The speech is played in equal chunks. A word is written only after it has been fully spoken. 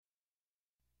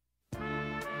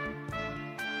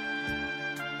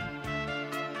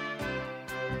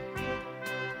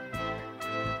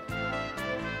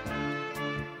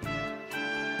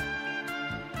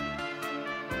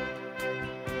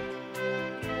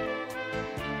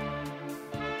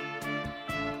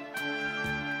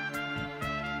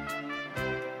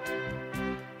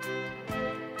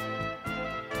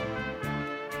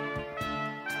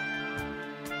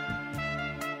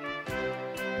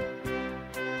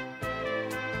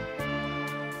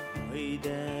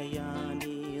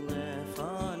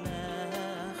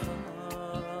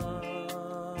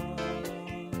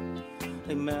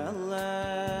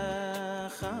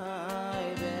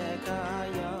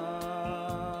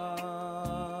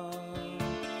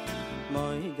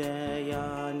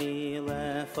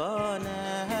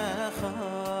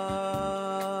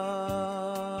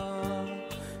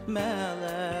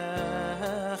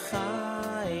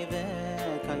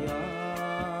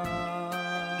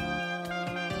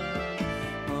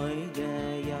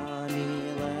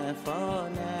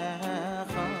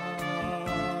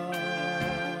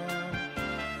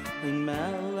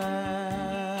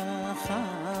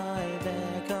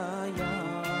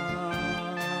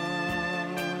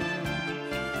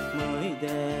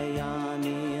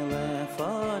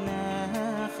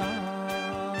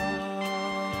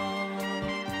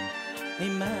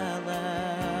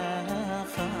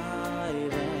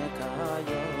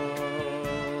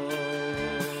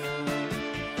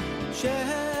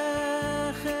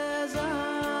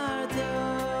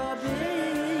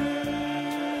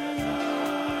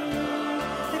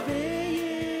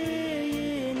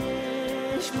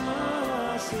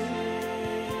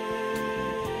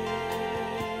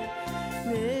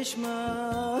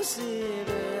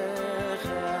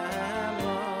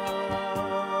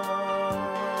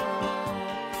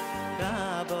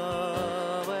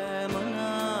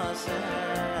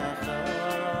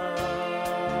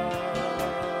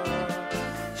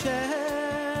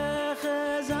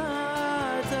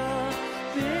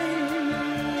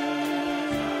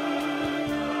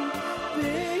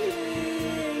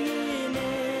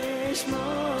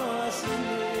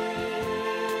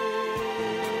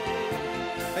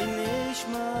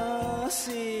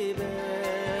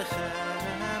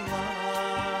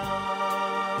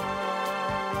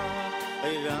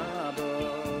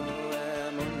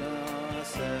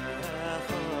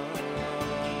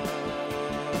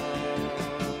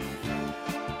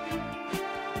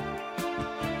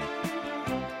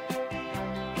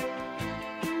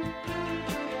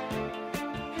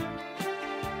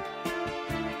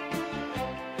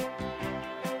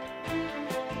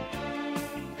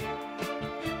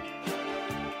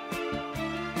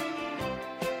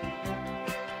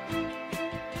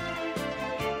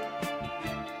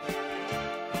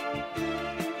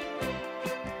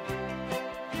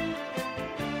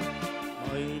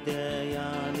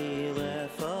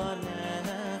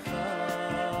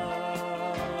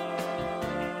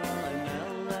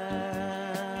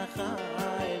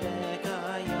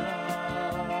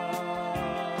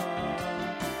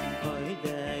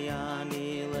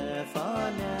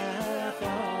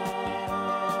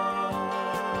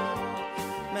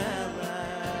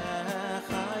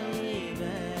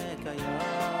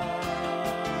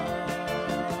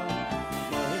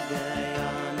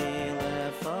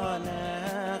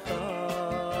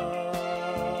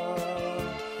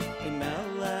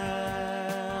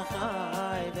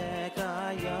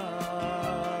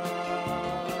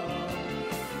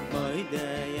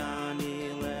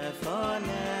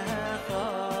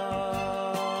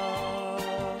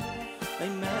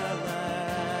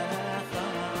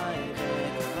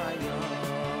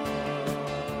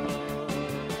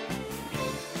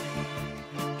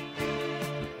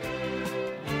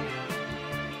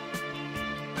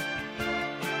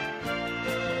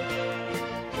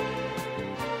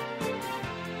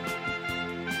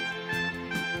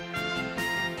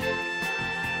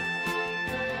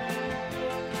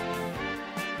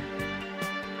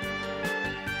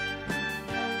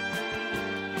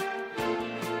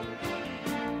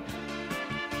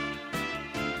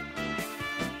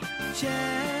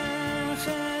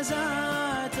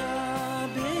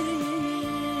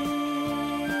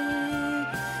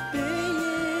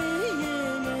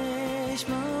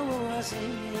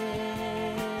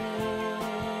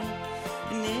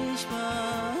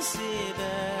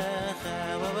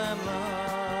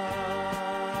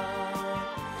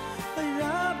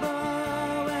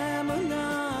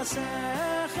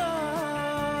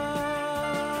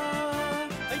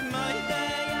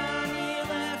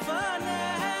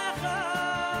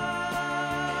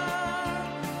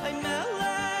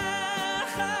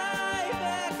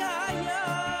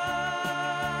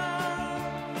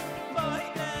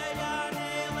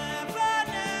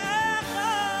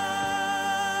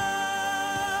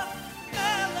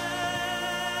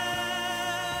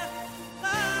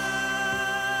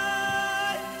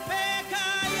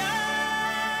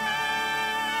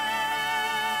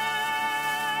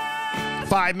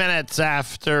5 minutes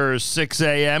after 6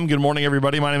 a.m. Good morning,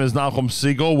 everybody. My name is Nachum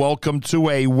Siegel. Welcome to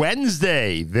a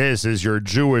Wednesday. This is your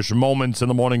Jewish Moments in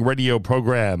the Morning radio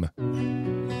program.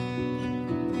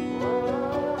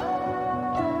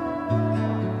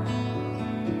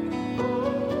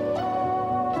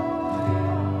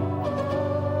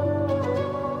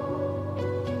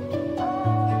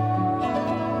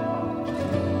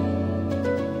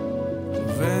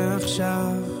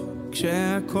 ועכשיו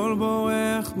כשהכל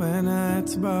בורח בין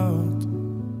האצבעות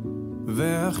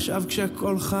ועכשיו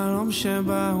כשכל חלום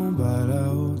שבא הוא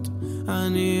בלהות,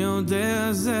 אני יודע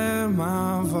זה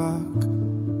מאבק,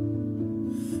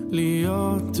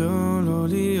 להיות או לא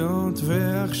להיות.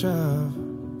 ועכשיו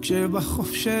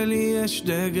כשבחוף שלי יש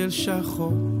דגל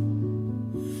שחור,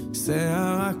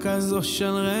 שערה כזו של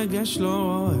רגש לא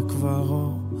רואה כבר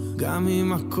אור, גם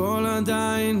אם הכל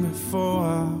עדיין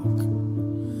מפורק,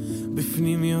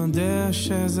 בפנים יודע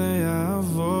שזה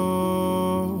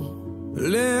יעבור.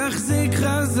 להחזיק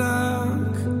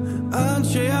חזק עד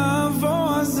שיעבור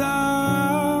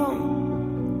הזעם,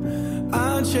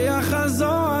 עד שיחזור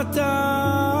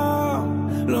הטעם,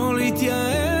 לא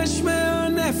להתייאש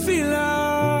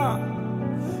מהנפילה,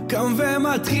 קם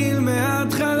ומתחיל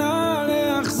מההתחלה.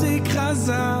 להחזיק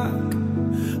חזק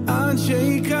עד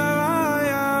שיקרא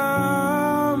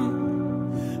הים,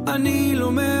 אני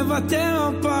לא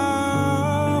מוותר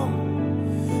הפעם,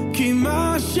 כי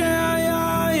מה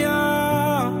שהיה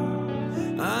היה,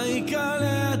 העיקר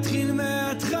להתחיל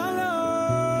מההתחלה.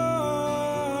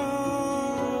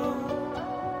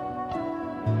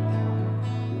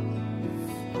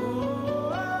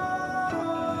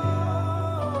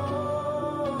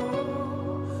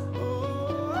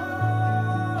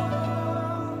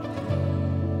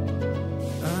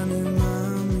 אני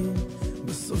מאמין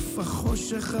בסוף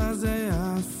החושך הזה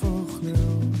יהפוך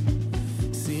לאור,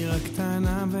 סירה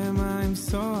קטנה במים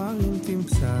סוערים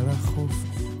תמצא לחוף,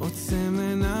 עוצם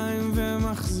עיניים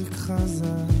ומחזיק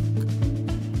חזק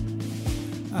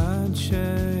עד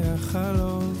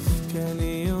שיחלוף, כי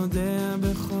אני יודע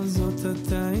בכל זאת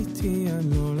אתה איתי,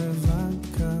 אני לא לבד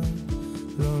כאן,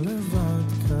 לא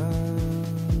לבד כאן.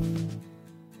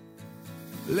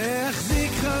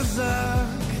 להחזיק חזק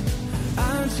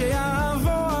עד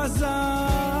שיעבור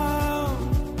הזעם,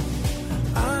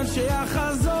 עד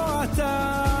שיחזור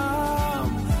הטעם,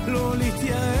 לא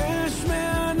להתייאש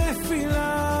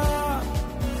מהנפילה,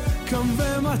 קם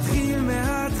ומתחיל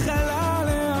מההתחלה.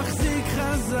 להחזיק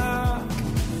חזק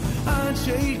עד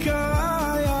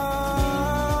שיקרא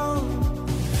הים,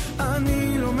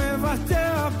 אני לא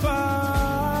מוותר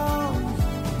הפעם,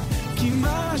 כי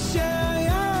מה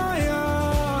שהיה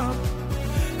היה,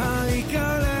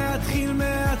 העיקר להתחיל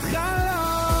מההתחלה.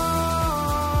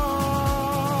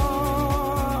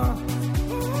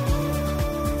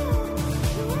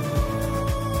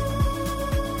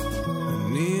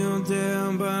 אני יודע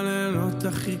בלילות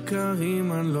הכי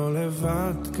קרים אני לא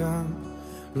לבד כאן,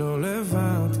 לא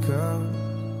לבד כאן,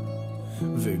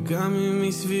 וגם אם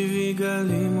מסביבי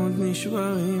גלים עוד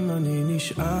נשברים, אני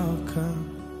נשאר כאן,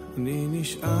 אני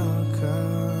נשאר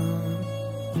כאן.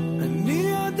 אני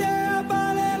יודע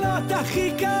בלילות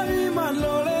הכי קרים אני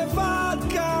לא לבד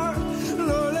כאן,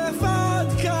 לא לבד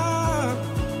כאן,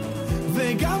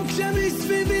 וגם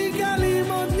כשמסביבי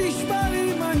גלים עוד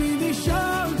נשברים, אני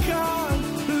נשאר כאן,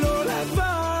 לא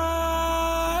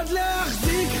לבד.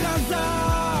 להחזיק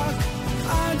חזק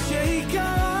עד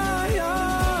שיקרא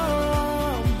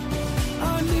הים,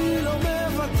 אני לא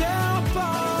מוותר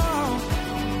פעם,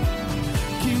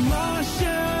 כי מה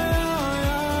שהיה,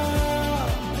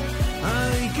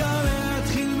 העיקר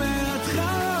להתחיל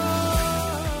מההתחלה.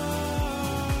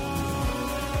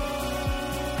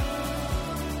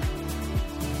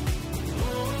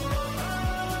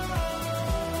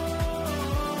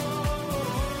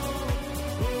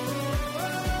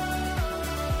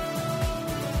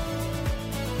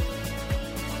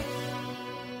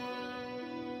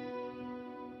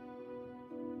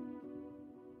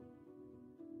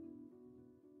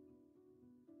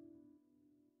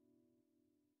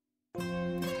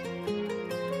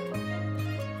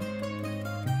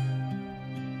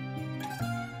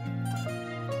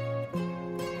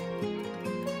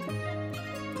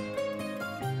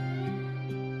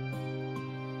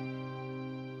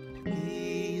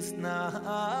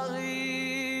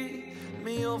 נערי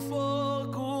מיופור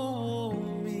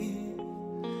קומי,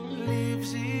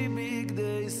 לבשי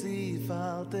בגדי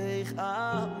ספרתך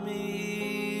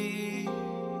עמי.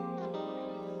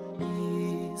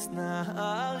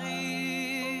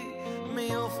 נערי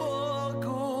מיופור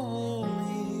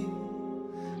קומי,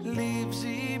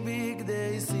 לבשי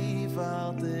בגדי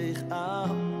ספרתך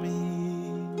עמי.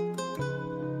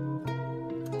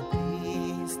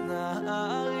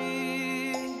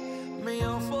 נערי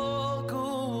מיופור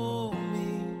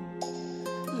קומי,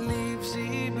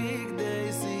 לבשי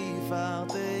בגדי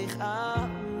ספרתך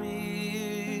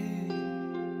עמי.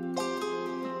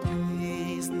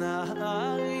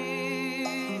 נערי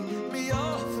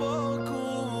מיופור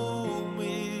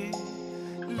קומי,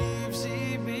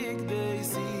 לבשי בגדי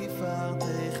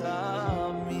ספרתך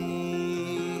עמי.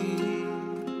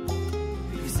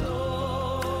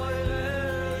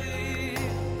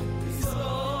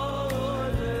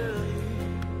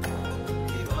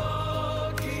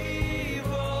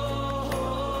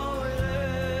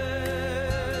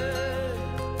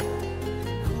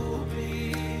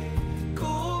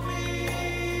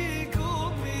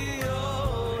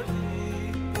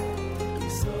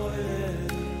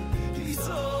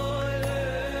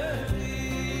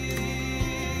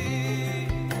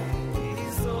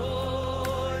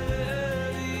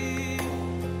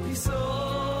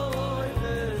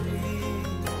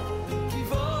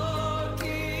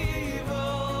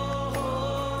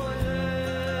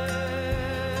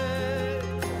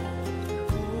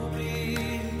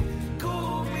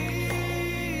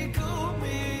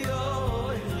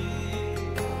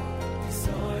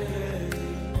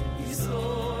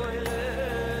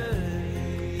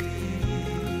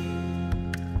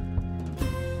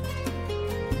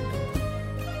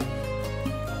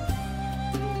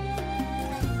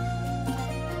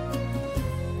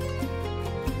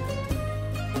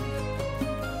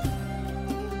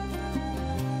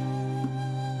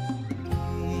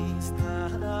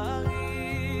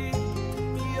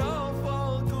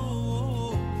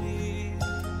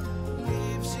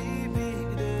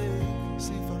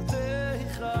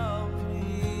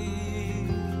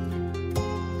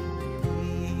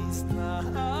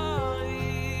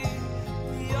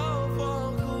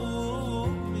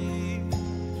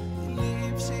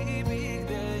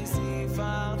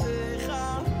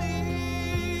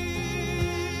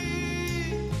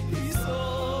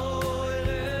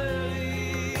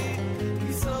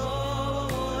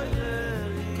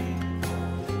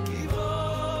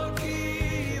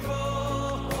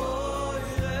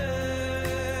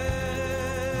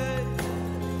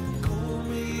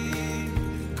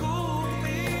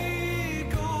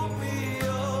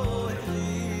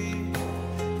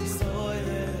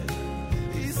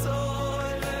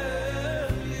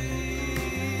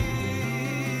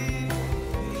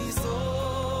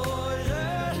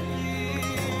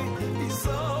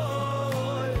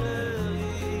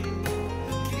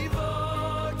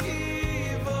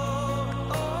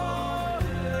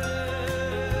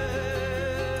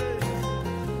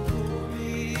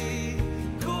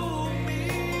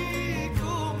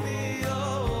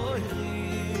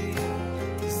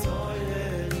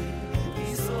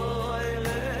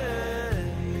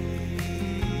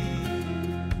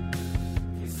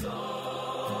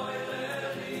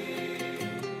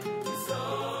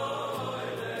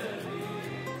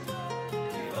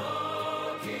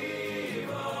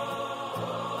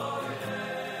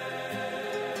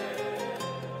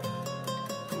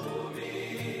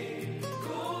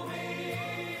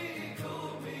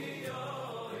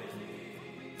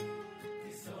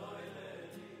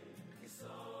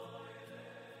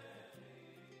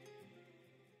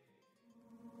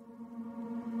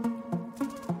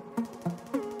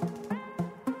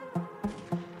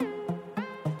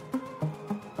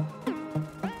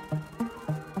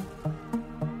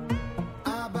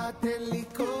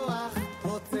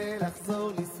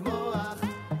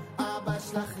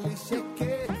 שלח לי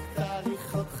שקט,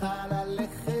 צריך אותך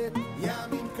ללכת,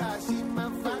 ימים קשים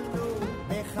עברנו,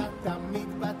 איך תמיד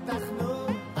בטחנו,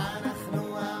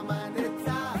 אנחנו עם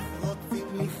הנצח, רוצים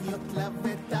לחיות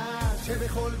לבטח,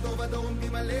 שבכל דור ודור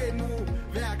עומדים עלינו,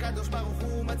 והקדוש ברוך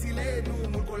הוא מצילנו,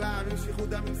 מול כל העם עם שפיכות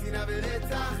דם, עם שנאה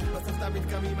ורצח, בסוף תמיד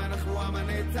קמים, אנחנו עם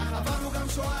הנצח, עברנו גם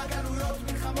שואה, גלויות,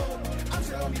 מלחמות, עם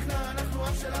שלא נכנע, אנחנו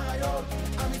עם של הריות,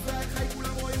 עם ישראל חי,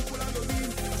 כולם רואים, כולם יודעים,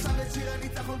 עכשיו את שיר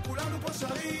הניצחון, כולנו פה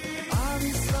שרים. עם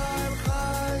ישראל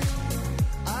חי,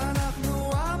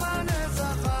 אנחנו עם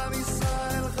הנצח, עם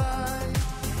ישראל חי,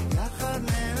 יחד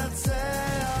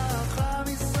ננצח, עם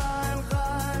ישראל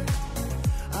חי,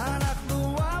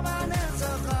 אנחנו עם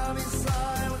הנצח, עם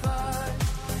ישראל חי,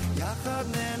 יחד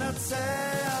ננצח.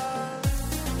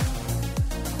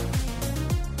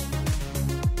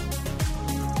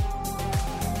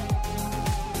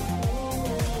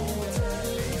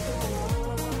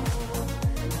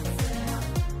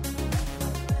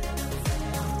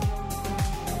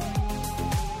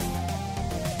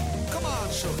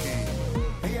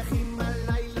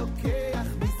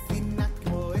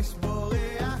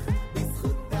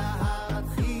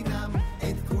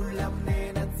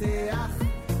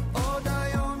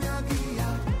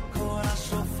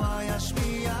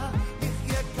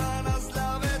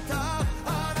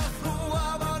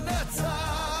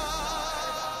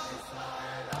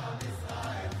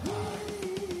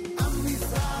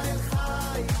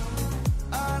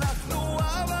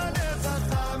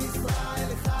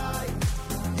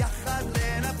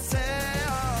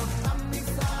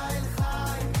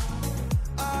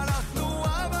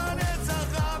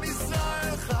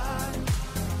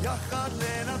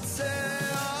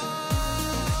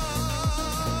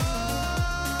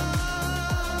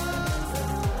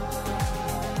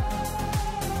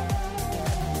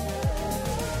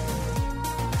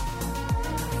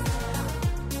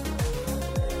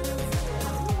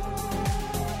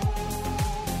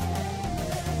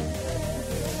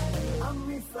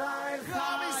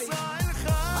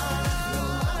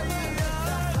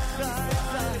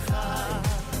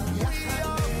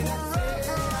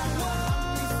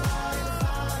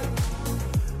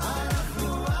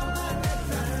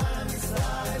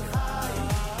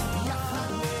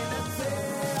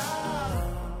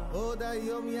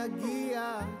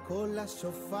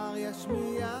 השופר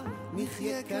ישמיע,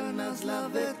 נחיה כאן אז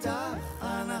לבטח,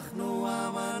 אנחנו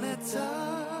עם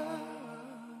הנצח.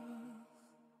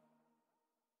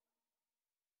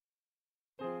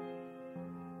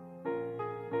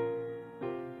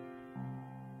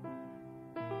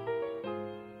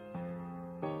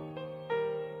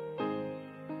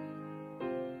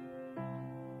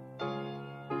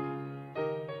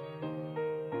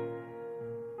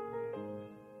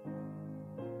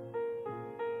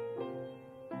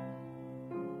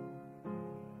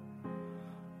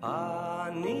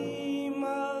 אני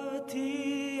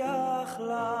מבטיח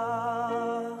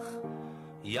לך,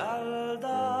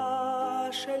 ילדה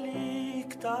שלי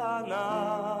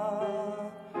קטנה,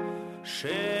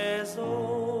 שזאת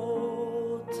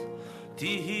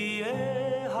תהיה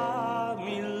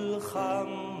המלחמה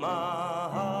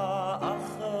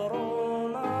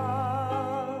האחרונה.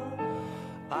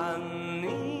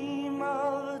 אני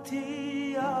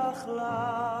מבטיח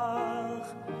לך,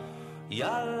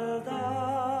 ילדה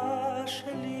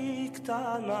שלי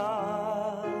קטנה,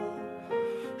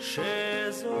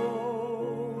 שזאת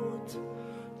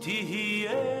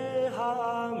תהיה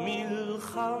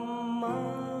המלחמה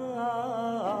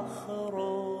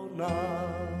האחרונה.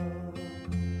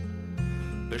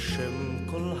 בשם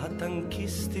כל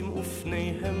הטנקיסטים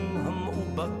ופניהם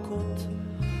המאובקות,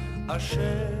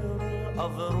 אשר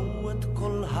עברו את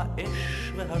כל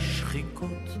האש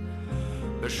והשחיקות,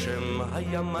 בשם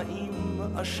הימאים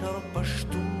אשר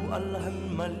פשטו על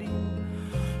הנמלים,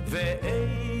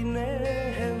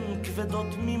 ועיניהם כבדות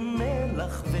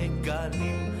ממלח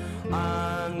וגלים,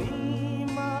 אני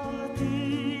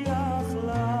מבטיח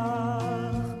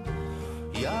לך,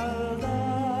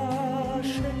 ילדה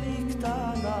שלי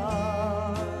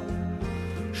קטנה,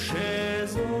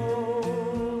 שזאת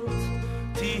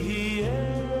תהיה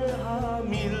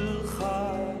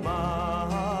המלחמה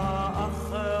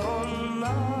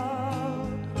האחרונה.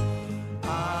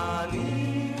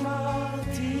 אני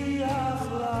מבטיח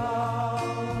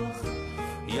לך,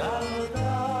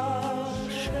 ילדה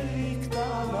שלי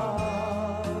קטנה,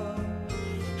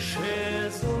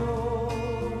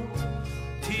 שזאת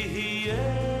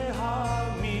תהיה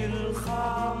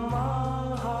המלחמה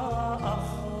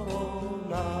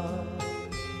האחרונה.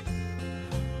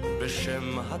 בשם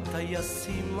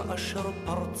הטייסים אשר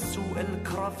פרצו אל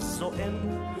קרב זועם,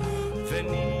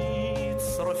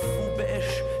 ונצרפו באש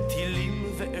טילים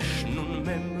ואש נון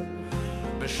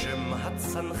בשם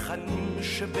הצנחנים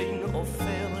שבין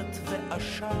עופרת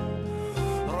ועשן,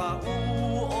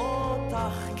 ראו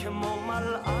אותך כמו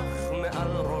מלאך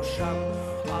מעל ראשם.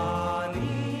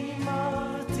 אני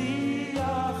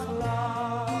מבטיח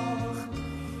לך,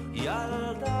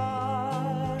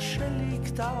 ילדה שלי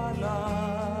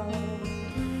קטנה,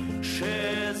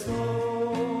 שזאת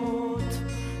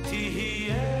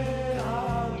תהיה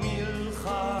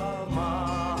המלחמה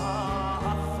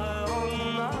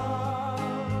האחרונה.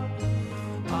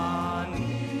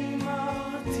 אני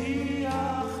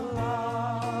מבטיח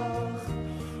לך,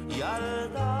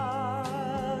 ילדה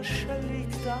שלי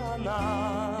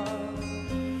קטנה,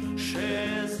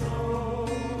 שזאת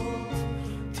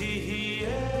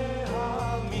תהיה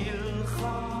המלחמה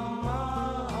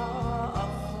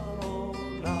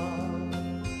האחרונה.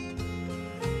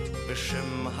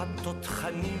 בשם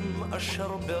התותחנים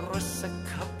אשר ברסק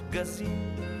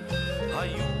הפגזים,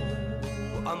 היו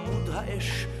עמוד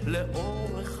האש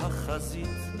לאורך החזית.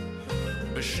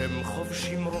 בשם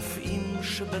חובשים רופאים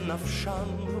שבנפשם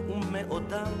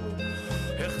ומאודם,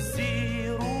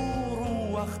 החזירו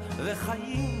רוח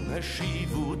וחיים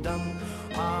השיבו דם.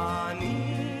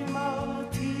 אני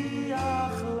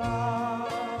מבטיח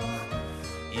לך,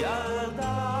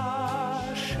 ילדה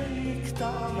שלי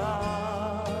קטנה,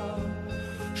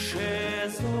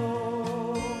 שזאת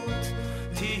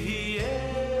תהיה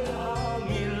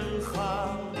המלחמה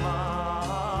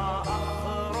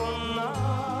האחרונה.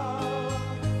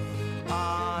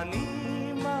 אני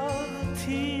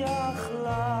מבטיח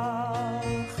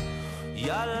לך,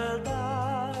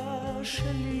 ילדה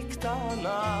שלי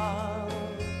קטנה,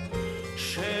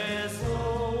 שזאת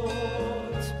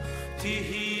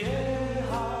תהיה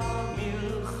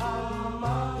המלחמה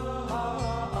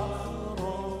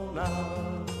האחרונה.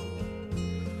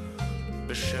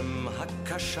 בשם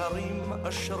הקשרים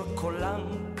אשר קולם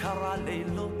קרא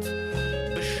לילות,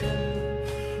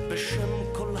 בשם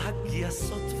כל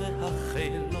הגייסות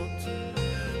והחילות,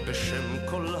 בשם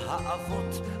כל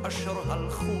האבות אשר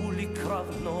הלכו לקרב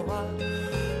נורא,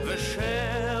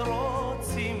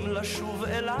 ושרוצים לשוב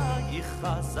אלייך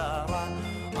חזרה.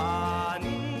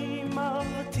 אני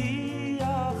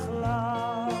מבטיח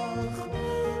לך,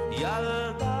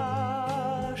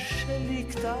 ילדה שלי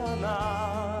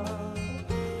קטנה,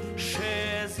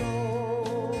 שזאת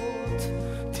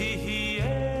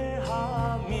תהיה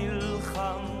המלחמה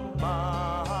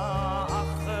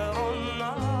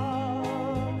האחרונה.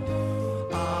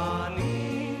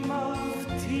 אני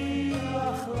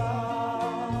מבטיח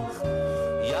לך,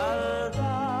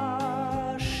 ילדה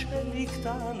שלי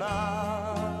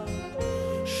קטנה,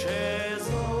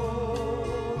 שזאת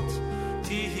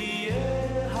תהיה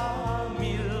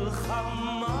המלחמה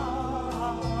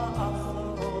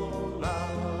האחרונה.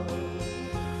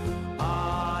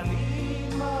 אני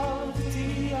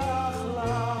מבטיח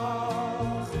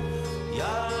לך,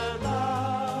 ילדה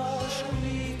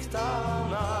שלי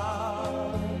קטנה,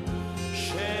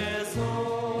 שזאת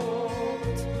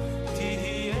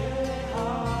תהיה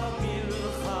המלחמה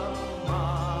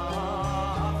האחרונה.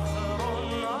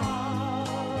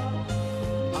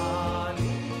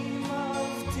 אני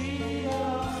מבטיח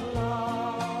לך,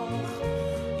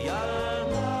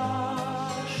 ילדה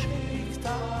שלי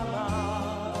קטנה,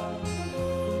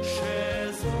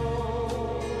 שזאת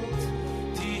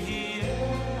תהיה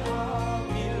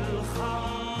המלחמה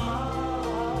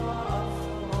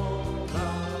האחרונה.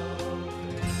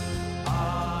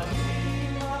 אני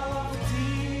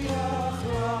מבטיח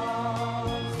לך,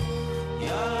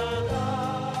 ילדה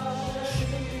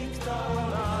שלי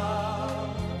קטנה,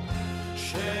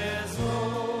 שזאת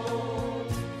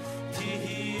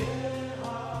תהיה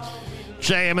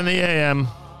JM in the AM.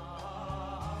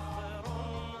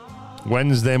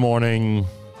 Wednesday morning,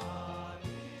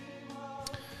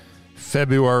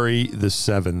 February the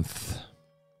 7th.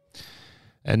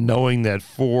 And knowing that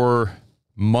 4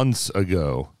 months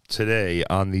ago, today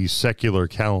on the secular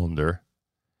calendar,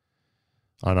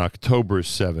 on October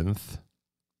 7th,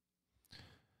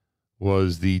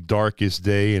 was the darkest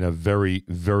day in a very,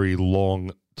 very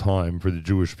long time for the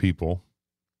Jewish people,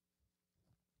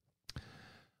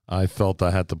 I felt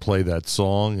I had to play that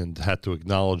song and had to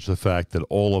acknowledge the fact that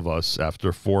all of us,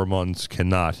 after 4 months,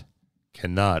 cannot,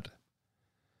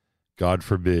 God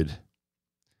forbid,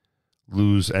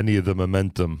 lose any of the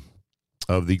momentum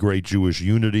of the great Jewish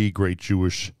unity, great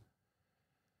Jewish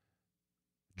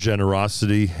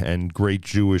generosity, and great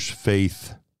Jewish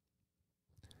faith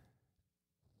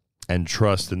and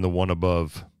trust in the one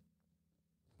above.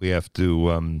 We have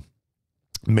to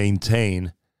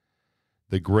maintain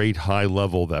the great high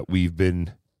level that we've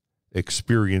been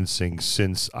experiencing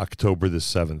since October the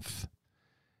 7th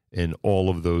in all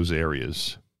of those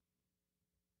areas.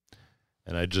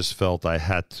 And I just felt I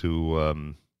had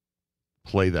to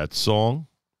play that song,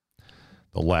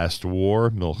 The Last War,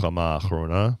 Milchama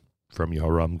Achrona, from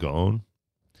Yoram Gaon.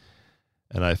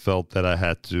 And I felt that I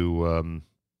had to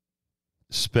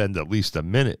spend at least a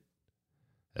minute,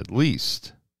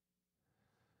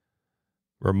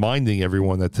 reminding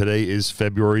everyone that today is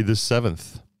February the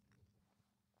 7th.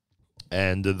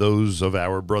 And those of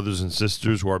our brothers and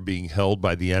sisters who are being held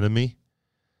by the enemy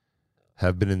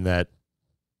have been in that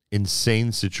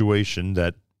insane situation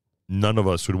that none of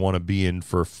us would want to be in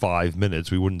for 5 minutes.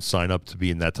 We wouldn't sign up to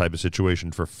be in that type of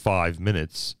situation for 5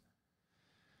 minutes.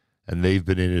 And they've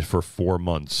been in it for 4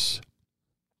 months.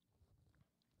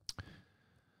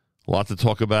 A lot to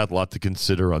talk about, a lot to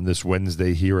consider on this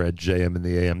Wednesday here at JM in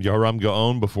the AM. Yoram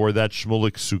Gaon, before that,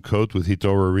 Shmulik Sukkot with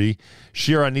Hitorari.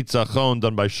 Shir HaNitzachon,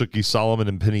 done by Shuki Solomon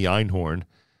and Penny Einhorn.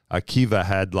 Akiva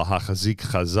had Lahachazik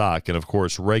Chazak, and of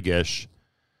course, Regesh,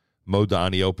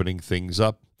 Modani opening things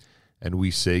up. And we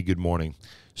say good morning.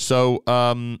 So,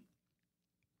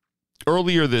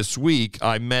 earlier this week,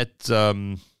 I met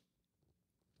a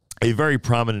very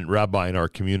prominent rabbi in our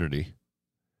community.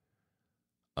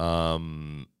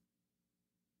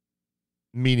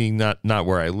 Meaning not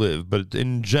where I live, but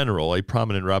in general, a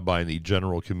prominent rabbi in the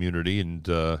general community, and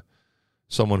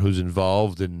someone who's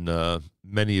involved in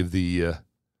many of the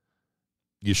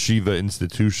yeshiva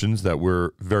institutions that we're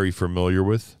very familiar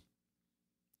with.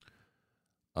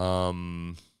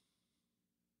 And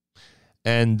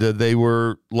they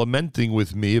were lamenting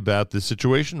with me about the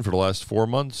situation for the last 4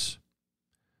 months.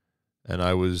 And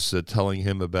I was telling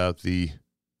him about the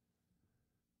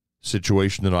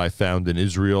situation that I found in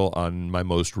Israel on my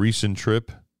most recent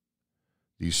trip,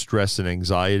 the stress and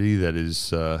anxiety that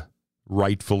is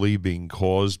rightfully being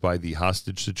caused by the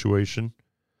hostage situation,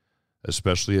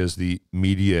 especially as the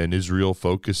media in Israel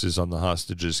focuses on the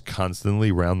hostages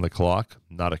constantly, round the clock.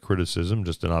 Not a criticism,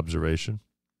 just an observation.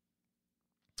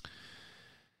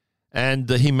 And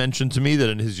he mentioned to me that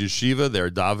in his yeshiva,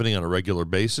 they're davening on a regular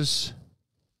basis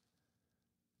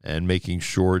and making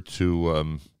sure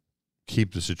to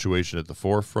keep the situation at the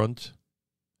forefront.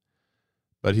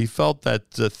 But he felt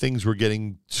that things were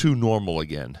getting too normal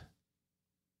again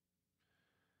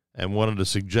and wanted a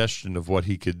suggestion of what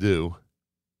he could do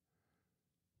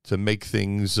to make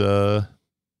things, as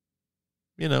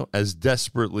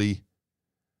desperately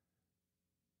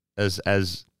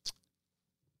as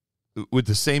with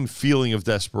the same feeling of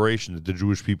desperation that the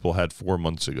Jewish people had 4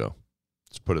 months ago.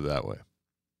 Let's put it that way.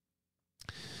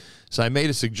 So I made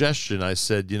a suggestion. I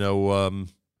said,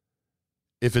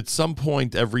 if at some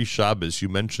point every Shabbos you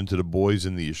mention to the boys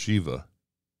in the yeshiva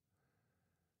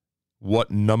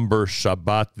what number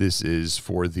Shabbat this is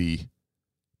for the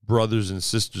brothers and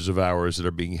sisters of ours that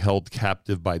are being held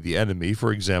captive by the enemy.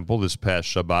 For example, this past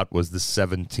Shabbat was the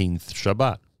 17th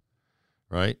Shabbat,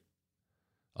 right?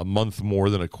 A month more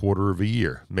than a quarter of a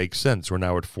year. Makes sense. We're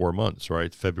now at 4 months,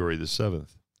 right? February the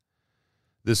 7th.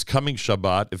 This coming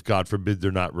Shabbat, if God forbid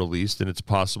they're not released, and it's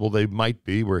possible they might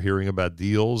be. We're hearing about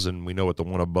deals, and we know what the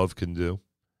one above can do.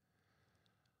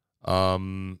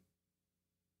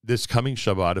 This coming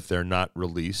Shabbat, if they're not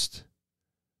released,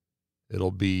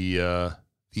 it'll be the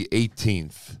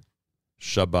 18th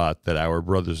Shabbat that our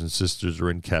brothers and sisters are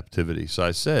in captivity. So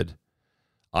I said,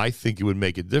 I think it would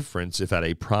make a difference if at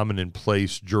a prominent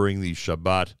place during the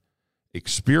Shabbat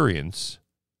experience,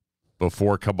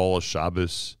 before Kabbalah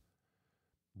Shabbos,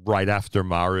 right after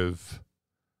Mariv,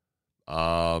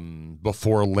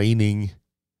 before laning,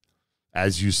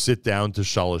 as you sit down to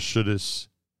Shalosh Shudas,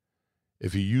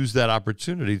 if you use that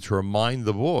opportunity to remind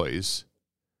the boys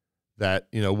that,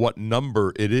 what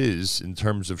number it is in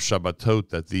terms of Shabbatot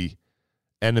that the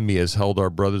enemy has held our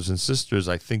brothers and sisters,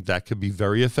 I think that could be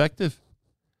very effective.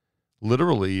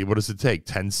 Literally, what does it take?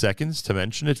 10 seconds to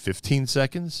mention it? 15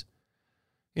 seconds?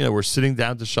 We're sitting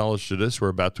down to Shalosh Shudas. We're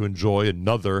about to enjoy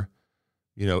another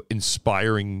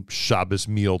inspiring Shabbos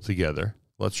meal together.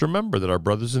 Let's remember that our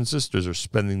brothers and sisters are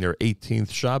spending their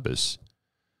 18th Shabbos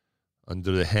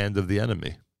under the hand of the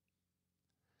enemy.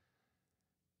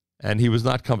 And he was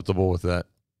not comfortable with that.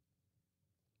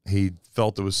 He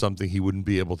felt it was something he wouldn't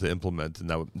be able to implement, and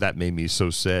that made me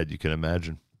so sad, you can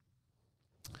imagine.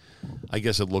 I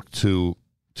guess it looked too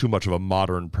much of a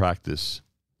modern practice.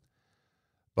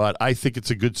 But I think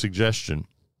it's a good suggestion.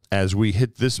 As we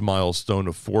hit this milestone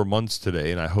of 4 months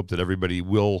today, and I hope that everybody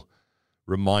will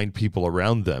remind people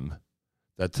around them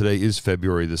that today is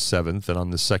February the 7th, and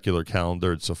on the secular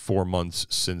calendar, it's 4 months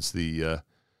since the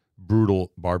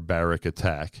brutal, barbaric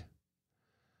attack.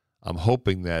 I'm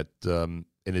hoping that, in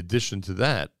addition to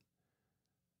that,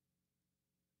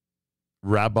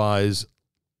 rabbis,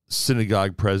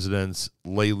 synagogue presidents,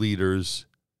 lay leaders,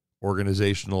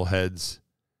 organizational heads,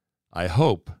 I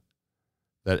hope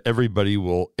that everybody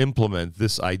will implement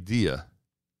this idea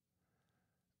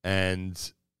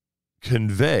and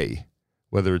convey,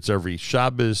 whether it's every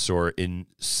Shabbos or in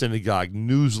synagogue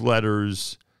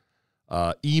newsletters,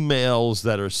 emails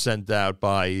that are sent out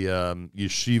by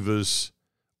yeshivas,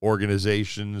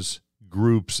 organizations,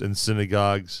 groups, and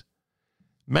synagogues,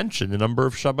 mention the number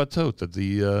of Shabbatot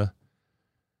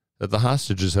that the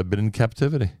hostages have been in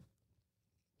captivity.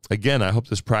 Again, I hope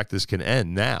this practice can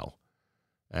end now,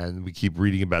 and we keep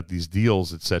reading about these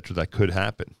deals, etc., that could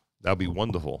happen. That would be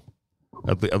wonderful.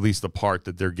 At least the part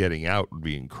that they're getting out would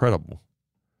be incredible.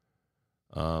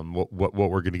 What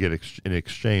we're going to get in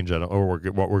exchange, or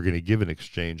what we're going to give in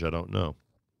exchange, I don't know.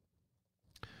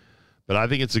 But I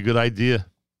think it's a good idea.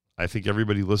 I think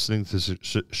everybody listening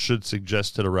should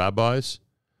suggest to the rabbis.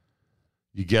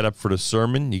 You get up for the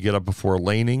sermon. You get up before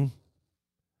laning.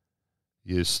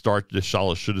 You start the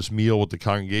Shalosh meal with the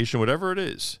congregation, whatever it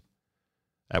is.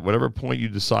 At whatever point you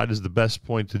decide is the best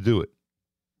point to do it,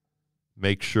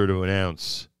 make sure to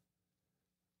announce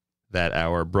that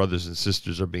our brothers and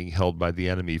sisters are being held by the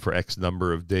enemy for X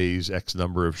number of days, X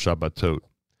number of Shabbatot.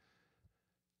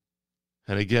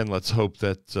 And again, let's hope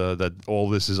that that all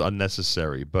this is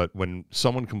unnecessary. But when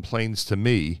someone complains to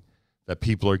me that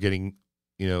people are getting,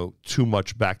 too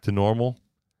much back to normal,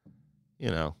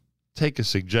 take a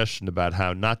suggestion about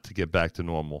how not to get back to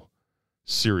normal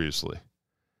seriously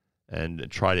and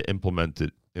try to implement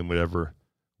it in whatever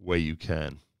way you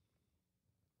can.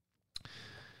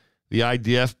 The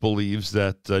IDF believes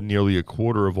that nearly a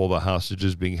quarter of all the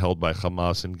hostages being held by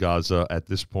Hamas in Gaza at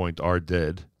this point are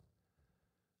dead,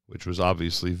 which was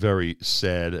obviously very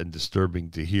sad and disturbing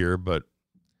to hear. But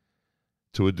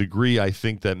to a degree, I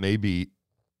think that maybe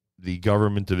the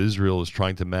government of Israel is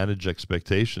trying to manage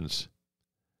expectations.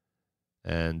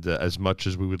 And as much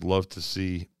as we would love to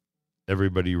see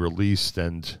everybody released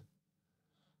and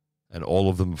all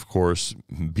of them, of course,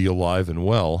 be alive and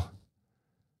well,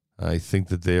 I think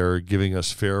that they are giving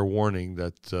us fair warning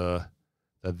that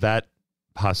that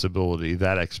possibility,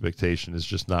 that expectation is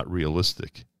just not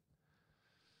realistic.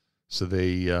 So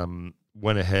they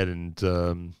went ahead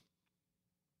and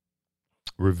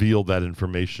revealed that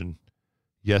information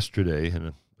yesterday.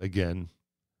 And again,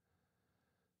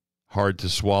 hard to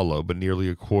swallow, but nearly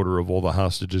a quarter of all the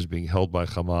hostages being held by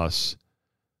Hamas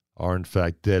are in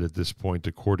fact dead at this point,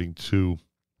 according to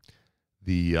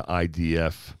the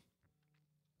IDF.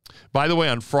 By the way,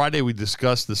 on Friday we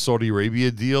discussed the Saudi Arabia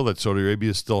deal, that Saudi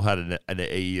Arabia still had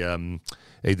a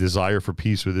desire for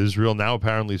peace with Israel. Now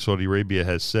apparently Saudi Arabia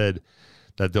has said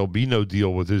that there'll be no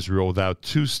deal with Israel without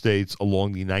two states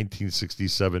along the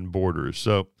 1967 borders.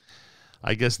 So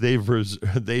I guess they've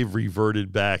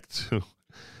reverted back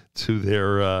to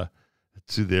their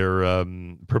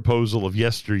proposal of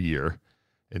yesteryear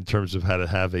in terms of how to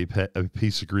have a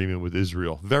peace agreement with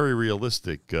Israel. Very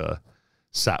realistic,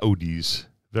 Saudis.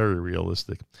 Very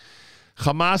realistic.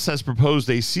 Hamas has proposed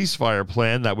a ceasefire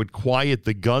plan that would quiet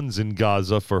the guns in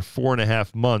Gaza for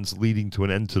 4.5 months, leading to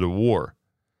an end to the war.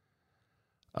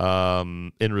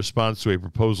 In response to a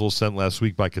proposal sent last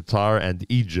week by Qatar and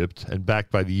Egypt and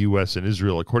backed by the U.S. and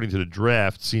Israel. According to the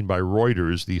draft seen by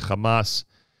Reuters, the Hamas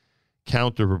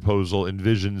counter-proposal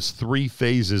envisions 3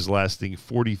 phases lasting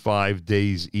 45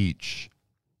 days each.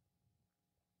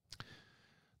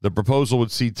 The proposal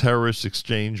would see terrorists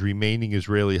exchange remaining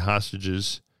Israeli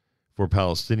hostages for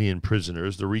Palestinian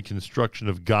prisoners. The reconstruction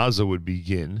of Gaza would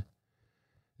begin.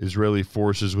 Israeli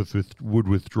forces would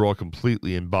withdraw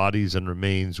completely, and bodies and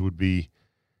remains would be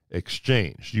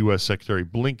exchanged. U.S. Secretary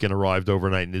Blinken arrived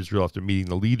overnight in Israel after meeting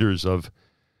the leaders of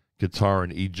Qatar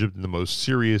and Egypt in the most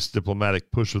serious diplomatic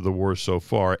push of the war so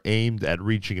far, aimed at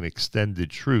reaching an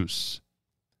extended truce.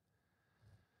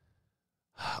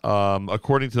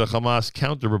 According to the Hamas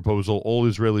counter-proposal, all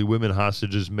Israeli women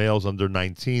hostages, males under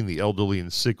 19, the elderly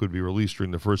and sick, would be released during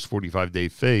the first 45-day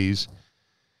phase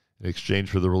in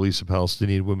exchange for the release of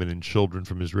Palestinian women and children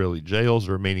from Israeli jails.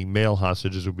 The remaining male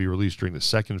hostages would be released during the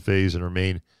second phase and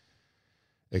remain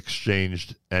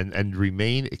exchanged in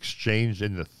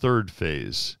the third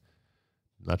phase.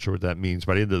 Not sure what that means.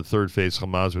 By the end of the third phase,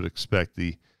 Hamas would expect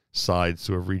the sides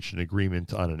to have reached an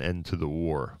agreement on an end to the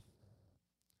war.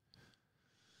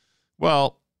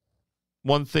 Well,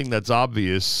 one thing that's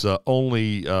obvious,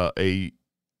 only an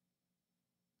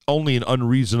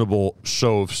unreasonable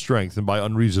show of strength, and by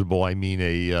unreasonable I mean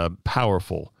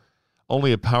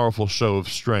only a powerful show of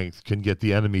strength can get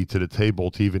the enemy to the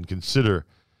table to even consider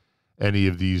any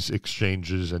of these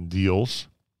exchanges and deals.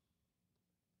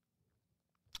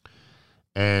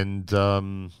 And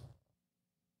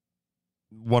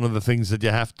one of the things that you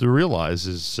have to realize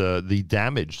is the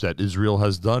damage that Israel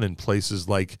has done in places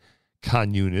like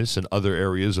Khan Yunis and other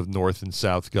areas of North and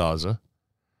South Gaza.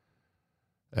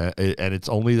 And it's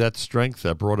only that strength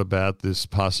that brought about this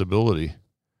possibility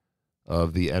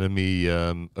of the enemy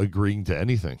agreeing to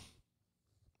anything.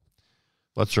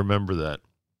 Let's remember that.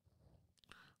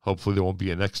 Hopefully there won't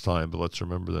be a next time, but let's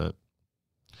remember that.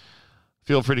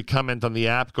 Feel free to comment on the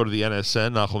app. Go to the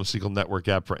NSN, Nachum Segal Network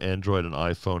app for Android and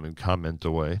iPhone, and comment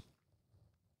away.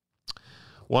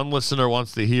 One listener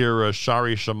wants to hear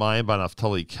Shari Shamayim by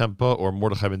Naftali Kempa or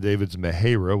Mordechai Ben David's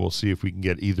Mehera. We'll see if we can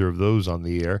get either of those on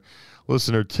the air.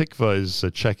 Listener Tikva is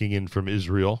checking in from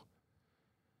Israel.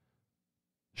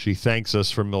 She thanks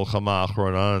us for Milchama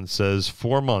Achrona and says,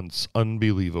 4 months,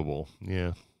 unbelievable.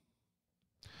 Yeah.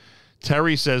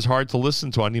 Terry says, hard to listen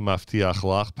to Ani Maftiach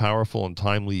Lach, powerful and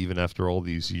timely even after all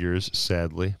these years,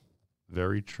 sadly.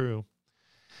 Very true.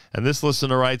 And this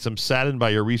listener writes, I'm saddened by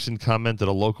your recent comment that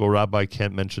a local rabbi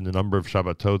can't mention the number of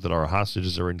Shabbatot that our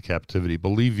hostages are in captivity.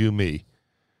 Believe you me,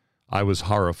 I was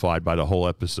horrified by the whole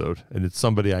episode, and it's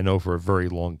somebody I know for a very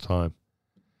long time.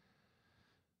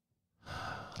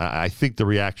 I think the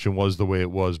reaction was the way it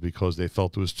was because they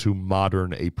felt it was too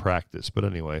modern a practice. But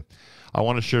anyway, I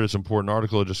want to share this important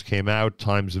article that just came out,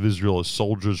 Times of Israel, A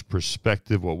Soldier's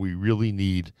Perspective, What We Really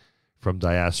Need from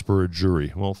Diaspora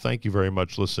Jury. Well, thank you very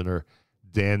much, listener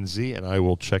Danzy, and I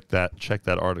will check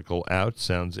that article out.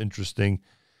 Sounds interesting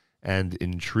and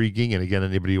intriguing. And again,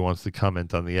 anybody who wants to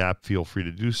comment on the app, feel free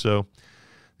to do so.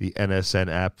 The NSN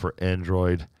app for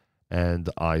Android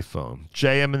and iPhone.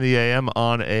 JM in the AM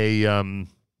on a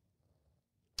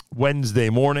Wednesday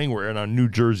morning. We're in our New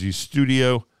Jersey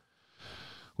studio.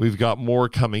 We've got more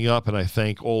coming up, and I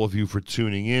thank all of you for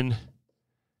tuning in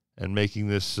and making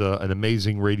this an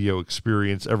amazing radio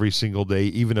experience every single day.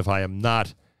 Even if I am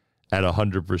not at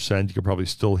 100%, you can probably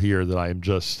still hear that I am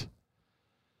just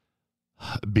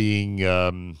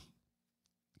being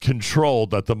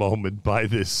controlled at the moment by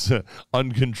this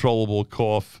uncontrollable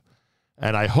cough.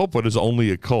 And I hope it is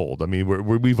only a cold. I mean,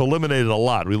 we've eliminated a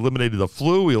lot. We eliminated the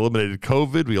flu. We eliminated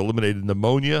COVID. We eliminated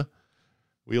pneumonia.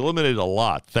 We eliminated a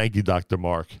lot. Thank you, Dr.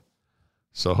 Mark.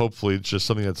 So hopefully it's just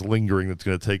something that's lingering that's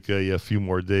going to take a few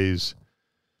more days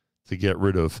to get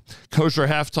rid of. Kosher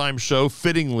Halftime Show,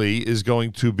 fittingly, is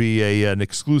going to be an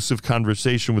exclusive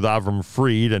conversation with Avram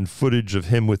Fried and footage of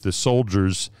him with the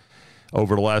soldiers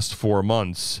over the last 4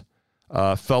 months.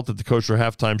 Felt that the Kosher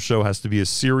Halftime Show has to be a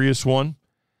serious one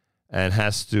and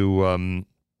has to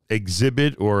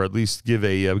exhibit or at least give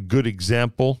a good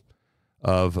example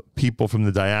of people from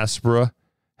the diaspora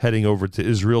heading over to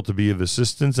Israel to be of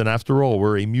assistance. And after all,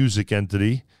 we're a music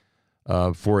entity.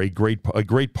 For a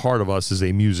great part of us is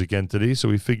a music entity. So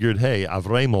we figured, hey,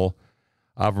 Avram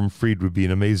Fried would be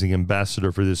an amazing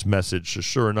ambassador for this message. So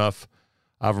sure enough,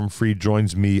 Avram Fried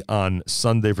joins me on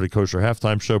Sunday for the Kosher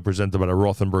Halftime Show presented by the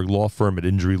Rothenberg Law Firm at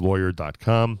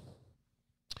injurylawyer.com.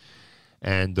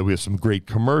 And we have some great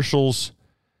commercials,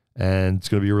 and it's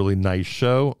going to be a really nice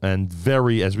show, and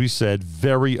very, as we said,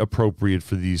 very appropriate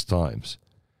for these times,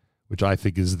 which I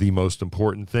think is the most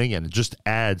important thing, and it just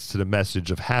adds to the message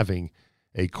of having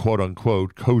a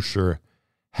quote-unquote kosher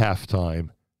halftime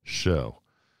show.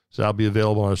 So that'll be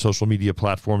available on our social media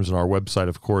platforms and our website,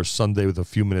 of course, Sunday with a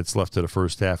few minutes left to the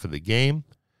first half of the game.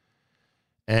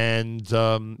 And,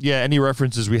 any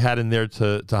references we had in there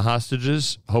to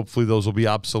hostages, hopefully those will be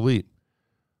obsolete.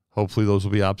 Hopefully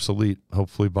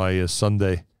by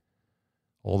Sunday,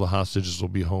 all the hostages will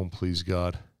be home, please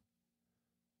God.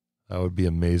 That would be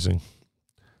amazing.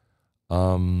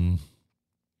 So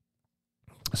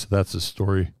that's a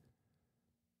story.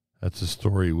 That's a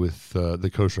story with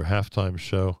the Kosher Halftime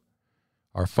Show.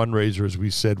 Our fundraiser, as we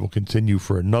said, will continue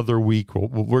for another week.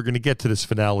 We're going to get to this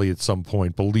finale at some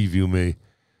point, believe you me.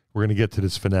 We're going to get to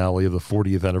this finale of the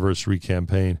 40th anniversary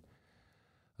campaign.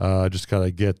 Just got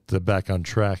to get back on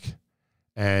track.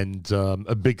 And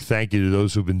a big thank you to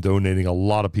those who've been donating. A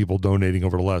lot of people donating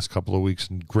over the last couple of weeks,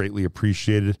 and greatly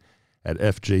appreciated at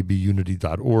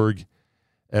fjbunity.org.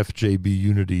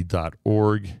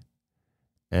 fjbunity.org.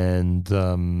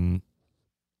 And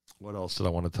what else did I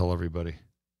want to tell everybody?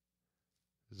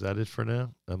 Is that it for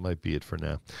now? That might be it for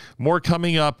now. More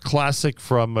coming up. Classic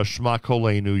from Shema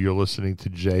Kolenu. You're listening to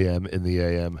JM in the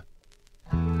AM.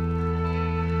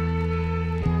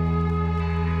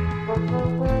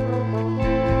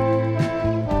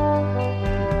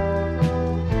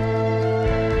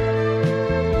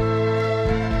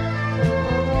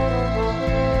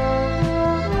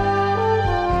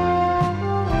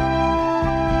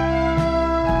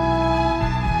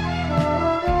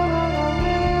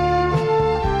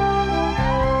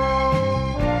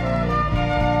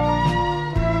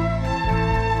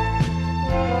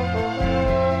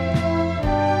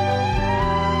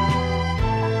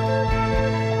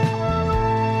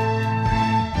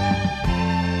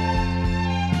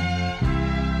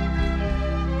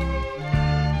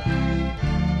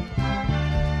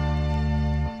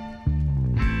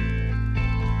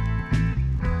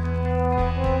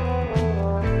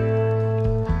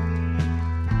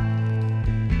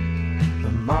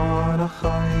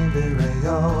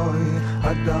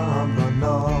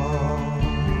 na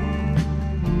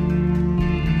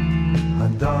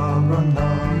Adabra na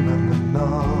na na na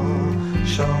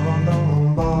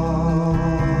Shalom ba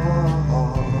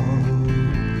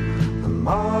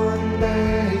Aman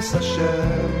Beis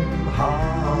Hashem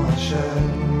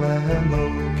Hashem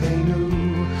Elokeinu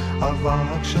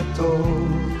Avak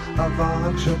Shatov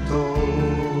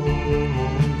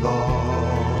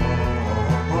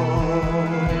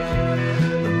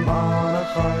L'man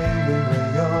Achai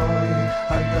V'Reyai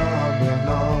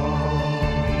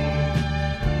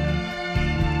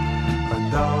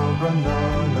Adabra na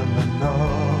na na na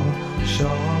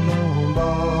Shalom ba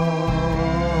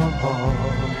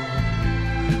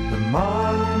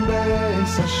L'man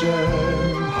Beis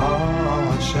Hashem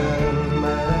Hashem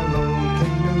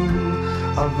Elokeinu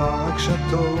Avak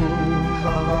Shatov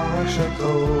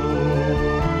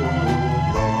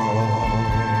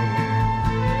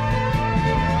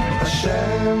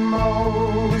Hashem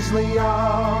Oz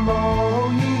Liyamo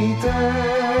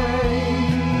Yitei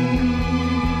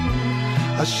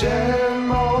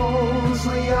Hashem Oz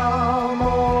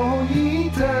Liyamo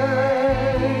Yitei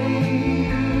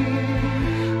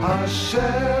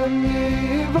Hashem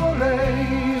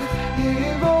Yivorech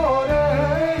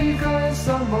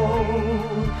Esamo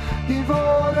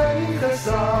Yivorech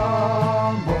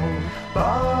Esamo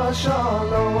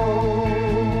B'Shalom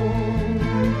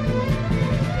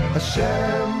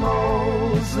Hashem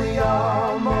Oz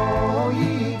Liyamo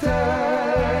Yitei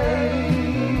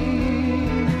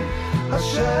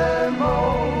Hashem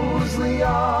Oz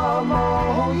Liyamo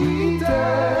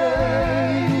Yitei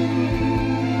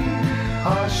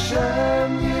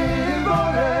Hashem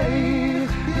Yivorech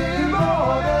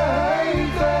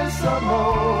Esamo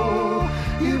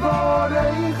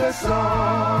Yivorech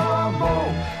Esamo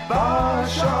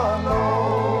B'Shalom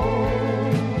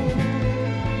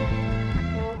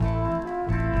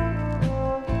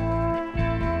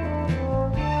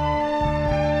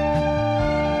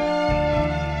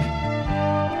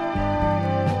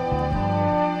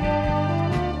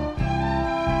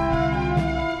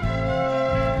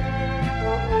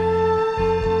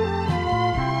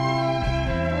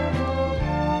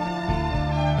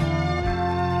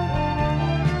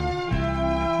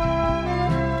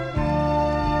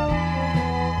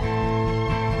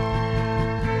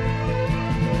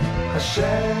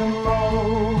Hashem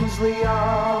Oz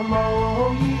Liyamo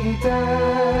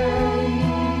Yitei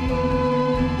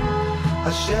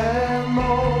Hashem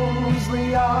Oz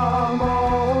Liyamo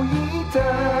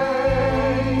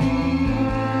Yitei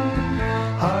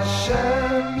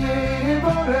Hashem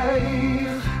Yivorech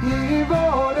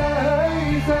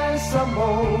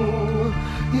Esamo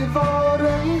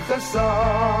Yivorech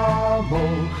Esamo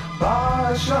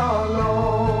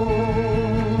B'Shalom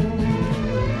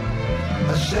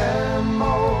Hashem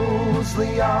Oz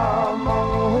Liyamo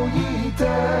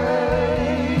Yitei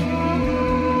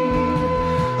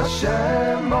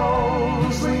Hashem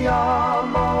Oz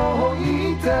Liyamo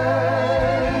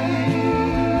Yitei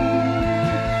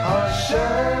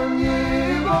Hashem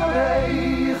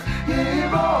Yivorech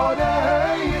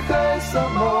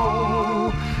Esamo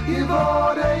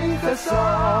Yivorech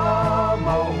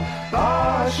Esamo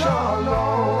B'Shalom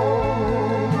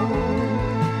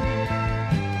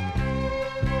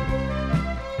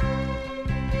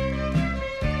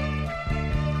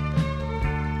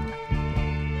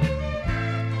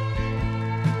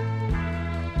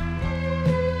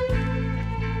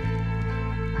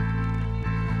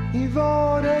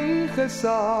Yivorech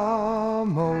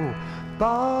Esamo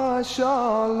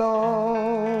B'Shalom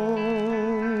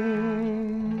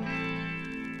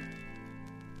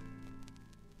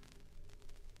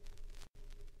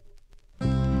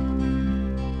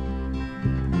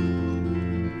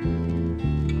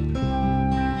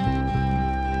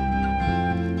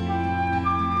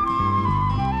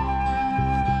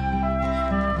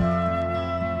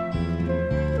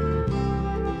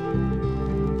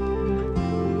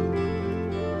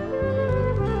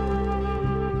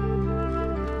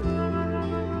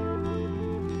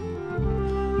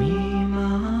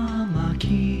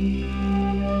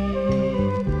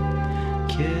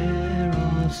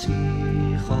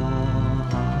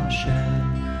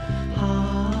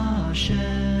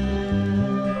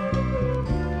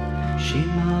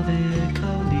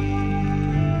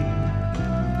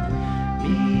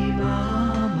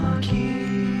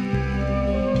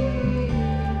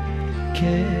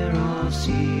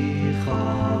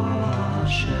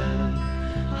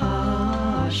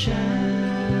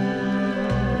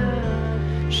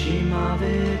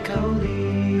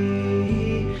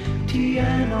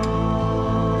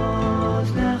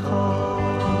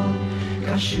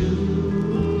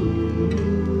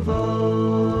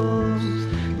Shuvos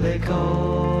lekol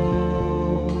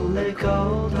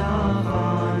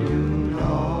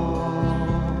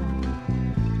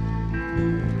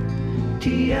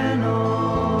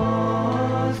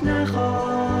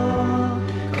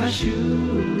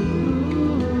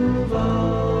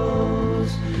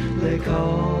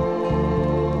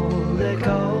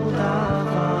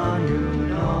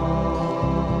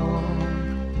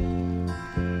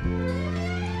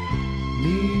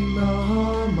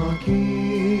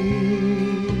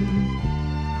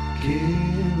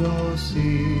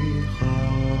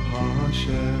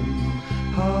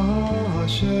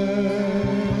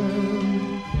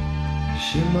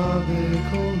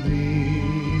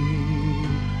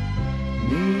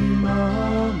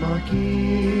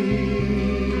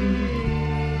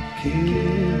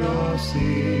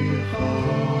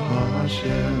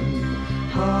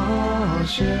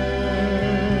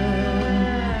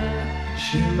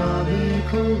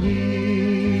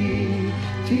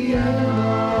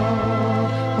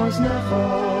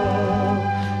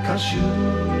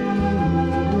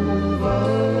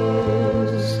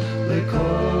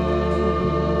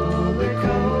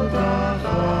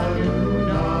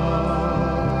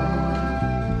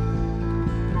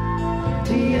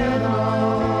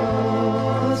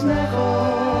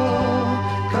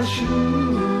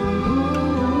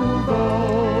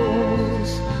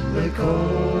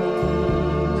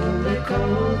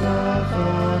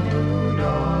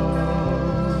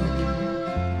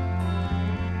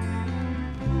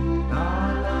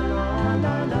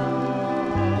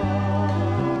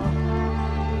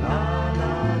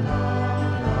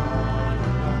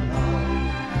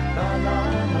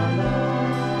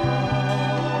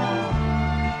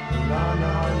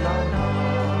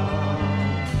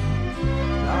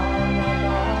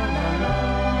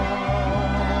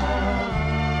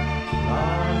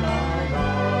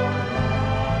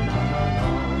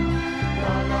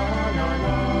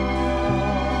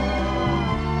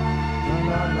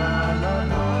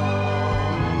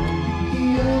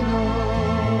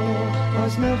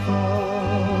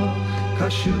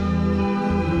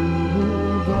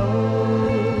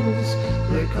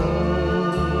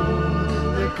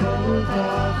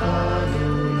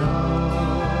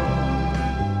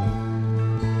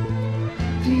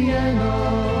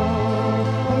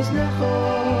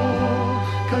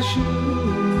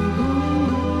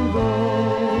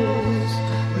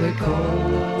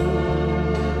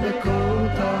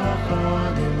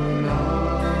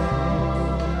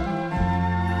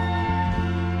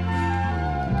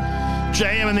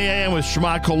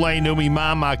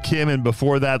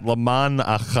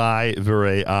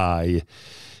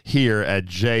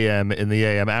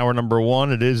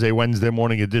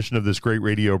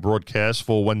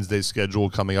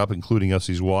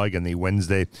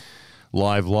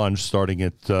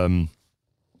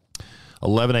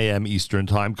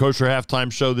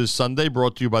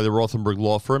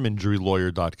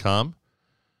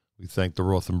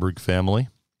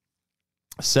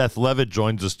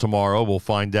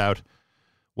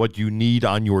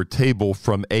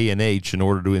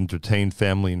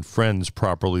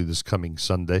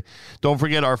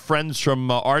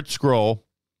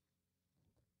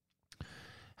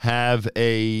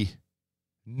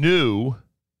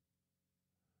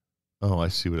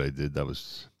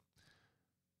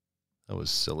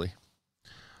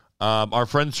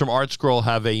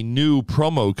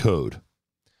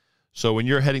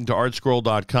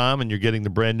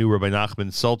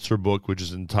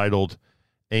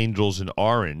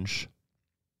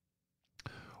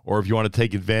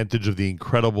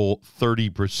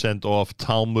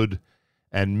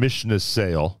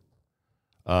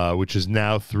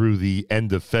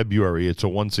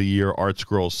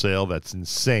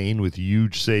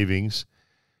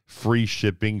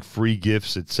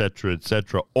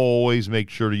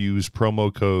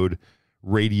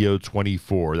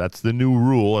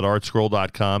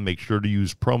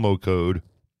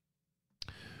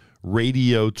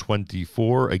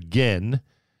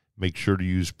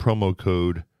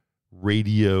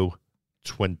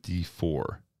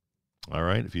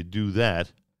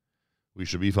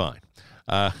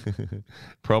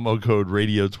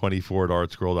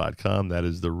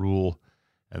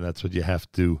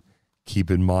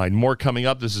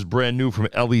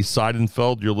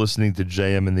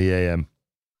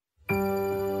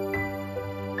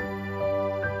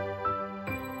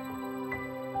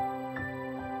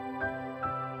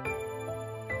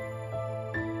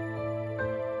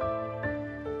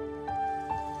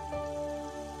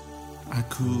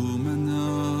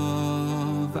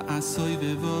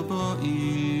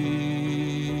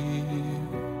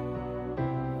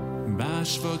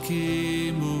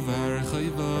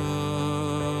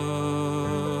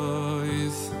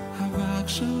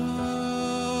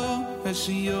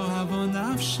שיאהב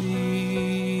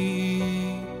נפשי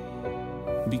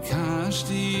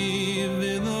ביקשתי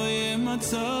ולא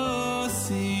ימצאתי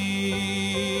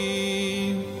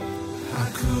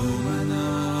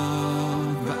הקומנה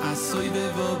ועשוי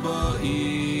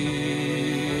בבואי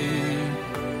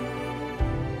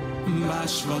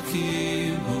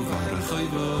בשווקים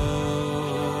וברחובות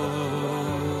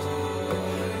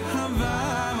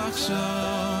הווה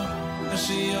מחשב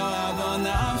שיאהב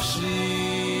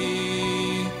נפשי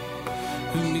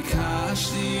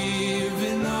ביקשתי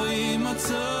ולא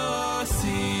ימצאתי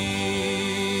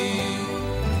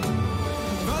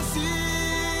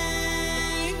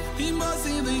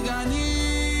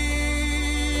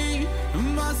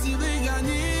בוסי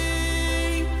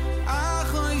לגני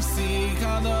אחוי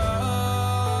סיכדו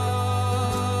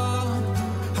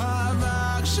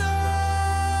הבקשה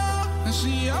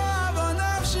שיאהב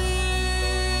נפשי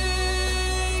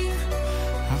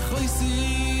אחוי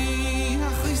סיכדו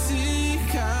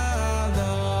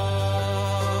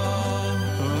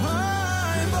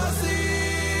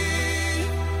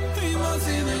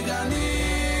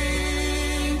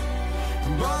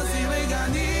בוסי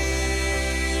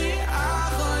לגני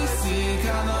אחוי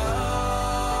סיכדו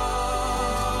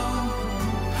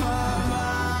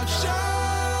הבקשה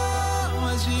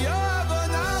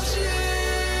שיאהב נפשי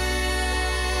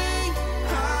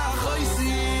אחוי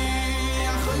סיכדו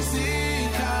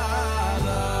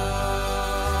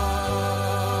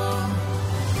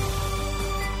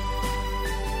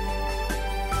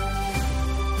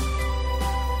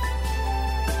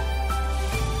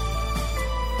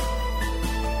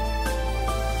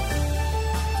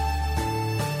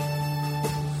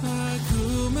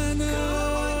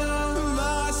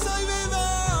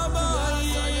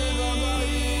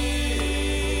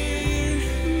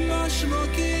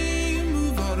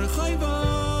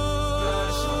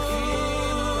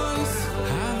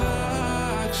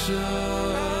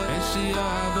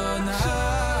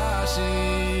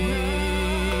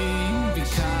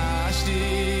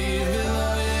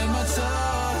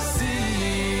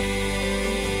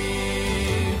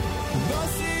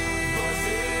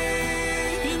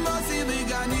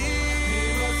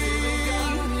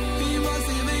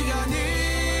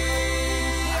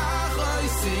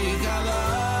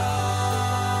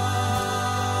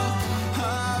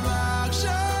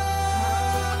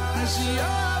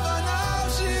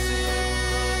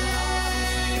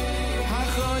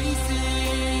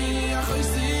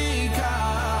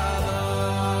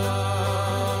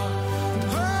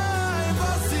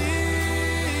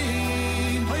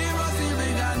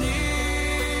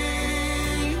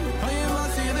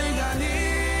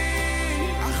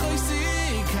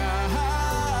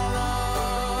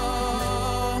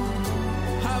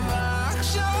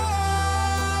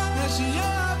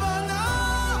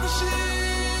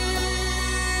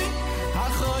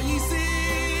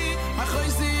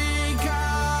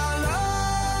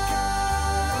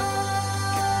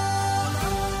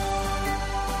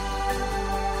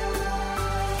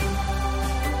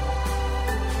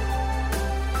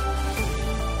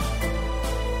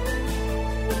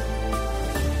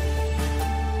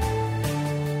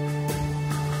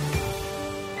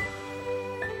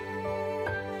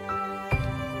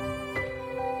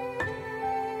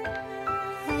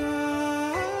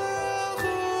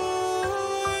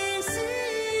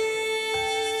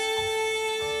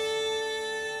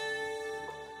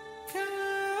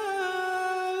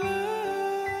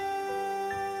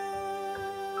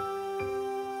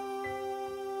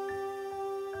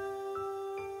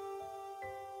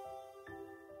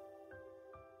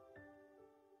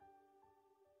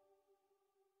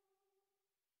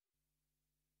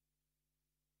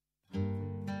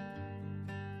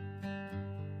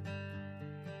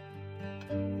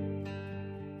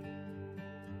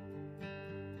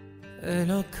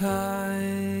אלוקיי,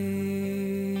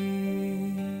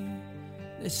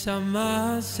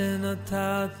 נשמה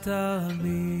שנתת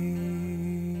בי,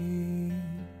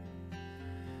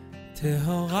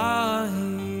 טהורה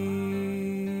היא.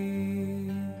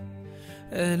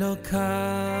 אלוקיי,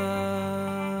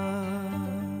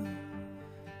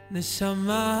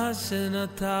 נשמה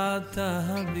שנתת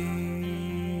בי,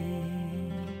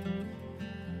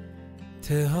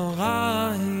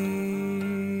 טהורה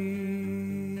היא.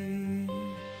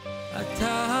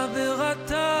 אתה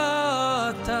בראתה,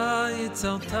 אתה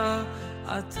יצרת,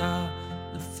 אתה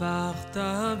נפחת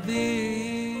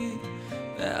בי,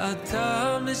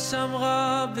 ואתה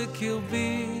משמרה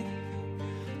בקרבי,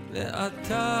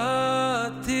 ואתה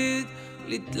עתיד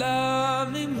לתלה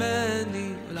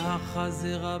ממני,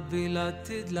 ולחזרה בי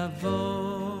לעתיד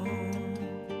לבוא.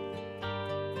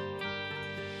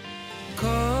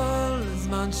 כל זמן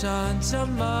זמן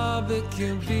שהנשמה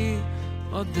בקרבי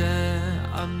מודה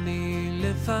אני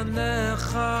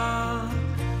לפניך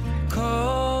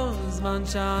כל זמן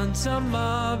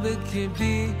שהנשמה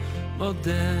בקרבי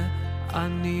מודה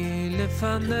אני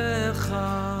לפניך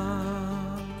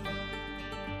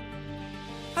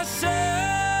השם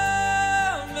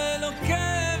אלוקי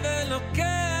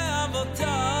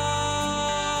אבותיי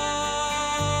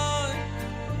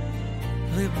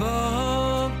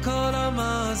ריבון כל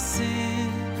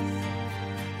המעשים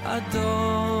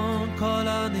אדון כל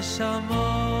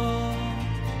הנשמות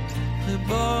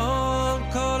ריבון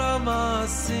כל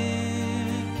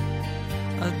המעשים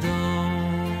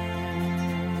אדון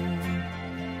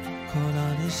כל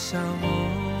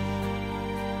הנשמות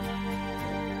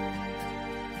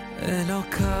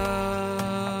אלוקי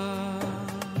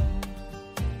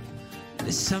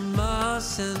נשמה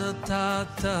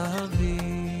שנתת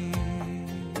בי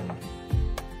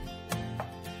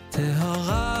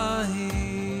טהרה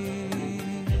היא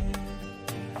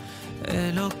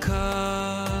אלוקי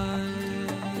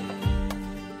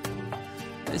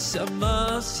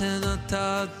נשמה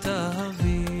שנתת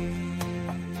בי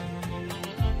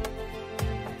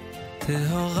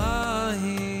טהרה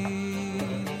היא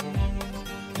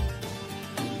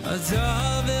אז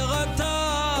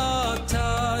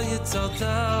אתה יצרת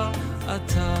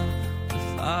אתה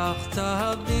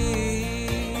הפכת בי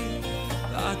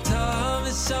ואתה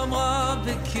משמרה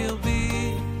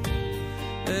בקרבי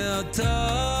ואתה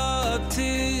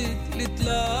עתיד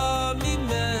לתלה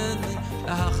ממני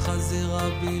החזירה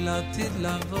בי לעתיד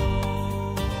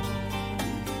לבוא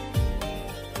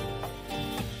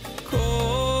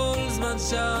כל זמן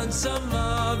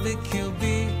שהנשמה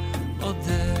בקרבי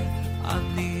מודה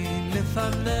אני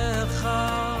לפניך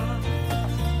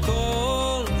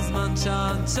כל זמן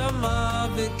שהנשמה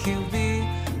בקרבי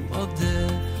מודה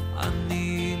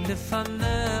אני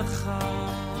לפניך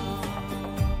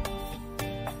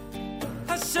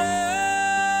השם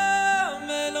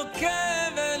אלוקי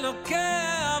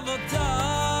אבותיי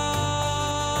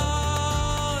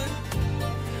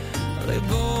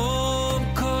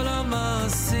ריבון כל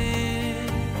המעשים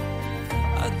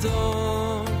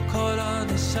אדון כל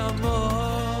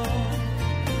הנשמות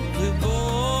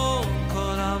ריבון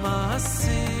כל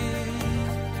המעשים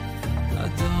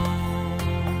אדון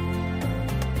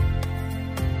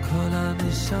כל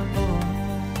הנשמות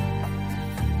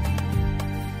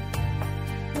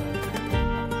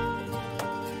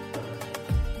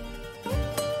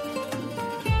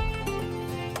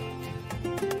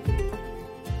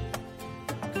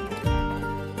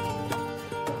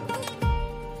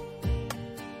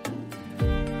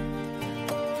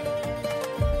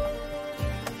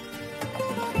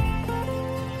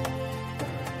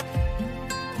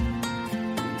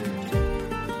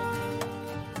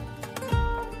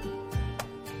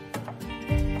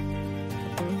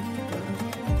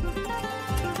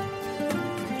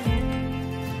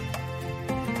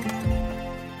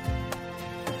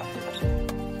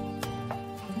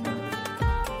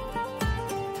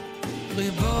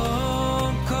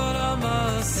ריבון כל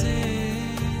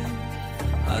המעשים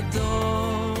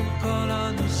אדון כל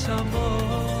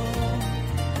הנשמות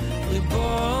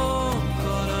ריבון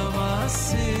כל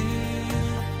המעשים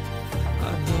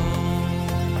אדון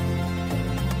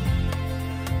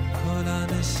כל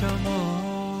הנשמות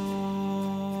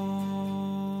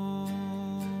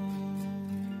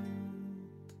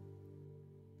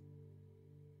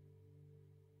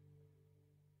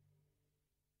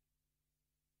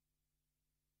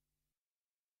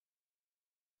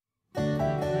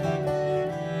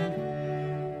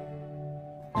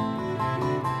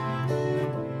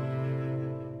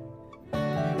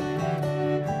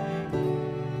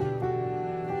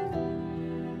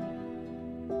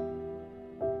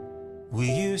We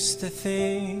used to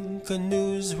think a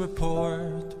news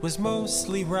report was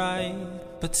mostly right,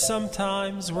 but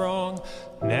sometimes wrong.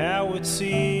 Now it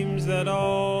seems that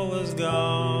all has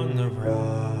gone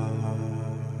awry.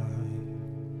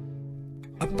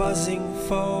 A buzzing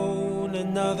phone,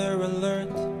 another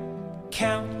alert,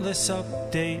 countless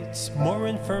updates, more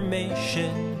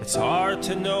information. It's hard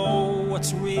to know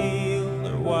what's real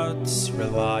or what's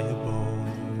reliable.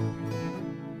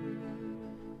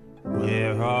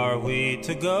 Where are we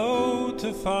to go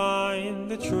to find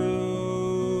the truth?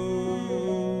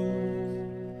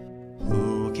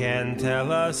 Who can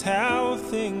tell us how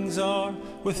things are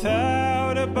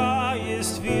without a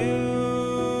biased view?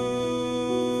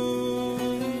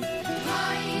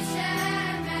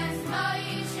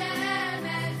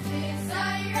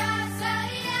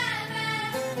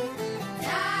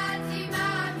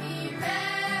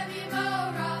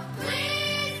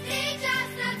 Please teach us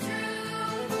the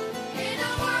truth in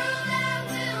a world that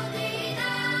will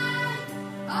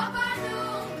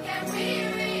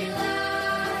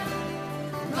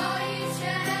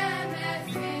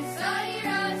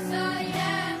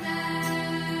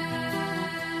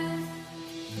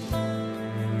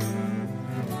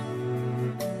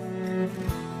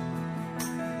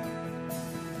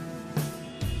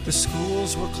The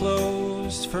schools were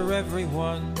closed for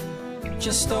everyone.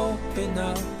 Just open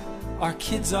up, our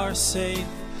kids are safe.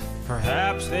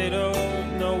 Perhaps they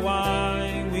don't know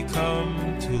why we come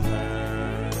to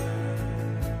land.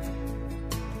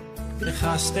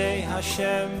 B'chastei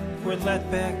Hashem, we're let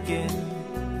back in.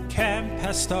 Camp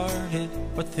has started,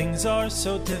 but things are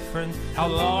so different. How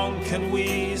long can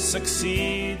we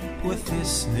succeed with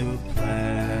this new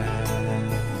plan?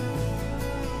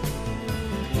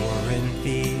 Weren't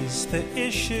these the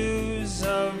issues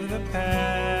of the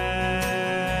past?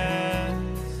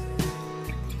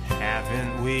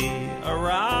 Haven't we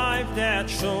arrived at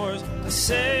shores, a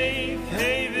safe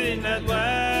haven at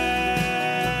last?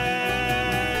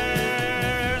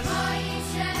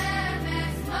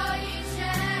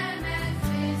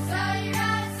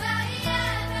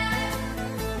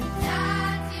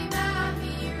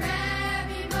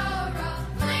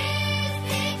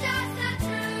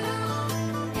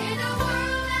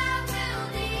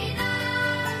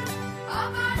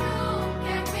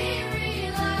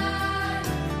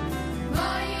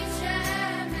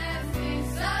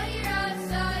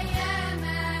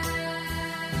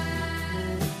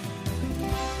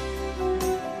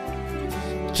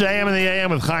 JM in the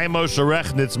AM with Chaim Moshe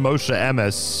Rechnitz, Moshe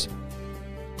Emes.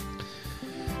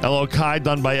 Elokai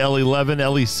done by Ellie Levin,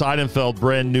 Ellie Seidenfeld,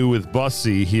 brand new with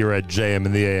Bussy here at JM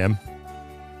in the AM.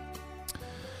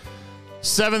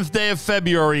 7th day of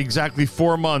February, exactly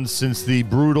 4 months since the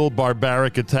brutal,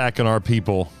 barbaric attack on our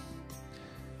people.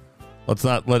 Let's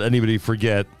not let anybody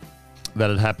forget that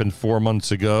it happened 4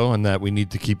 months ago and that we need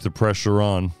to keep the pressure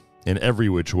on in every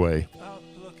which way.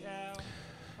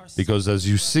 Because as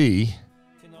you see,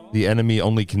 the enemy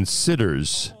only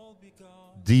considers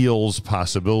deals,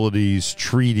 possibilities,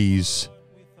 treaties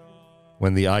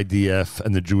when the IDF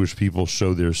and the Jewish people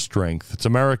show their strength. It's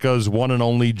America's one and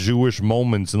only Jewish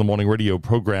Moments in the Morning radio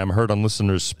program, heard on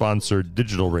listeners-sponsored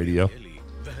digital radio.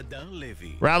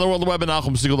 Around the world, the web at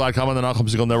NachumSegal.com, on the Nachum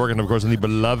Segal Network, and of course on the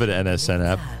beloved NSN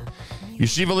app.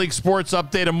 Yeshiva League Sports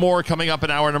Update and more coming up in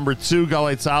hour number 2.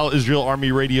 Galei Tzahal, Israel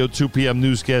Army Radio, 2 p.m.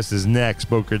 newscast is next.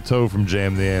 Boker Tov from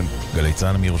JM the AM. גלי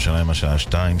צה"ל מירושלים השעה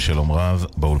 2, שלום רב,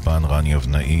 באולפן רן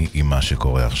יבנאי עם מה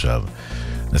שקורה עכשיו.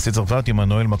 נשיא צרפת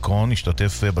עמנואל מקרון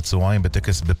השתתף בצהריים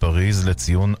בטקס בפריז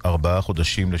לציון 4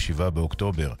 חודשים ל7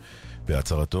 באוקטובר.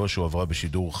 בהצהרתו שהועברה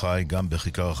בשידור חי גם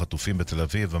בכיכר החטופים בתל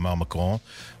אביב, אמר מקרון,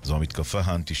 זו המתקפה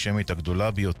האנטישמית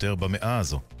הגדולה ביותר במאה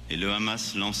הזו. Et le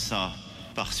Hamas lança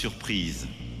par surprise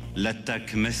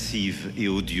l'attaque massive et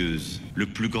odieuse, le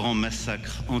plus grand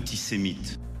massacre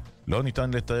antisémite. לא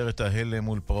ניתן לתאר את ההלם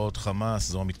מול פרעות חמאס,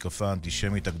 זו המתקפה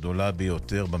האנטישמית הגדולה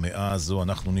ביותר במאה הזו.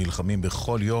 אנחנו נלחמים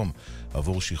בכל יום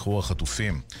עבור שחרור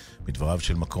החטופים. מדבריו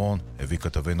של מקרון הביא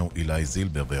כתבנו אילי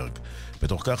זילברברג.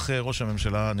 בתוך כך ראש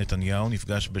הממשלה נתניהו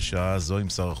נפגש בשעה זו עם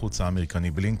שר החוץ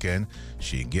האמריקני בלינקן,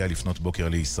 שהגיע לפנות בוקר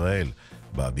לישראל.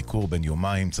 בביקור בין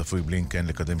יומיים צפוי בלינקן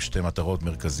לקדם 2 מטרות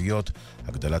מרכזיות: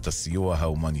 הגדלת הסיוע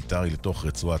ההומניטרי לתוך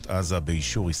רצועת עזה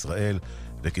באישור ישראל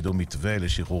וקידום מתווה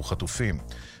לשחרור חטופים.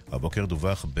 הבוקר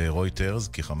דווח ברויטרס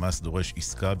כי חמאס דורש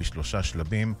עסקה ב3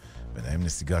 שלבים, ביניהם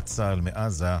נסיגת צה"ל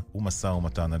מעזה ומשא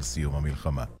ומתן על סיום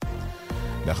המלחמה.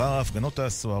 לאחר ההפגנות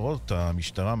הסוערות,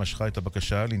 המשטרה משכה את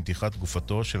הבקשה לנתיחת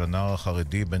גופתו של הנער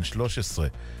החרדי בן 13.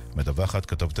 מדווחת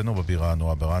כתבתנו בבירה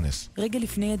נועה ברנס. רגע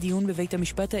לפני הדיון בבית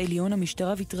המשפט העליון,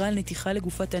 המשטרה ויתרה על נתיחה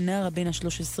לגופת הנער הבן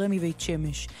ה-13 מבית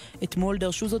שמש. אתמול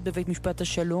דרשו זאת בבית משפט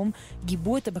השלום,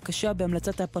 גיבו את הבקשה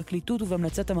בהמלצת הפרקליטות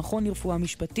ובהמלצת המכון לרפואה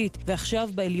משפטית, ועכשיו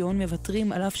בעליון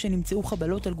מבטרים על אף שנמצאו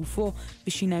חבלות על גופו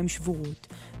ושיניים שבורות.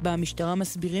 במשטרה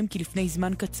מסבירים כי לפני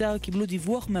זמן קצר קיבלו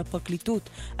דיווח מהפרקליטות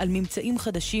על ממצאים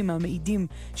חדשים המעידים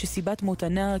שסיבת מות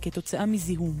הנער כתוצאה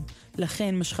מזיהום.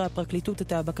 לכן משכה הפרקליטות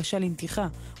את הבקשה לנתיחה,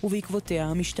 ובעקבותיה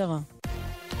המשטרה.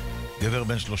 גבר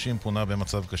בן 30 פונה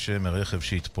במצב קשה מרכב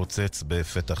שהתפוצץ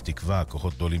בפתח תקווה.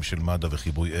 כוחות גדולים של מד"א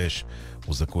וחיבוי אש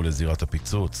הוזעקו לזירת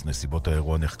הפיצוץ. נסיבות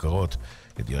האירוע נחקרות.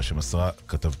 ידיעה שמסרה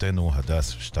כתבתנו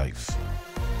הדס שטייף.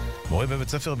 מורה בבית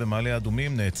ספר במעלה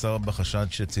האדומים נעצר בחשד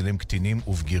שצילם קטינים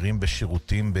ובגירים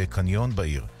בשירותים בקניון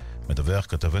בעיר. מדווח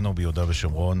כתבנו ביהודה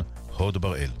ושומרון, הוד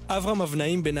בראל. אברהם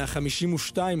אבנאים בן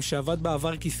ה-52 שעבד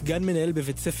בעבר כסגן מנהל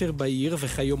בבית ספר בעיר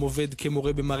וכיום עובד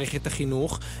כמורה במערכת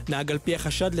החינוך, נהג על פי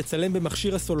החשד לצלם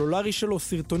במכשיר הסולולרי שלו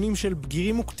סרטונים של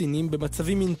בגירים וקטינים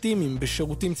במצבים אינטימיים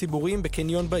בשירותים ציבוריים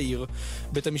בקניון בעיר.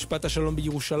 בית המשפט השלום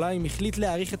בירושלים החליט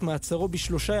להאריך את מעצרו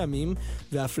ב3 ימים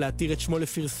ואף להתיר את שמו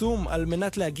לפרסום על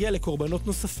מנת להגיע לקורבנות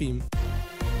נוספים.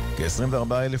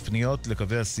 כ-24,000 פניות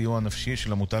לקווי הסיוע הנפשי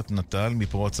של עמותת נטל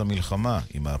מפרוץ המלחמה.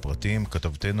 עם הפרטים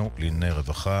כתבתנו לענייני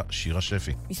רווחה שירה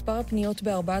שפי. מספר הפניות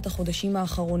בארבעת החודשים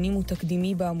האחרונים הוא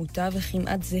תקדימי בעמותה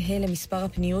וכמעט זהה למספר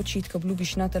הפניות שהתקבלו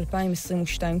בשנת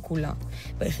 2022 כולה.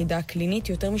 ביחידה הקלינית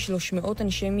יותר מ-300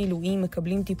 אנשי מילואים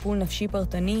מקבלים טיפול נפשי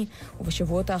פרטני,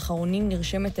 ובשבועות האחרונים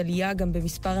נרשמת עלייה גם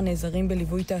במספר הנעזרים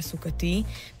בליווי תעסוקתי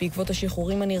בעקבות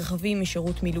השחרורים הנרחבים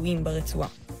משירות מילואים ברצועה.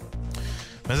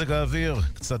 מזג האוויר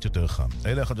קצת יותר חם.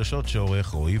 אלה החדשות שעורך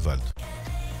רועי ולד.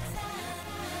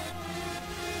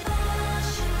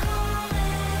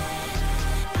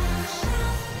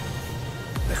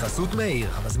 בחסות מאיר,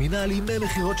 המזמינה על ימי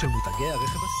מחירות של מותגי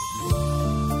הרכב הספורט.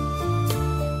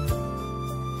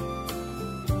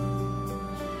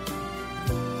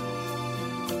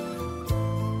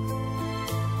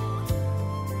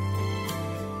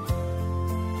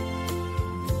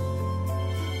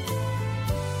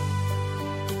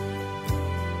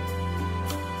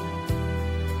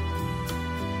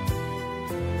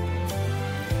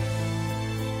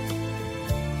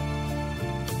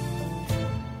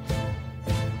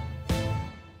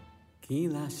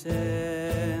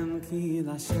 כי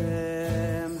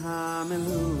לשם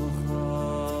המלוכה,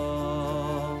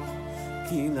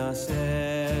 כי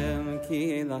לשם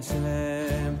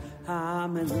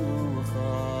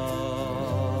המלוכה,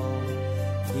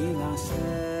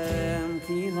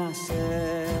 כי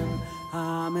לשם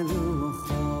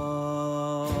המלוכה,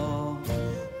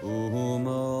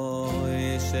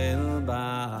 ומוי של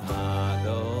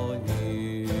בעדוי.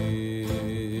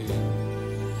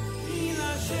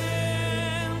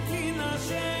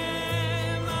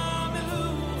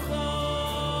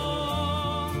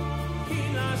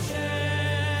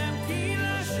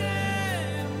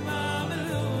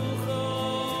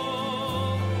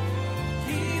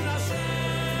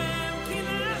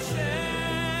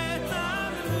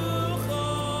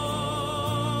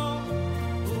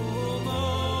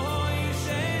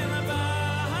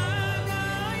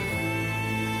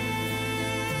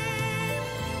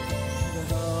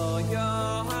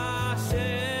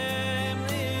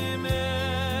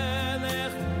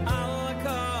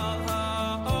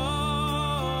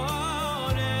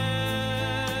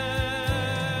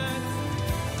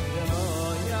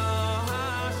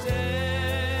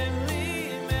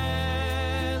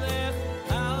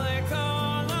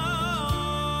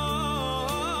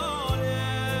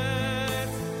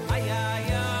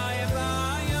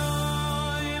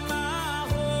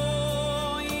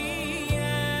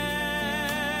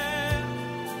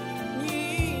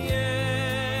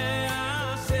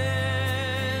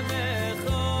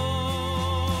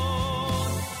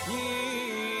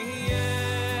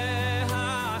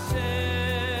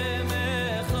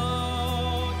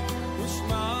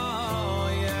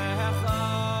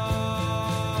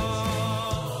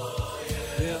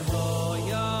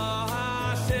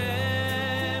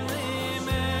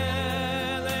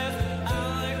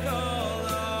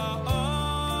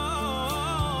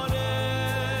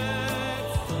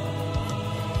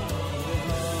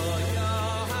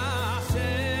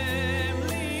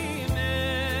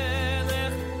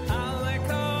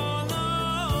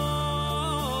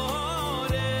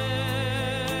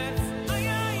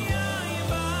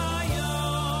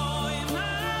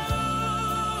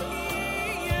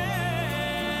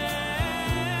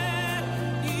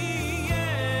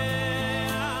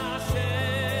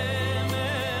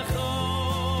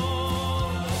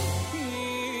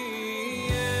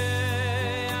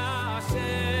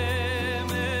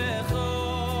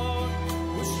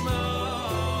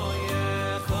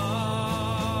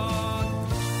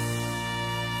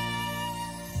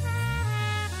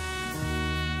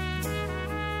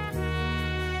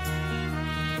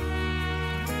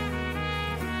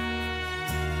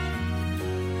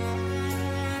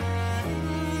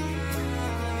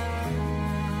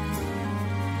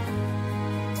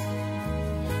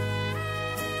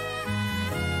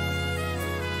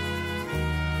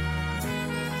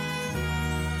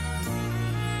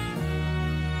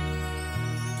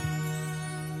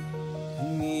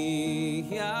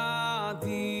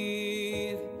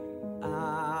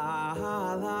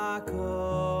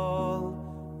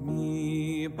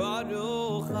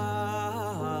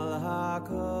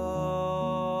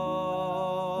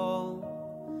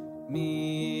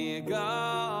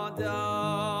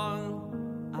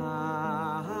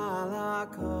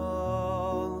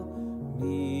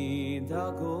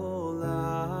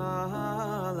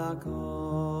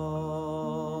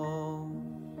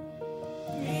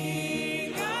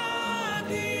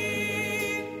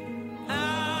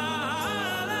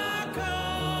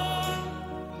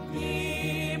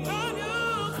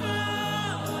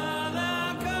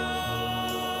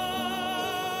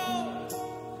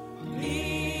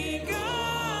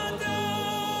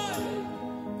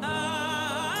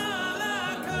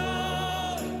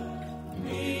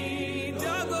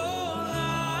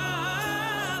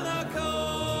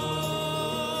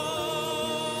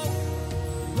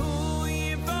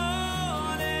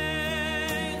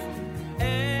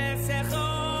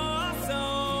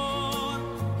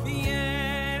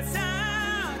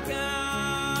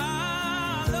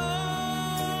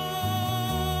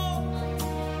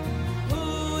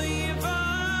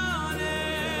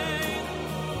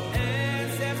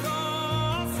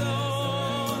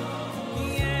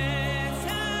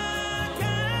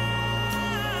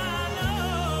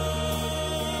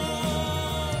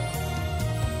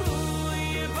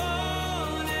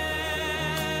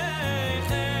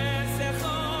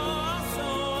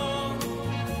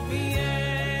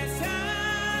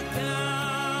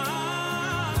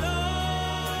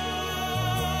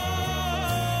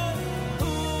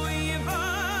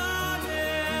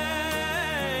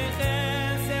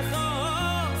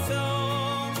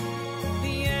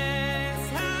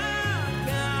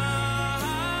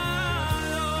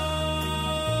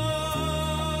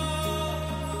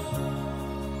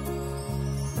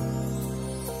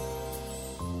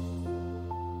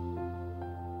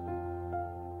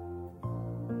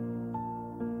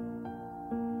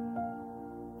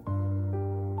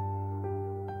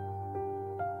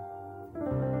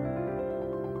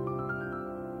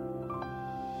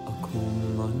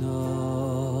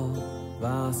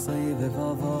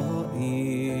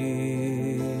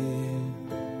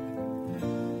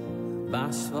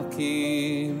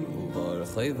 בשווקים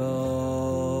וברחובות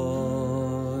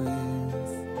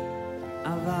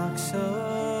אבקשו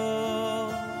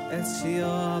את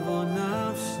שיאבו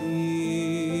נפשי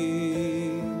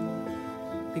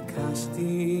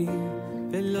ביקשתי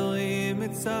ולא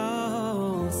ימצא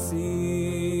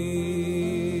עושי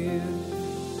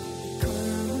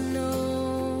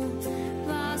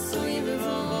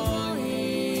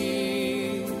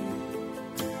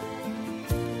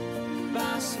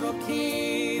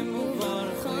בשווקים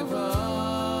וברחובות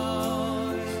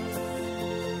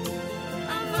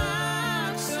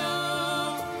אבקשו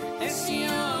את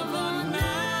שיאבו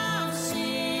נפשי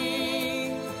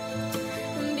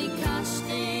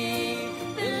ביקשתי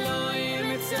ולא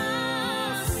ימצא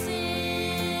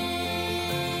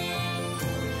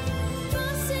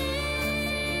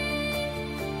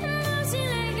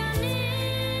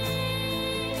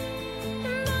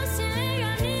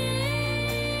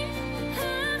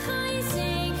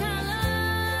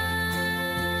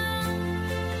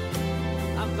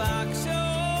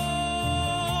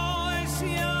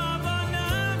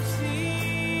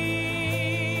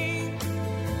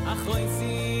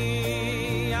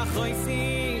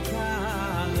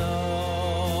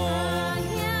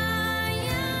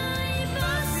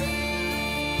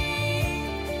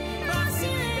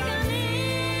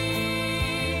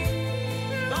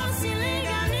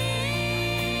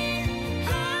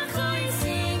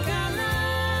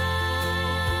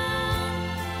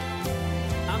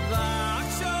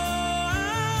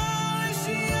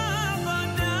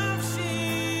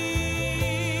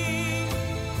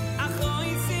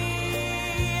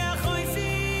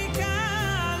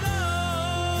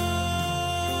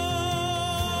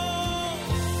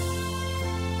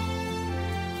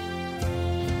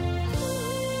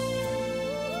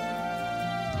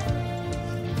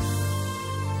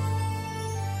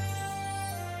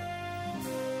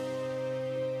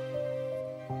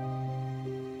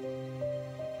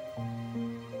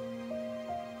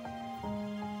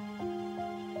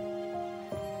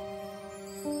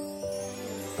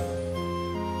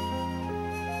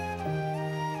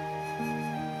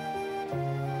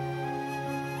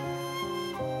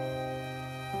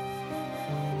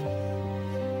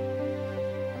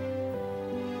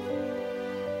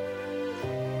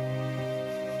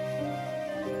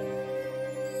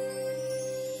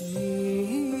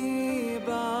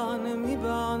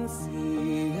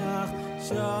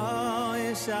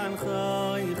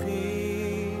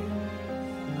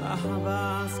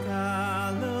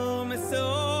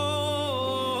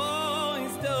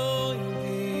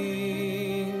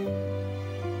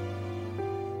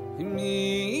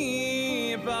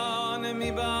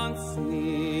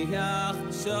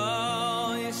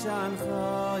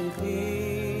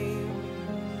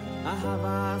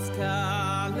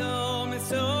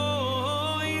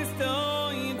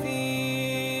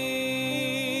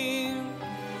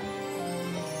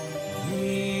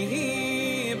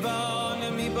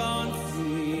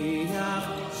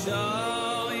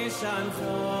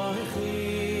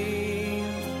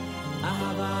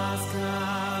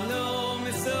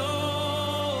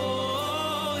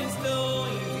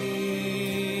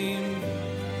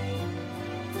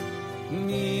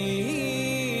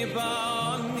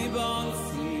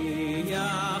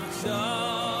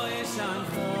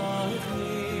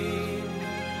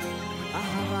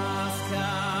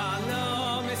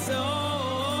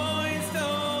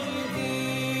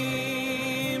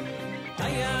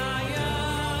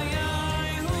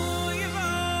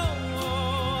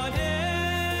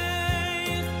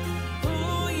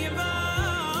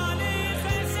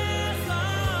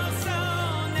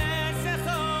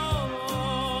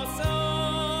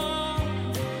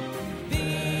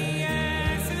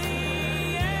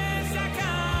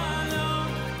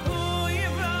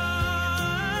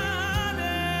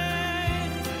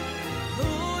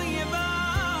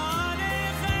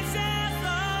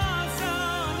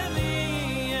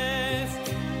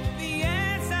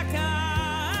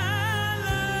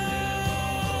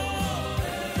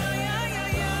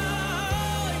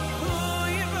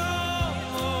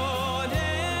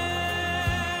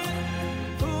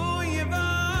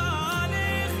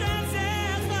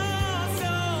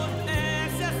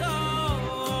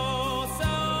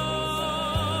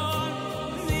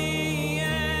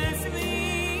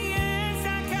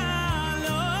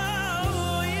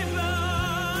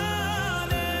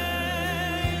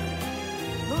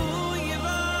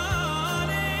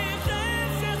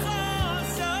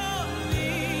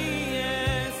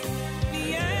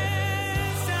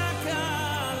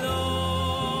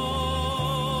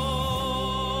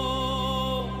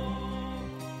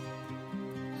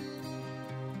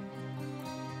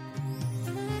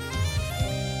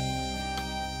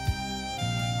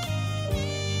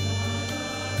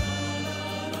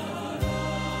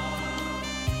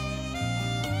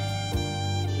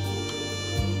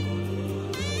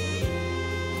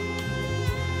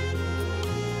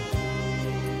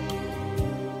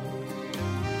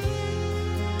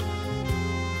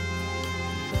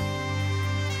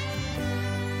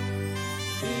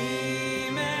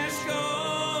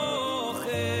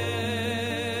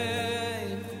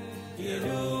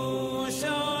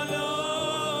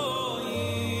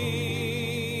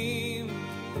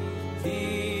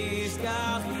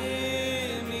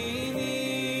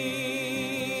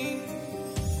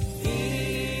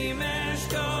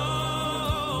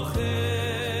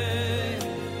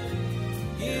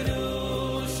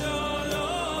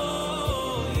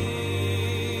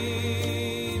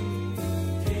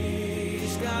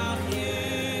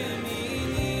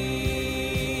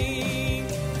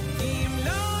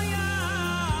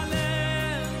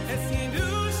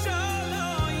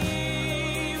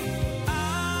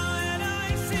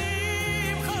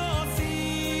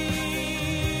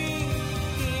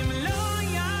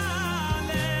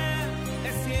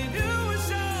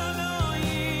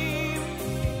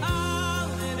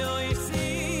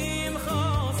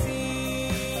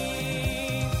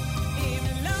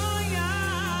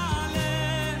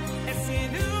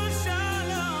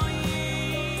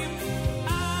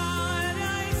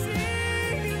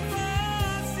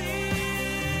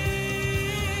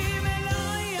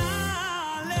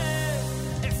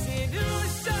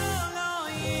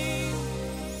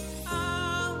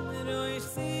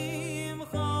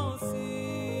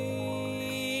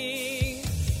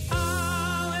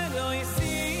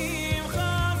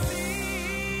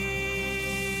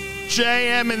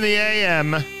JM in the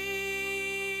AM.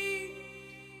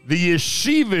 The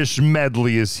Yeshivish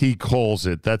medley, as he calls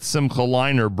it. That's Simcha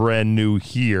Liner, brand new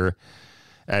here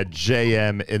at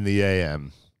JM in the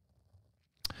AM.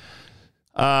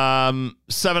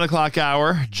 7 o'clock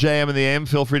hour, JM in the AM.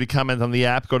 Feel free to comment on the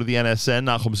app. Go to the NSN,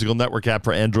 Nachum Segal Network app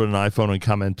for Android and iPhone, and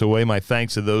comment away. My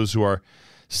thanks to those who are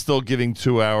still giving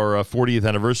to our 40th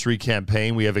anniversary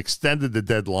campaign. We have extended the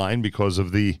deadline because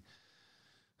of the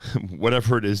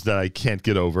whatever it is that I can't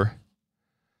get over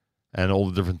and all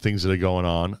the different things that are going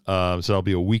on. So that'll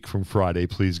be a week from Friday,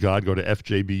 please God. Go to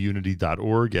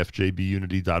fjbunity.org,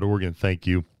 fjbunity.org, and thank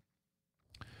you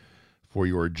for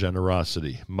your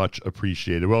generosity. Much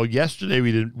appreciated. Well, yesterday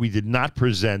we did not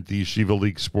present the Yeshiva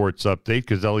League Sports Update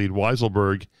because Elliot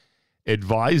Weiselberg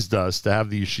advised us to have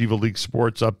the Yeshiva League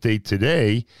Sports Update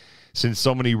today since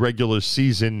so many regular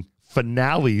season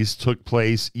finales took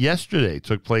place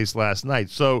last night.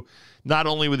 So not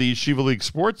only with the Yeshiva League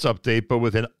Sports Update, but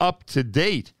with an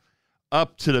up-to-date,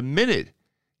 up-to-the-minute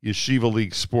Yeshiva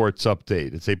League Sports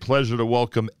Update. It's a pleasure to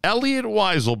welcome Elliot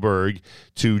Weiselberg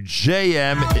to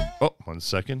JM. Oh, 1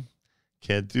 second.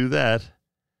 Can't do that.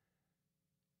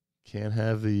 Can't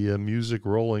have the music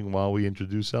rolling while we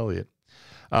introduce Elliot.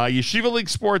 Yeshiva League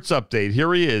Sports Update.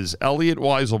 Here he is, Elliot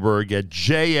Weiselberg at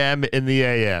JM in the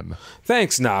AM.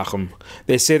 Thanks, Nachum.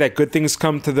 They say that good things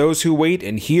come to those who wait,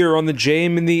 and here on the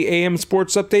JM in the AM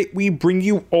Sports Update, we bring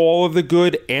you all of the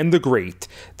good and the great.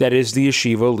 That is the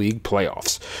Yeshiva League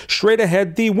playoffs. Straight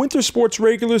ahead, the winter sports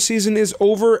regular season is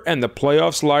over, and the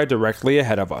playoffs lie directly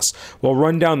ahead of us. We'll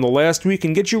run down the last week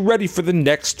and get you ready for the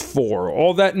next 4.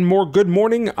 All that and more. Good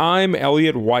morning. I'm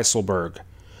Elliot Weiselberg.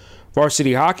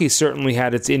 Varsity hockey certainly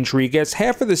had its intrigue as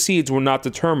half of the seeds were not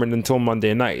determined until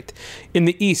Monday night. In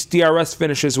the East, DRS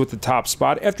finishes with the top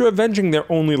spot after avenging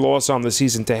their only loss on the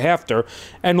season to Hafter,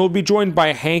 and will be joined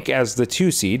by Hank as the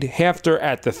 2 seed, Hafter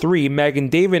at the 3, Magen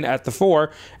David at the 4,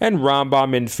 and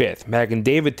Rambam in 5th. Magen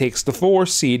David takes the 4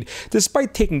 seed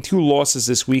despite taking 2 losses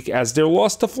this week as their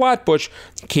loss to Flatbush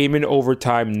came in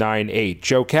overtime 9-8.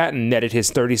 Joe Catton netted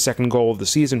his 32nd goal of the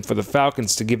season for the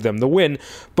Falcons to give them the win,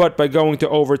 but by going to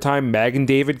overtime, Magen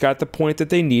David got the point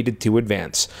that they needed to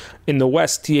advance. In the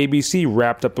West, TABC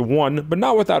wrapped up the 1, but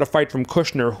not without a fight from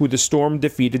Kushner, who the Storm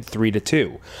defeated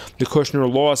 3-2. The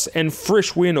Kushner loss and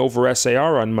Frisch win over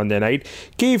SAR on Monday night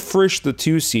gave Frisch the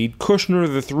 2 seed,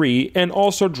 Kushner the 3, and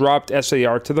also dropped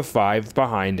SAR to the 5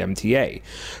 behind MTA.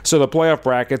 So the playoff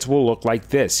brackets will look like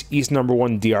this. East number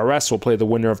 1 DRS will play the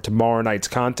winner of tomorrow night's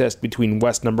contest between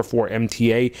West number 4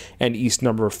 MTA and East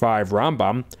number 5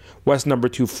 Rambam. West number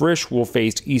 2 Frisch will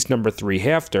face East number 3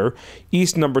 Hafter.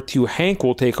 East number 2 Hank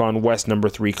will take on West number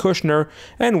 3 Kushner,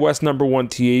 and West number 1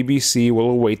 TABC will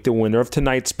await the winner of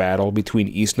tonight's battle between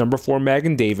East number 4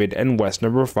 Magen David and West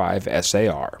number 5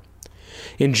 SAR.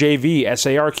 In JV,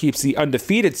 SAR keeps the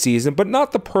undefeated season, but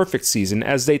not the perfect season,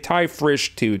 as they tie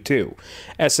Frisch 2-2.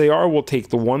 SAR will take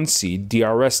the 1 seed,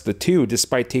 DRS the 2,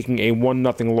 despite taking a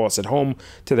 1-0 loss at home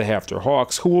to the Hafter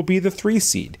Hawks, who will be the 3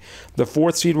 seed. The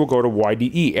 4th seed will go to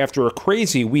YDE after a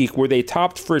crazy week where they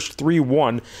topped Frisch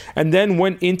 3-1 and then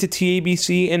went into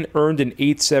TABC and earned an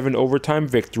 8-7 overtime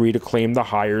victory to claim the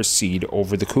higher seed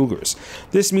over the Cougars.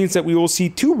 This means that we will see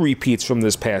 2 repeats from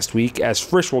this past week, as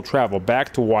Frisch will travel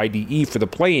back to YDE for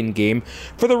the play-in game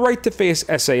for the right to face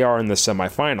SAR in the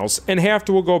semifinals, and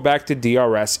Hafter will go back to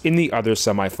DRS in the other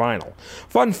semifinal.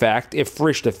 Fun fact, if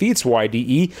Frisch defeats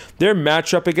YDE, their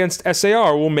matchup against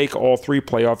SAR will make all 3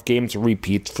 playoff games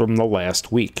repeats from the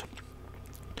last week.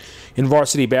 In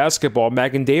varsity basketball,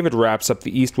 Magen David wraps up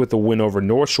the East with a win over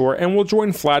North Shore and will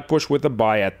join Flatbush with a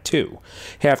bye at 2.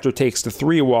 Hafter takes the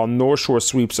 3 while North Shore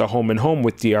sweeps a home-and-home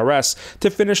with DRS to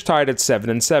finish tied at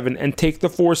 7-7 and take the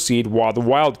 4 seed while the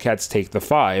Wildcats take the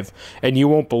 5, and you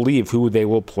won't believe who they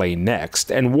will play next.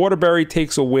 And Waterbury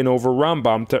takes a win over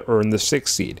Rambam to earn the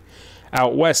 6 seed.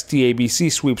 Out west,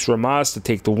 TABC sweeps Ramaz to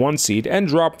take the 1 seed and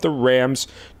drop the Rams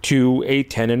to a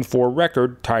 10-4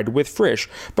 record, tied with Frisch,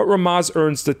 but Ramaz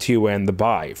earns the 2 and the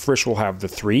bye. Frisch will have the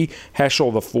 3,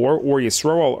 Heschel the 4, or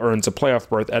Yisroel earns a playoff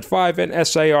berth at 5, and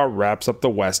SAR wraps up the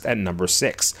West at number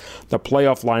 6. The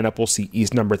playoff lineup will see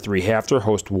East number 3 Hafter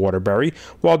host Waterbury,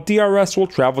 while DRS will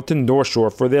travel to North Shore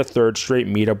for their 3rd straight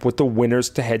meetup with the winners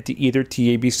to head to either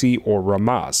TABC or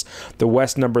Ramaz. The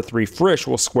West number 3 Frisch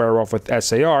will square off with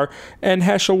SAR, and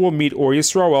Heschel will meet Or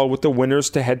Yisroel with the winners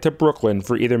to head to Brooklyn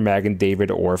for either Magen David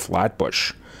or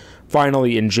Flatbush.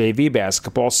 Finally, in JV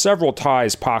basketball, several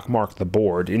ties pockmarked the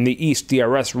board. In the East,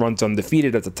 DRS runs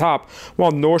undefeated at the top,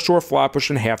 while North Shore, Flatbush,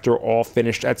 and Hafter all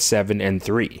finished at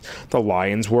 7-3. The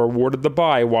Lions were awarded the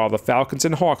bye, while the Falcons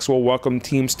and Hawks will welcome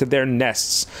teams to their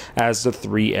nests as the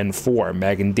 3-4.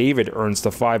 Magen David earns the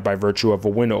 5 by virtue of a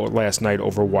win last night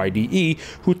over YDE,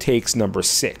 who takes number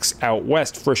 6. Out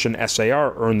west, Frisch and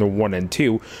SAR earn the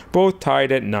 1-2, both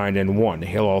tied at 9-1.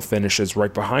 Hillel finishes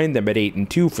right behind them at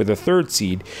 8-2 for the 3rd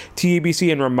seed.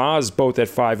 TABC and Ramaz, both at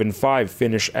 5-5,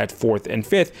 finish at 4th and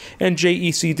 5th, and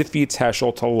JEC defeats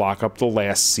Heschel to lock up the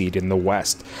last seed in the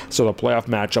West. So the playoff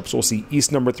matchups will see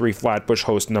East number 3 Flatbush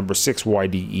host number 6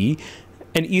 YDE,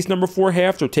 and East number 4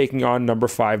 Hafter taking on number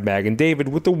 5 Magen David,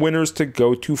 with the winners to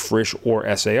go to Frisch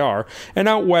or SAR, and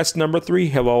out west number 3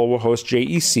 Hillel will host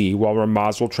JEC, while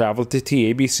Ramaz will travel to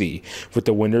TABC, with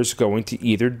the winners going to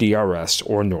either DRS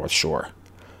or North Shore.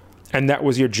 And that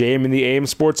was your JM in the AM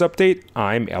Sports Update.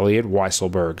 I'm Elliot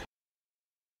Weiselberg.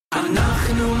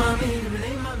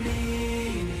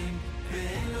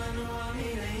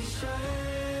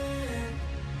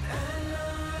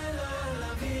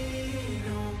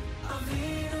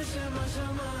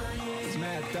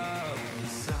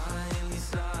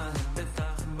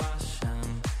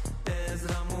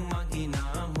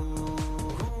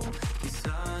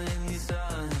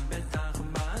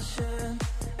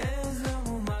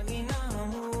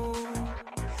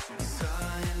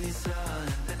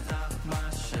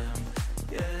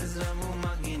 Israel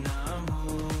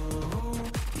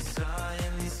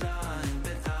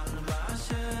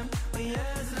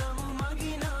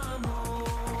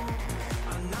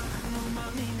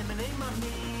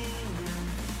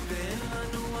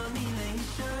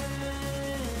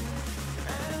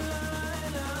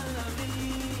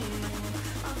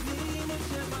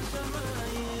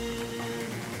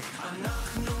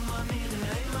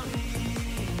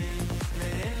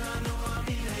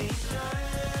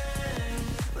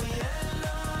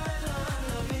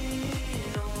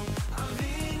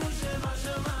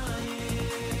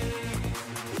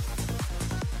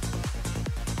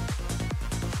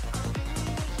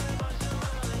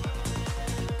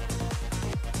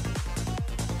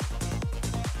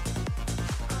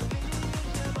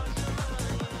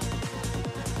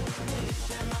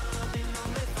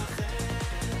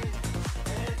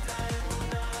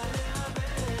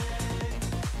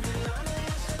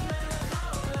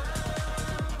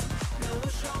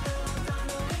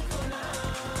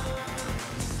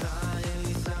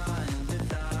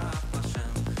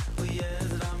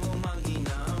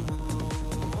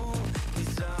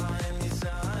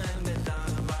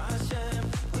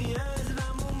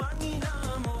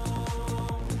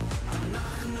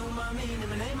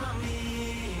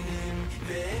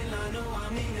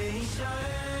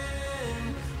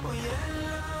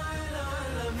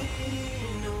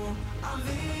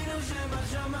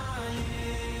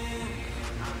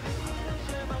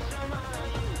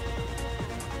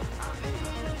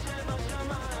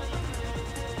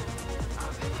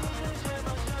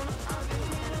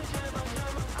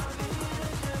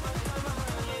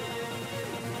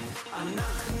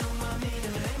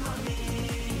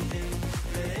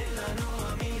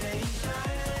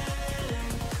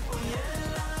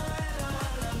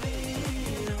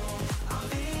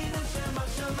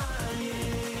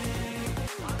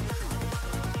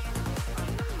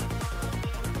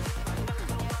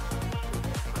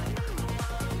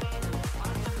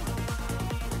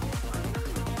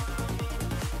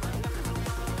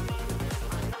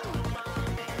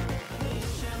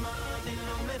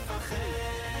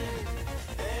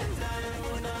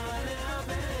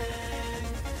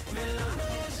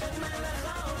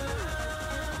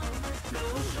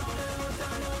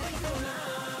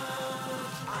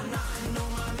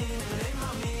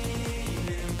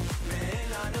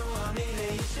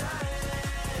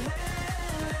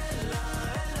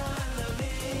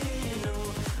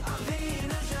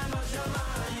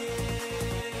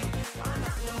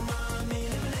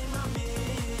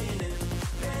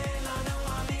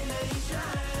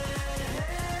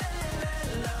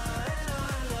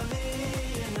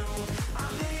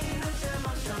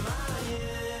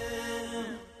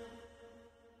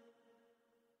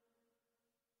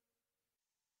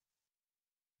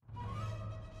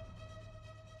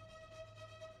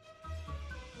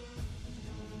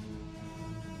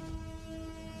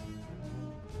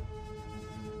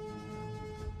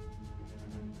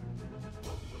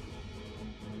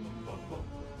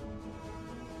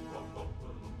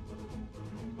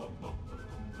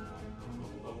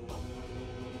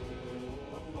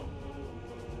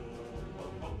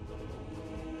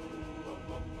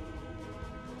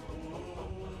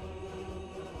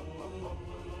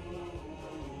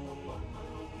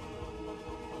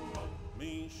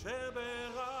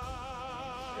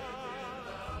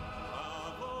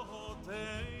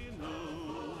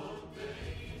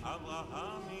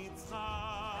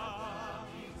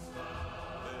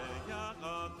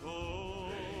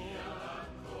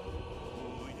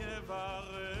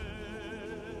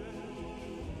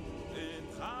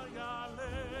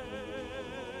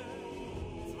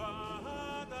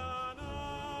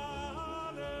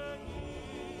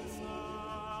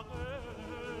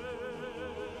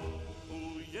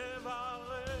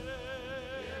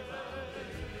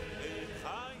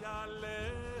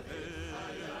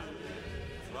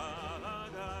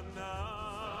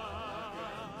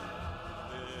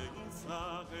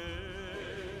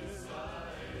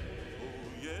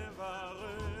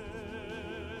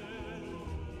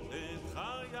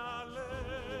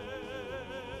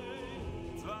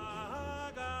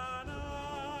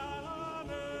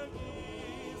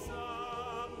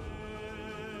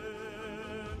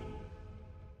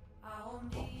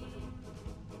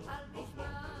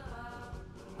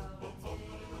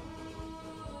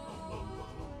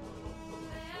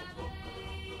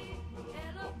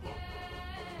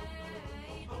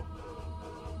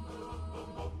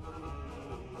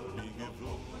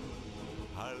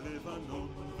הלבנון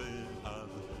ועד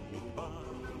מדבר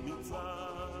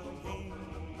מצרים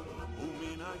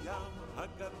ומן הים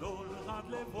הגדול עד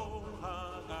לבוא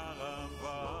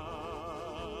הערבה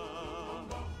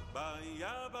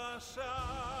ביבשה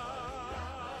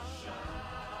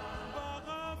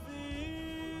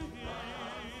באוויר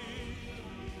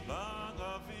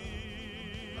ובים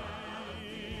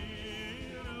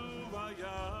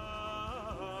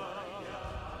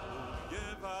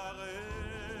יברך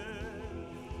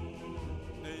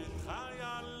את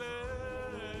חיילי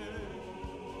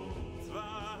צבא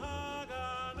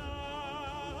ההגנה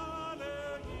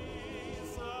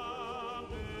לישראל.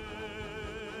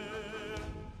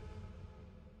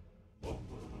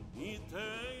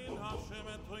 ייתן השם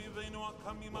את אויבינו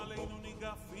הקמים עלינו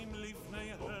ניגפים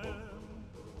לפניהם.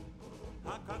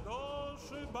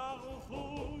 הקדוש ברוך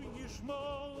הוא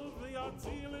ישמור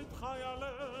ויציל את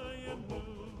חיילינו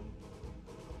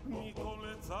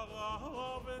מכל צרה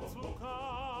וצוקה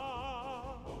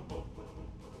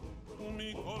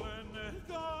ומכל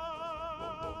נגע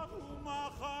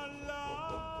ומחלה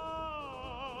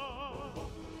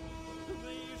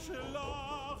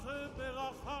וישלח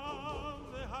ברכה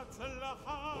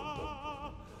והצלחה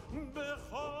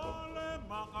בכל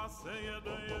מעשה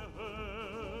ידיהם.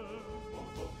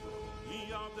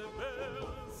 ידבר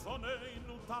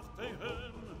שונאינו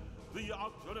תחתיהם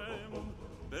ויעטרם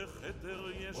בכתר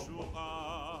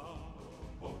ישועה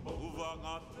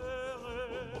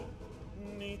ובעטרת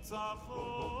ניצחון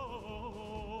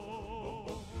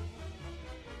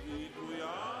ויקוים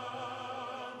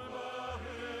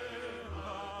בהם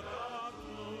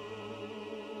הכתוב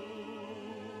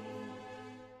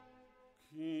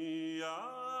כי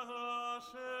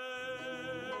השם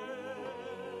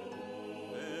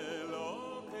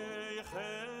אלוקיכם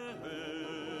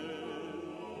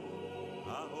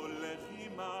ההולך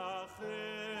עמכם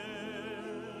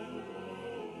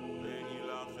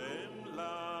להילחם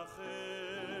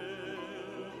לכם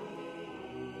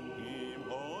עם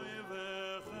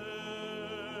אויביכם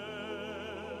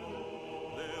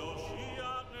להושיע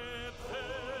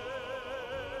אתכם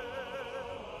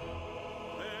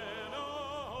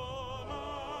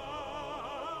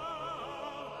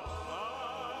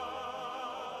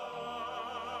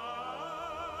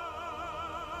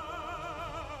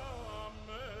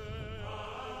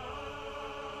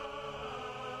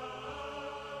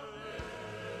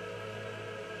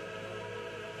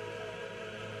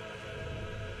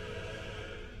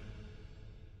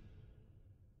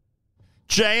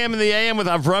JM in the AM with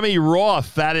Avrami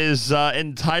Roth. That is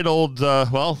entitled,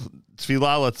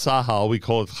 Tfilah L'Tzahal. We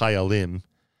call it Chayalim.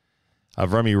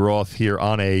 Avrami Roth here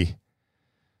on a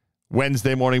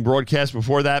Wednesday morning broadcast.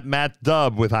 Before that, Matt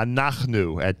Dubb with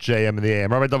Anachnu at JM in the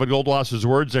AM. Rabbi David Goldwasser's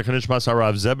words, Zechon Nishmas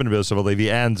Harav Zeben Yosef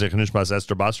Alevi and Zechon Nishmas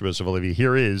Esther Basar Yosef Alevi.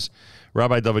 Here is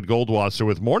Rabbi David Goldwasser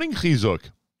with Morning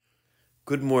Chizuk.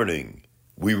 Good morning.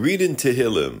 We read in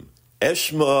Tehillim,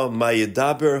 Eshma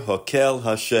Mayedaber Hokel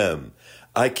Hashem.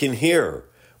 I can hear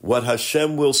what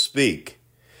Hashem will speak.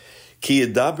 Ki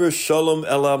yedaber shalom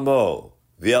el amo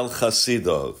v'el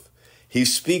chasidov. He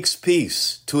speaks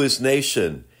peace to his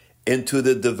nation and to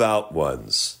the devout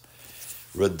ones.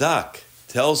 Radak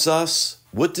tells us,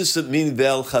 what does it mean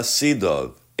v'el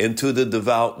chasidov and to the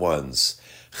devout ones?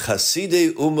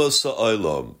 Chasidei umos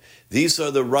ha'olam. These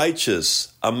are the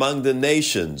righteous among the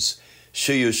nations.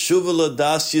 Sheyeshuva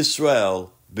l'das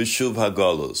Yisrael b'shuv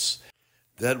hagolus.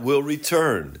 That will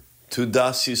return to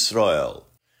Das Yisrael.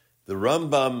 The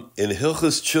Rambam in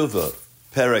Hilchos Tshuva,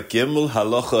 Perek Gimel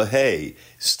Halacha Hey,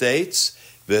 states,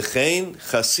 V'chein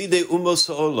Chasidei Umos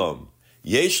Ha'olam,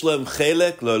 Yesh lem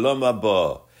chelek le'olam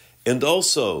haba. And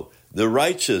also, the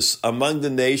righteous among the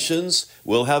nations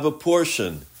will have a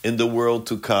portion in the world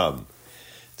to come.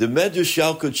 The Medrash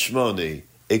Yalkut Shmoni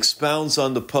expounds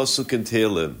on the pasuk in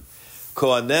Tehillim,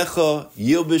 Kohanecha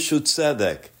yilbishu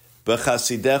tzedek,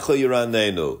 b'chasidecha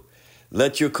yiranenu.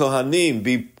 Let your Kohanim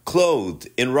be clothed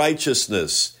in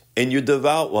righteousness, and your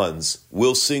devout ones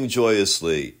will sing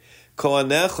joyously.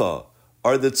 Kohanecha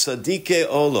are the tzadikei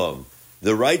olam,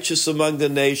 the righteous among the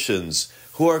nations,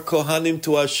 who are Kohanim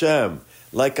to Hashem,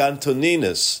 like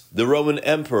Antoninus, the Roman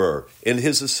emperor, and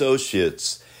his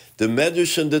associates. The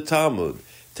Medrash and the Talmud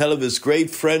tell of his great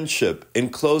friendship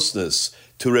and closeness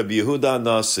to Rabbi Yehuda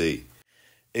Nasi.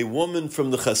 A woman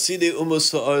from the Chasidei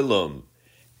Ummos Ha'olam,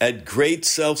 at great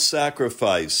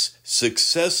self-sacrifice,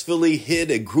 successfully hid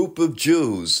a group of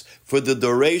Jews for the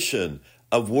duration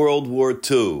of World War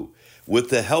II. With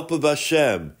the help of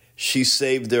Hashem, she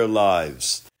saved their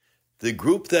lives. The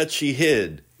group that she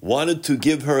hid wanted to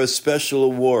give her a special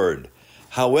award.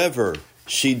 However,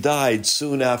 she died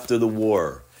soon after the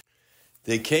war.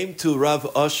 They came to Rav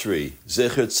Oshri,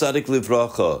 Zecher Tzadik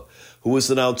Livracha, who was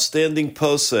an outstanding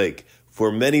posek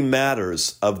for many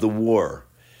matters of the war.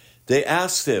 They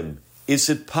asked him, is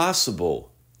it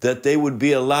possible that they would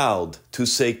be allowed to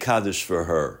say Kaddish for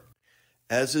her?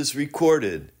 As is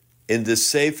recorded in the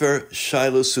Sefer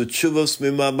Shailos Utshuvos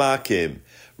Mimamakim,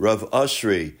 Rav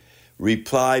Oshri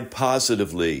replied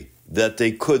positively that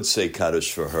they could say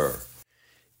Kaddish for her.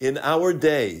 In our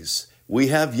days, we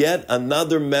have yet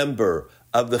another member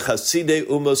of the Chasidei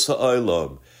Ummos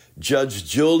Ha'olam, Judge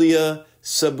Julia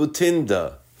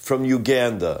Sabutinda from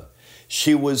Uganda.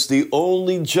 She was the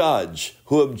only judge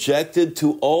who objected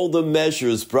to all the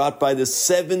measures brought by the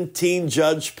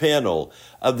 17-judge panel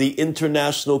of the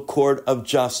International Court of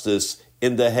Justice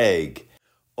in The Hague.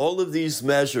 All of these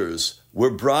measures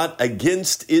were brought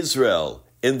against Israel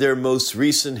in their most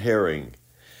recent hearing.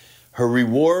 Her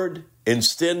reward in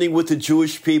standing with the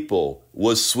Jewish people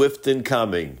was swift in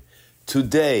coming.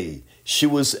 Today, she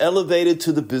was elevated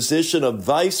to the position of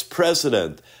Vice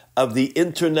President of the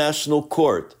International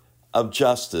Court of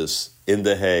Justice in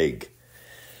The Hague.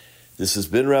 This has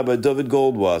been Rabbi David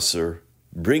Goldwasser,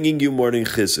 bringing you Morning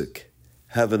Chizuk.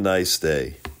 Have a nice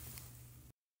day.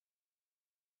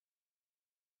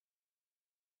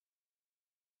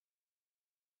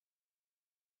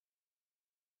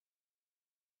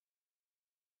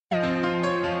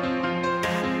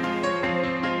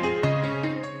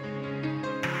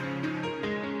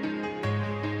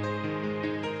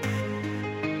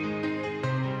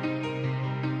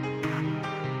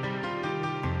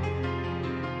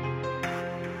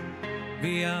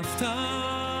 ויאהבת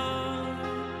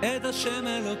את השם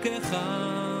אלוקיך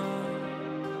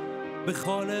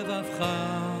בכל לבבך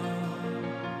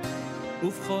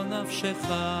ובכל נפשך.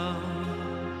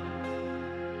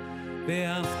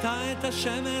 ואהבת את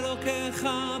השם אלוקיך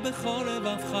בכל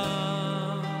לבבך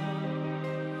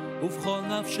ובכל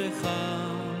נפשך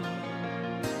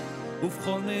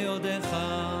ובכל מאודיך.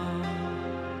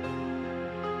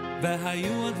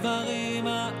 והיו הדברים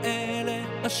האלה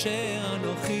אשר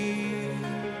אנוכי,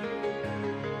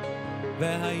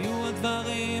 והיו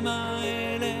הדברים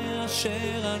האלה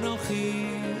אשר אנוכי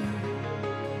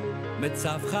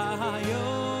מצווך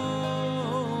היום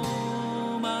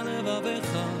על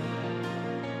לבביך,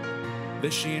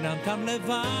 ושילמתם לבניך,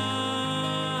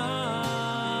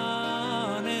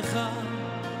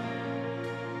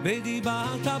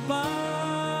 ודיברת ודיברת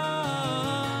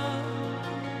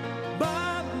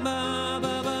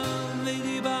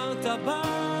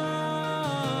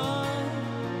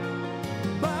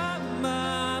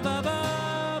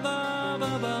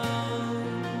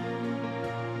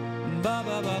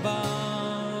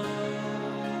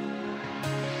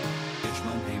יש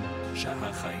מנים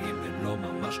שהחיים הם לא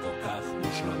ממש כל כך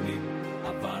מושלמים,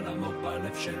 אבל עמוק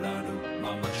בלב שלנו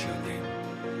ממש יודעים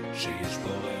שיש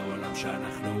בורא עולם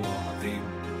שאנחנו אוהבים.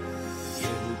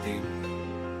 יהודים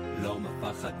לא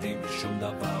מפחדים משום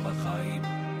דבר בחיים,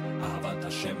 אהבת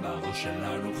השם בראש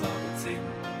שלנו חרוצים,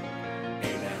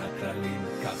 אלה הכללים,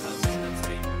 ככה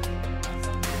משתתפים.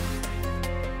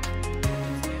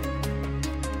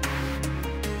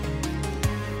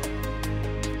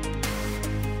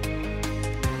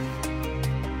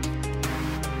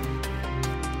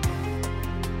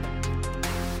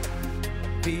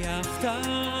 ואהבת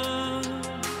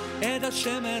את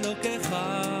השם אלוקיך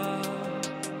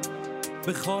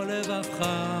בכל לבבך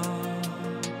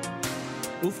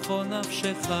ובכל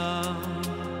נפשך.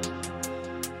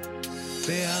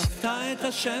 ואהבת את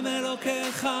השם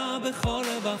אלוקיך בכל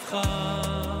לבבך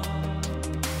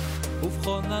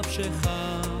ובכל נפשך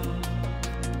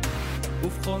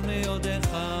ובכל מאודיך.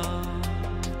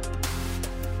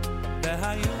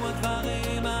 והיו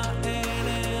הדברים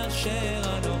האלה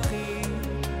אשר אנוכי,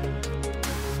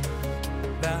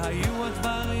 והיו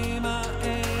הדברים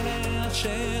האלה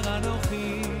אשר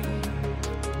אנוכי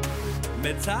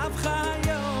מצבך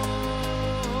היום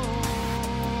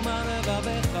על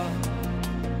לבבך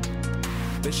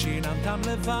ושיננתם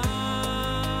לבניך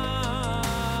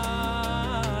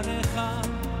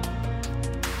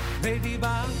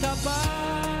ודיברת ודיברת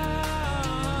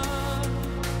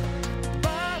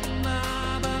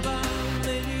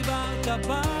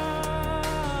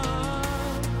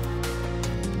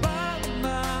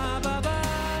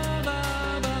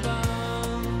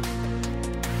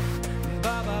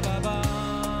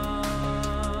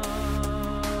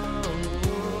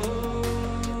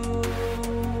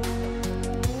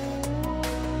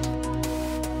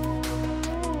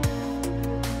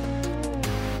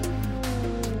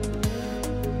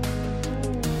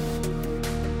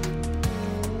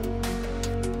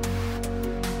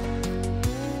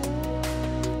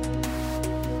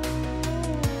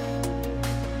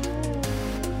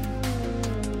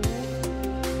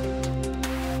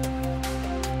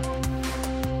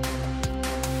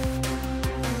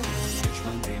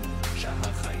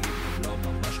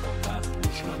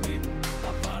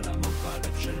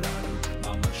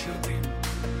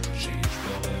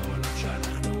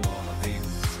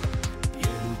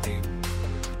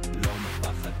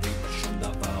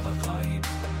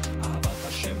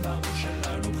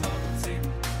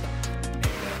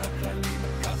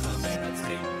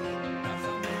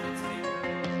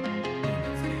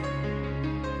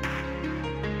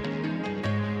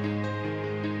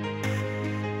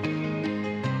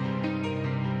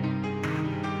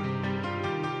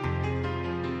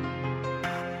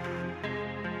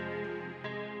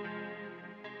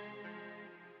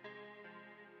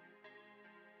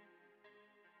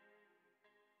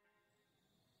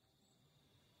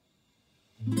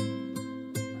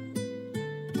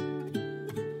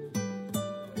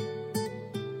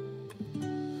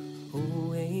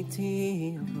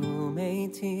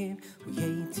ומיטיב, הוא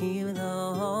ייטיב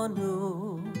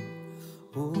לנו,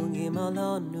 הוא גימל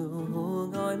לנו, הוא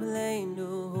גויים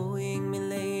עלינו, הוא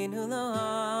יגמלנו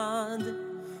לעד.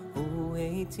 הוא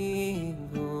ייטיב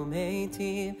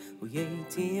ומיטיב, הוא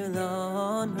ייטיב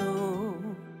לנו,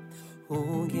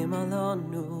 הוא גימל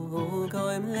לנו, הוא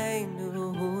גויים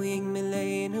עלינו, הוא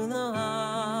יגמלנו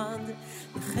לעד.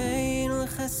 לכן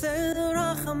לחסד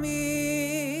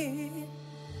ורחמים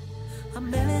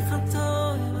המלך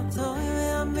הטוב, הטוב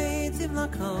והמיטיב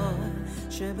לכל,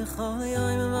 שבכל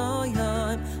יום ויום.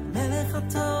 המלך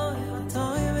הטוב,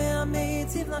 הטוב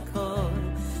והמיטיב לכל,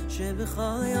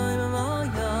 שבכל יום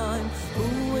ויום.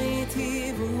 הוא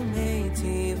ייטיב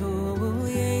ומיטיב, הוא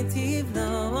ייטיב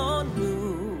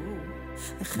לנו,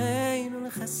 לכן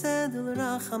ולחסד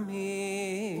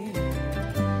ולרחמים.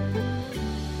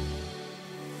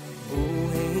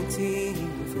 הוא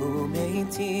ייטיב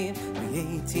ומיטיב, הוא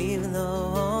ייטיב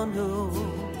לנו,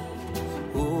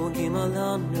 הוא גימל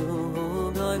לנו,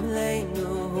 הוא גויים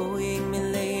עלינו, הוא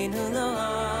יגמלנו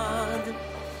לעד.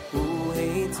 הוא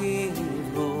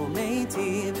ייטיב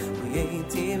ומיטיב, הוא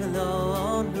ייטיב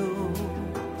לנו,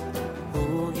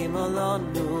 הוא גימל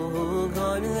לנו, הוא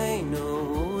גויים עלינו,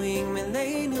 הוא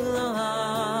יגמלנו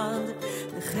לעד.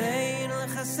 לכן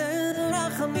לחסד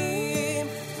ורחמים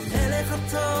המלך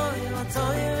הטוב,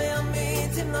 הטוב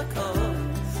והמיטיב לכל,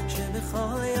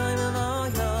 שבכל יום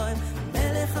ויום.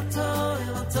 המלך הטוב,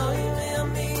 הטוב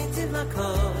והמיטיב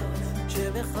לכל,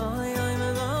 שבכל יום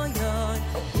ויום.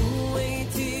 הוא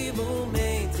ייטיב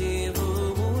ומיטיב,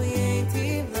 הוא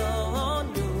ייטיב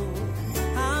לנו.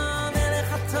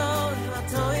 המלך הטוב,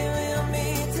 הטוב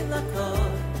והמיטיב לכל,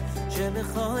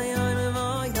 שבכל יום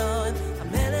ויום.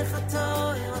 המלך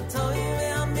הטוב, הטוב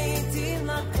והמיטיב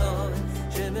לכל,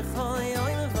 שבכל יום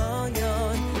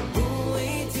ויום. הוא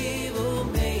ייטיב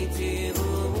ומיטיב,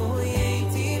 הוא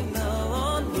ייטיב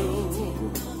לנו,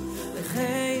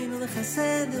 לכן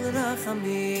ולחסד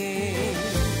ולרחמים.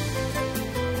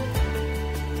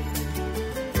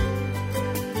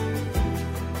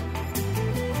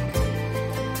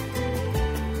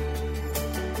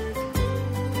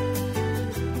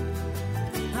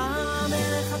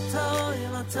 המלך הטוב,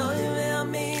 הטוב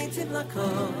והמיטיב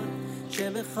לכל,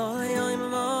 שבכל יום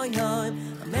ויום.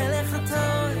 המלך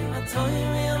הטוב, הטוב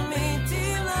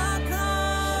והמיטיב לכל,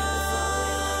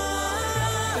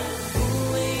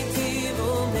 הוא ייטיב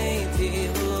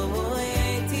ומיטיב, הוא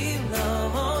ייטיב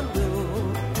לנו.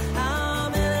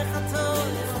 המלך הטוב,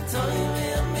 הטוב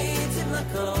והמיטיב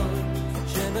לכל,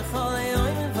 שבכל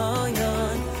יום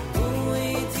ויום. הוא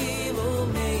ייטיב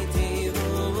ומיטיב,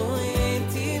 הוא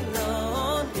ייטיב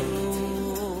לנו,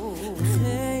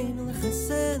 לכן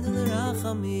ולחסד ולרחמים.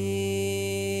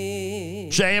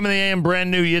 JM and the AM, brand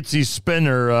new Yitzi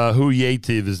Spinner. Hu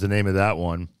Yativ is the name of that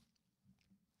one.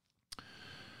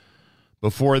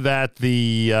 Before that,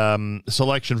 the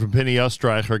selection from Penny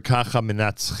Ostreicher, Kacha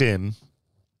Menatzchim.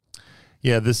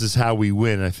 Yeah, this is how we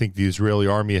win. I think the Israeli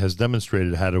army has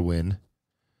demonstrated how to win.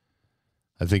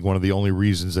 I think one of the only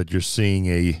reasons that you're seeing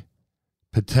a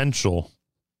potential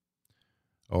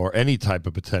or any type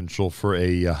of potential for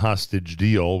a hostage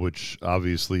deal, which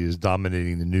obviously is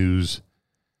dominating the news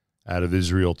out of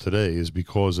Israel today, is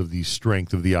because of the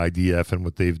strength of the IDF and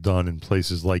what they've done in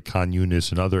places like Khan Yunis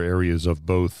and other areas of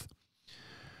both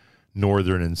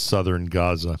northern and southern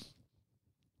Gaza.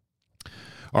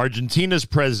 Argentina's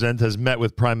president has met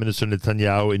with Prime Minister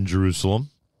Netanyahu in Jerusalem.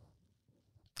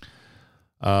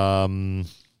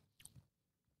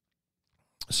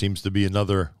 Seems to be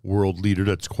another world leader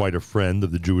that's quite a friend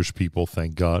of the Jewish people,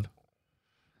 thank God.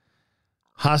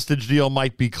 Hostage deal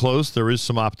might be close. There is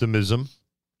some optimism.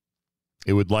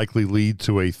 It would likely lead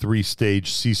to a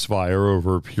 3-stage ceasefire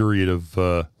over a period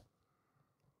of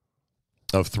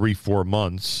 3-4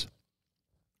 months.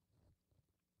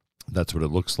 That's what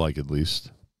it looks like, at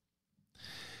least.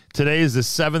 Today is the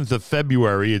 7th of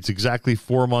February. It's exactly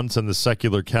 4 months on the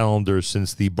secular calendar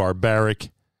since the barbaric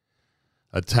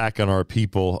attack on our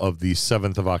people of the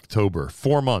 7th of October.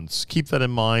 4 months. Keep that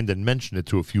in mind and mention it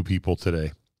to a few people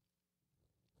today,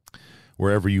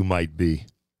 wherever you might be.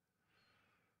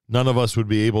 None of us would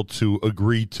be able to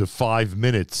agree to 5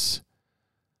 minutes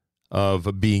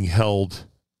of being held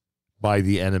by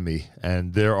the enemy.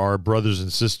 And there are brothers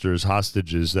and sisters,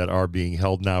 hostages, that are being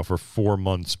held now for 4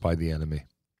 months by the enemy.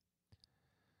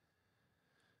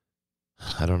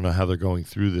 I don't know how they're going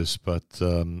through this, but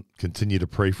continue to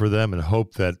pray for them and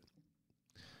hope that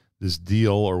this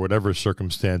deal or whatever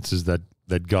circumstances that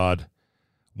God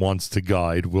wants to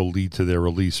guide will lead to their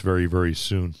release very, very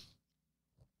soon.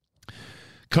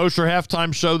 Kosher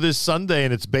Halftime Show this Sunday,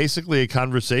 and it's basically a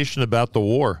conversation about the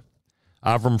war.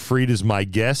 Avram Fried is my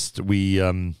guest. We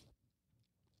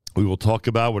will talk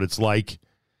about what it's like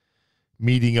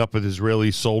meeting up with Israeli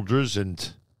soldiers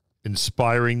and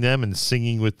inspiring them and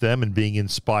singing with them and being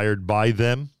inspired by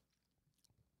them.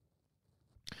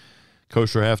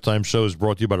 Kosher Halftime Show is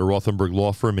brought to you by the Rothenberg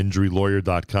Law Firm,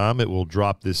 InjuryLawyer.com. It will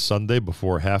drop this Sunday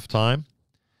before halftime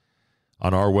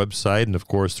on our website and, of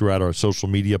course, throughout our social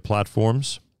media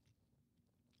platforms.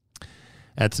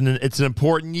 It's an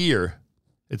important year.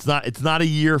 It's not a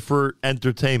year for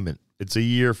entertainment. It's a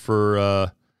year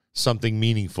for something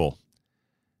meaningful.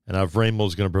 And Avramo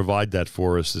is going to provide that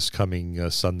for us this coming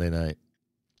Sunday night.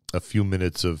 A few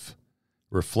minutes of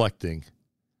reflecting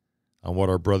on what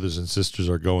our brothers and sisters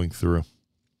are going through.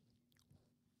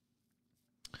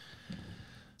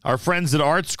 Our friends at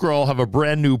ArtScroll have a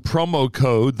brand new promo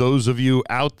code. Those of you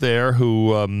out there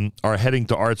who are heading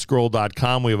to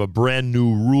artscroll.com, we have a brand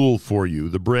new rule for you.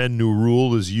 The brand new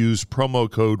rule is use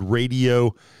promo code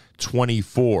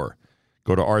radio24.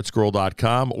 Go to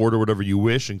artscroll.com, order whatever you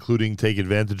wish, including take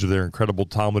advantage of their incredible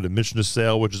Talmud and Mishnah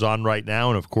sale, which is on right now,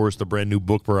 and, of course, the brand new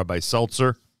book by Rabbi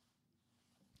Seltzer,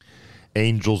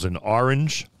 Angels in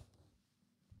Orange.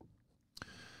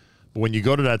 When you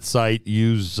go to that site,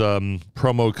 use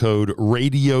promo code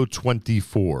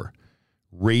radio24.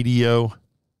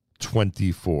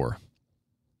 Radio24.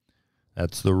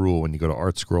 That's the rule when you go to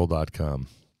artscroll.com.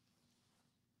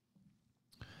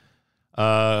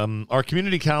 Our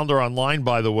community calendar online,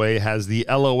 by the way, has the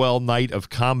LOL Night of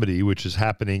Comedy, which is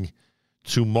happening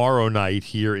tomorrow night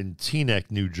here in Teaneck,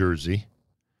 New Jersey.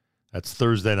 That's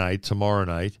Thursday night, tomorrow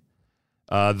night.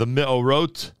 The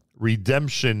Me'orot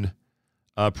Redemption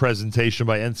presentation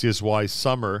by NCSY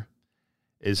Summer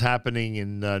is happening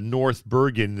in North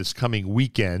Bergen this coming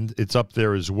weekend. It's up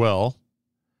there as well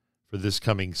for this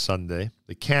coming Sunday.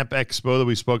 The Camp Expo that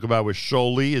we spoke about with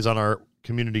Sholi is on our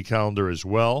community calendar as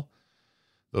well.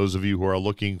 Those of you who are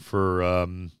looking for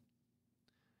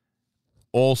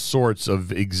all sorts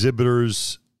of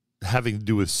exhibitors having to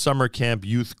do with summer camp,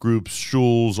 youth groups,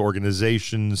 shuls,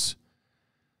 organizations,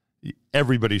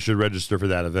 everybody should register for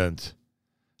that event.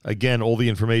 Again, all the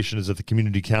information is at the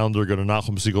community calendar. Go to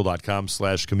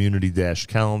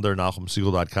NachumSegal.com/community-calendar,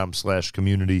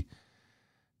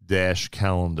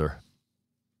 NachumSegal.com/community-calendar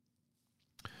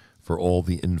for all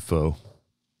the info.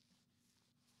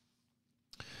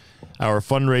 Our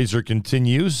fundraiser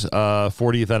continues,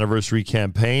 40th anniversary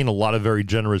campaign. A lot of very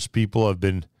generous people have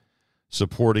been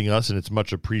supporting us, and it's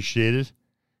much appreciated.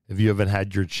 If you haven't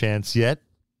had your chance yet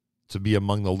to be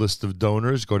among the list of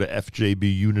donors, go to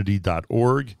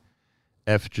fjbunity.org,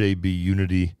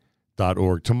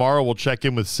 fjbunity.org. Tomorrow we'll check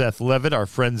in with Seth Levitt, our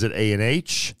friends at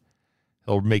A&H.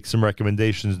 He'll make some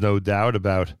recommendations, no doubt,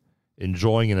 about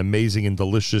enjoying an amazing and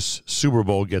delicious Super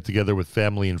Bowl get-together with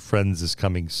family and friends this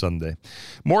coming Sunday.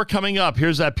 More coming up.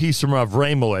 Here's that piece from Rav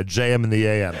Ramel at JM in the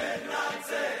AM.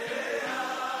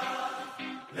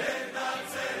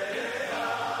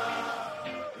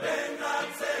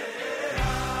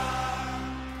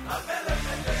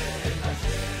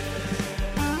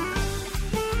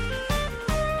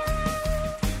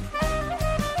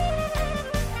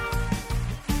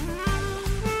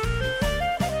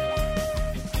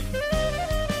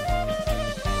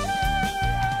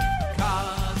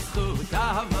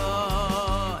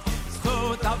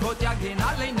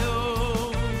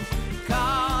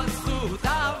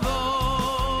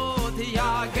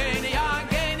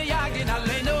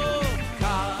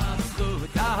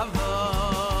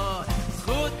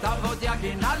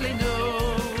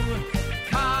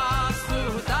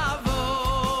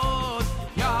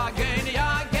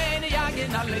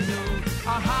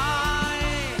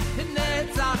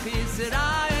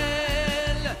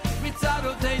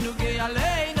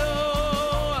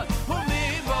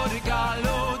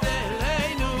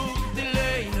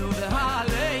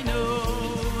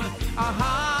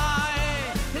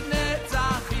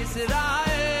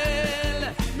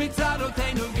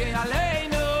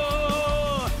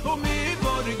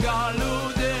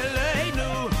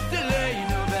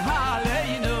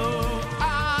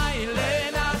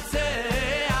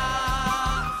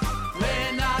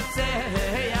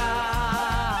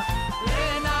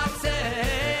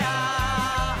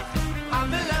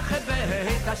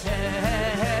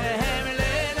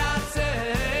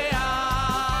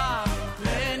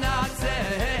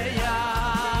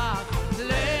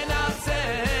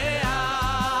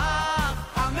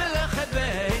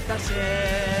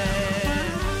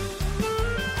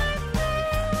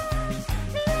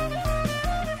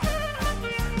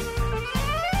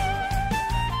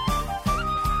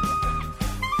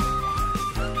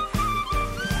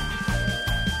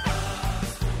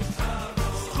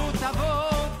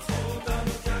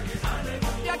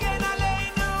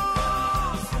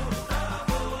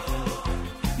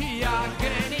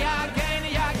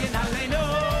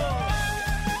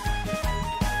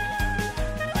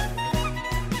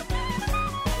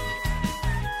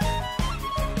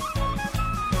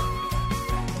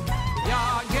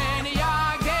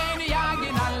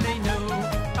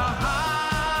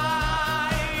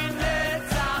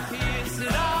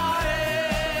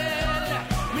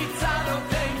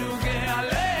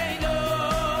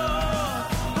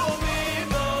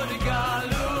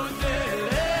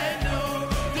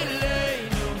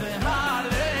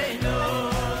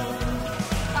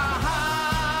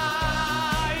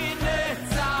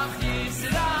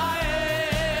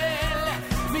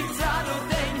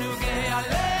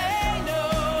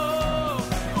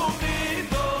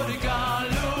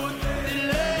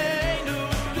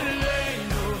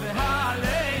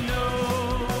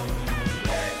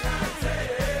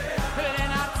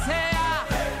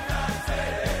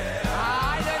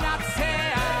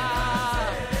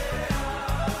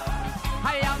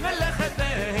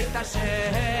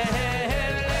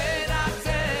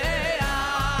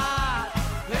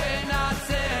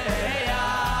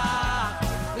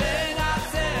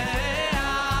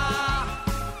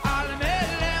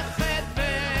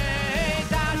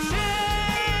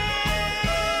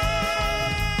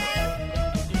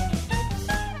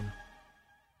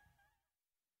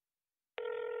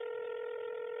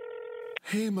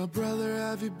 Hey, my brother,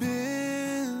 have you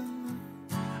been?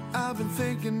 I've been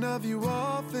thinking of you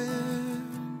often.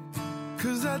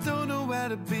 'Cause I don't know where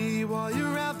to be while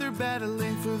you're out there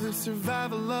battling for the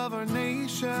survival of our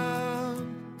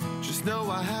nation. Just know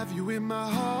I have you in my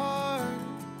heart,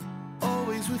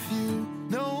 always with you,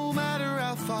 no matter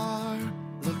how far.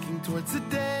 Looking towards the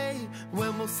day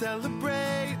when we'll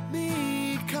celebrate me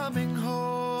coming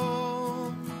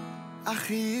home.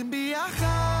 Achim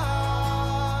biachad.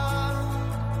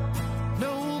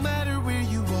 No matter where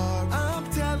you are, I'm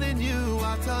telling you,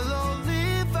 Atalon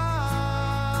livad.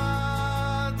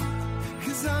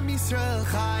 'Cause I'm Yisrael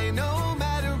Chai, no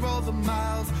matter all the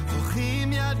miles. Hochim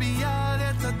yad biyad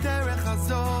et haderech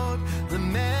hazot,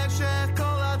 lemeshech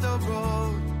kol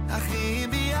hadorot. Achim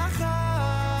biachad.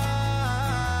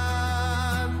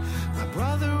 My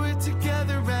brother, we're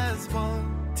together as one,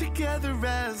 together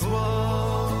as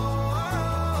one.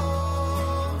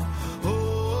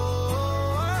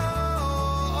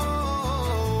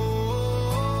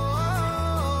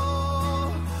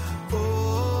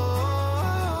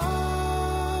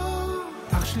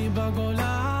 שלי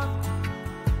בגולה,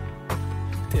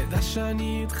 תדע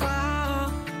שאני איתך.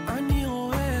 אני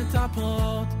רואה את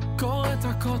הפרעות, קורא את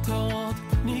הכותרות,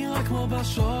 נראה כמו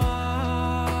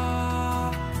בשואה.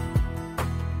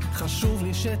 חשוב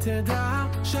לי שתדע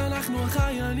שאנחנו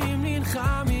החיילים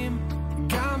נלחמים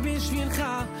גם בשבילך,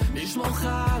 נשמורך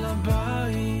על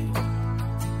הבית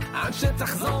עד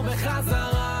שתחזור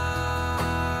בחזרה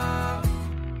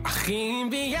אחים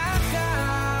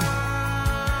ביחד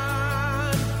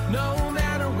No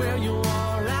matter where you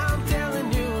are I'm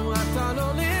telling you אתה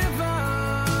לא לבד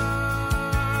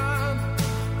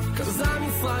Cause I'm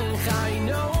ישראל חי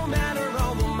No matter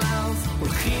all the miles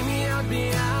הולכים יד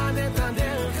ביד את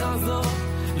הדרך הזאת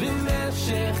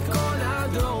למשך כל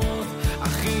הדורות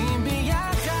אחים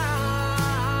ביחד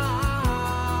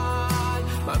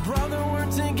My brother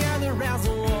we're together as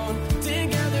one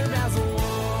Together as one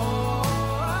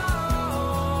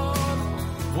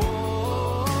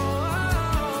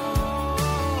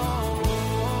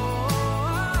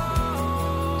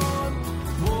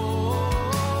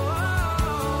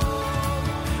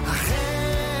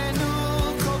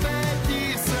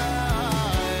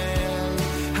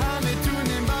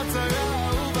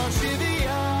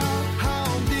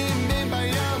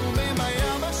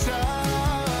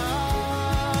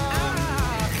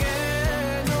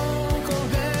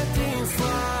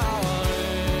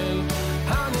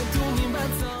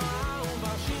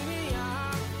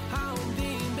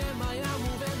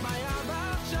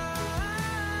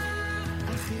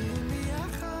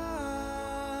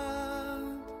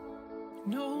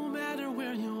No matter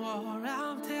where you are,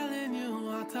 I'm telling you,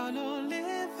 אתה לא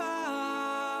לבד.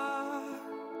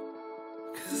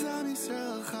 Cause I'm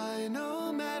ישראל חי,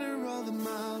 no matter all the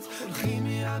miles. הולכים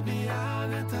יד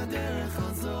ביד את הדרך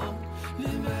הזאת,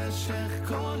 למשך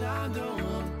כל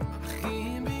הדורות,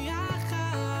 אחים ביחד.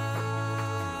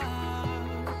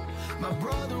 My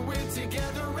brother, we're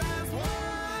together as one.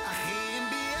 אחים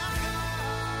ביחד.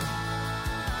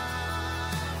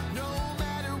 No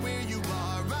matter where you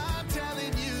are, I'm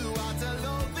telling you, אתה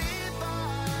לא לבד.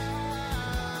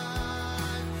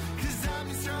 Cause I'm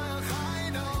ישראל חי,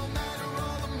 no matter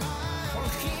all the miles.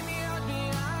 הולכים יד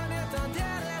ביד את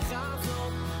הדרך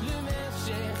הזאת,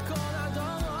 למשך כל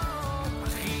הדורות,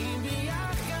 אחים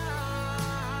ביחד.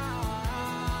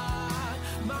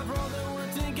 My brother,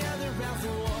 we're together as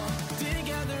one,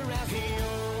 together as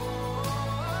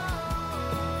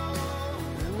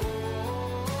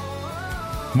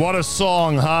What a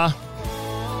song, huh?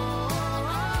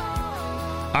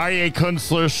 Aryeh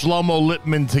Kunstler, Shlomo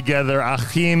Lippman together,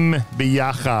 Achim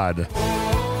Biyachad.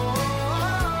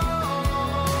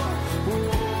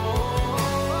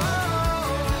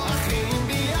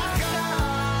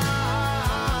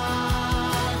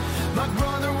 My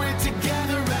brother, we're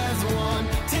together as one,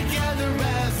 together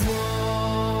as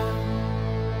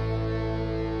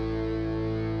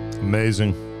one.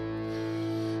 Amazing.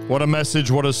 What a message,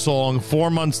 what a song. 4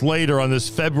 months later on this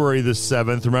February the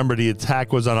 7th, remember the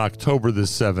attack was on October the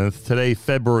 7th. Today,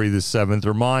 February the 7th.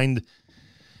 Remind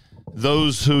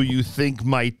those who you think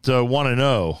might want to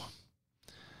know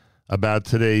about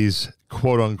today's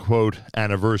quote-unquote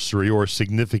anniversary or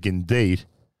significant date.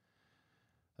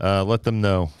 Let them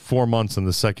know. 4 months on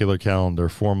the secular calendar.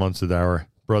 4 months that our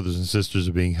brothers and sisters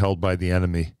are being held by the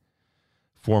enemy.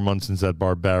 4 months since that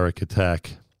barbaric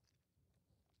attack.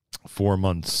 4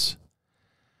 months.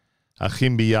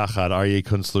 Achim Biyachad, Aryeh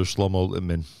Kunstler, Shlomo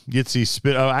Lippman. Yitzi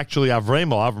Spit. Oh, actually,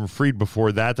 Avram Fried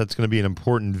before that. That's going to be an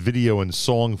important video and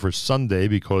song for Sunday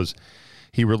because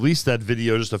he released that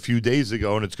video just a few days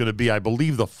ago, and it's going to be, I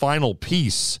believe, the final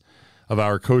piece of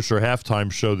our Kosher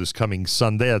Halftime Show this coming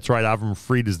Sunday. That's right, Avram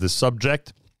Fried is the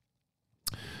subject.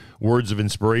 Words of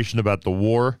inspiration about the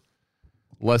war.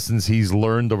 Lessons he's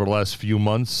learned over the last few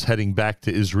months, heading back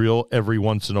to Israel every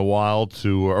once in a while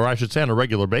to, or I should say on a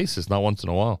regular basis, not once in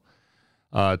a while,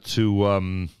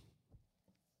 to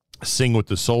sing with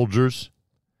the soldiers.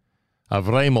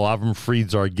 Avram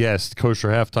Fried's our guest. Kosher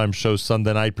Halftime Show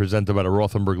Sunday night presented by the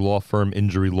Rothenberg Law Firm,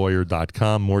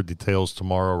 injurylawyer.com. More details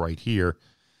tomorrow right here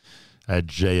at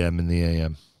JM in the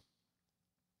AM.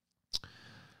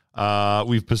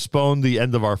 We've postponed the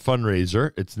end of our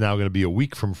fundraiser. It's now going to be a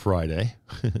week from Friday.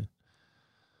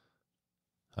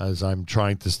 As I'm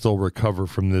trying to still recover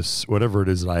from this, whatever it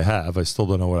is that I have. I still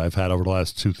don't know what I've had over the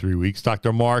last 2-3 weeks.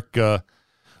 Dr. Mark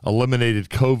eliminated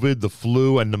COVID, the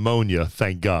flu, and pneumonia,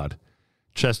 thank God.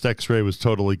 Chest x-ray was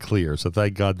totally clear, so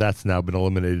thank God that's now been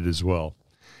eliminated as well.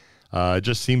 It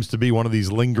just seems to be one of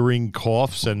these lingering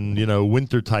coughs and,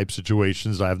 winter-type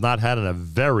situations I have not had in a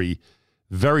very,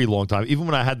 very long time. Even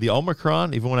when I had the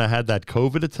Omicron, even when I had that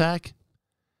COVID attack,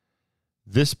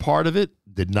 this part of it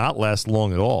did not last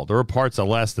long at all. There were parts that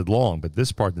lasted long, but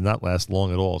this part did not last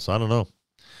long at all, so I don't know.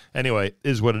 Anyway,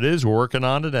 is what it is. We're working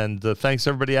on it, and thanks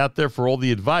everybody out there for all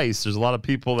the advice. There's a lot of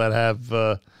people that have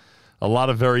a lot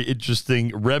of very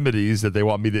interesting remedies that they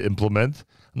want me to implement.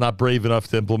 I'm not brave enough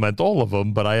to implement all of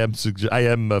them, but I am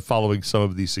following some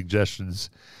of these suggestions,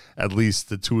 at least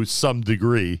to some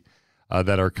degree,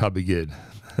 that are coming in.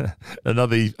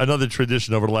 Another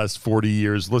tradition over the last 40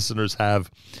 years. Listeners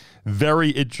have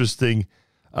very interesting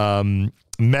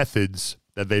methods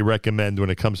that they recommend when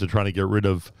it comes to trying to get rid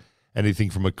of anything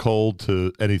from a cold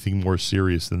to anything more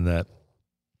serious than that.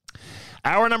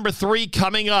 Hour number 3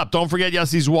 coming up. Don't forget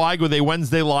Yossi's Weig with a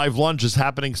Wednesday live lunch is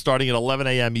happening starting at 11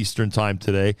 a.m. Eastern time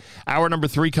today. Hour number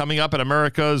 3 coming up at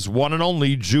America's one and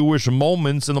only Jewish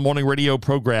Moments in the Morning radio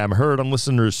program, heard on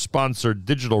listeners-sponsored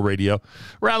digital radio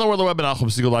around the world, the web at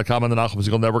NachumSegal.com and the Nachum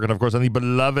Segal Network, and of course on the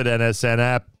beloved NSN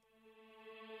app.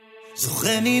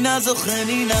 זוכני נא,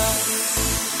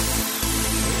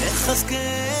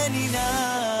 החזקני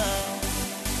נא,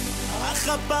 אך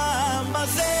הפעם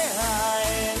הזה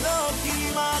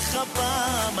האלוקים, אך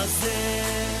הפעם הזה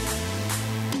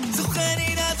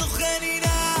זוכני נא,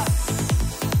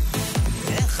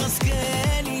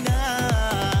 החזקני נא,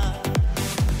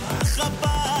 אך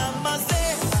הפעם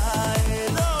הזה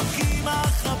האלוקים,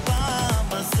 אך הפעם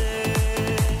הזה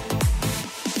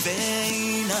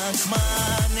ואינך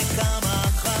מה נקמה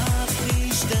אחת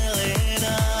משתר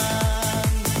עיניי,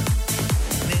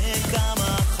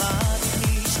 נקמה אחת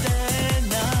משתר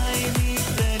עיניי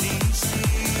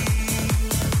מפלישתי,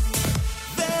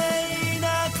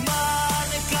 ואינך מה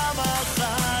נקמה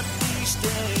אחת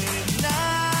משתר עיניי,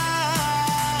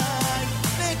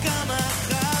 נקמה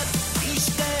אחת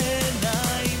משתר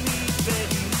עיניי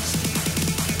מפלישתי.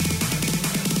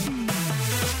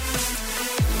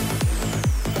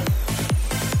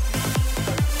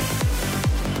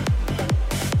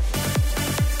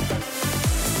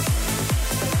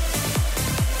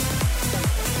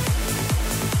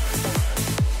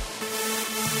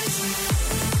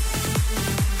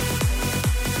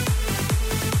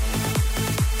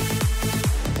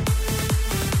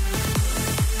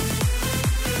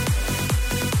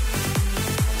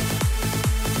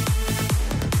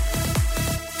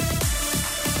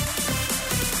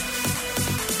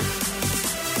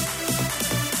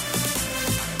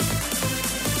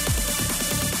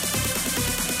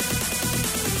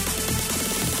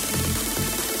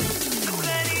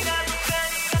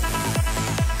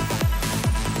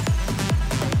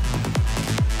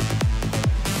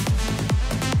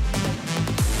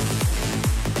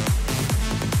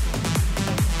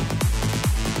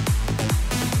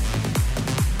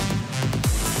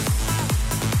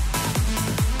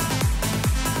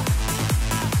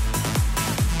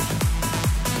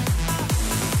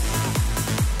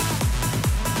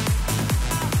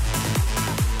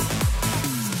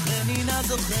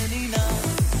 זוכני נא,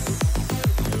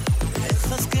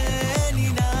 החזקני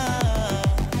נא,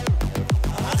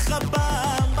 אך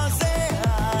הפעם הזה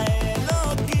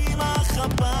האלוקים, אך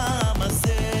הפעם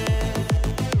הזה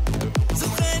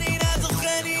זוכני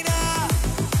נא,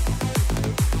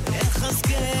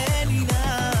 החזקני נא,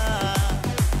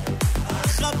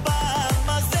 אך הפעם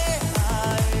הזה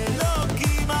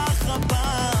האלוקים, אך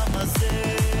הפעם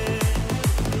הזה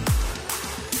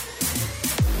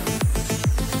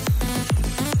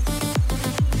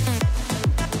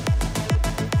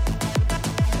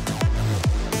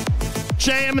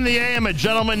JM in the AM, a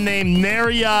gentleman named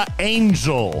Neria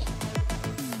Angel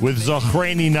with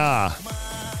Zochreni Na.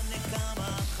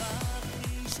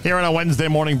 Here on a Wednesday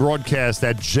morning broadcast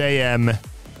at JM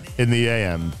in the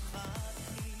AM.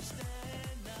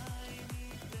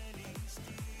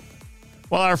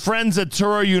 Well, our friends at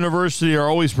Touro University are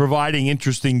always providing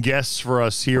interesting guests for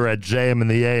us here at JM in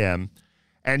the AM.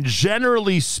 And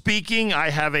generally speaking,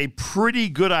 I have a pretty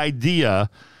good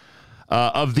idea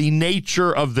of the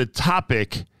nature of the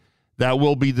topic that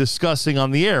we'll be discussing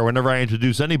on the air whenever I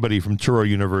introduce anybody from Touro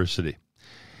University.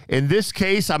 In this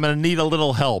case, I'm going to need a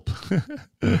little help.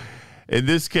 In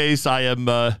this case, I am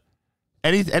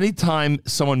anytime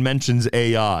someone mentions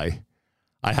AI,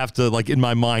 I have to, like, in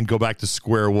my mind, go back to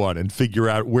square one and figure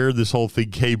out where this whole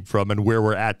thing came from and where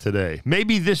we're at today.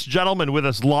 Maybe this gentleman with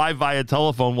us live via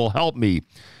telephone will help me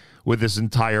with this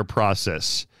entire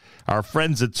process. Our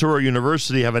friends at Touro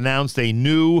University have announced a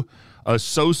new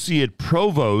associate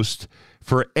provost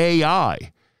for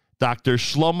AI. Dr.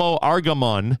 Shlomo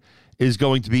Argamon is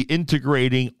going to be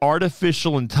integrating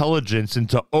artificial intelligence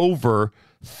into over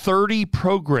 30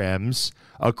 programs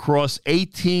across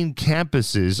 18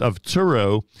 campuses of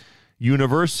Touro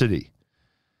University.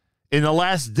 In the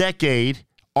last decade,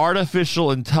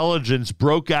 artificial intelligence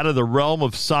broke out of the realm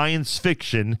of science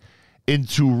fiction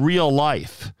into real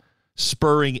life,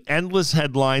 spurring endless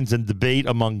headlines and debate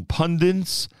among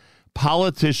pundits,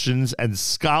 politicians, and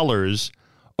scholars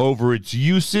over its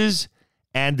uses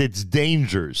and its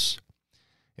dangers.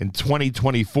 In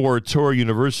 2024, Touro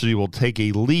University will take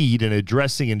a lead in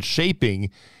addressing and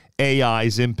shaping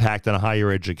AI's impact on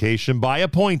higher education by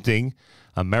appointing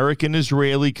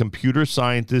American-Israeli computer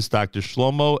scientist Dr.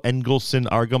 Shlomo Engelson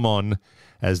Argamon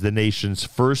as the nation's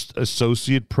first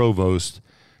associate provost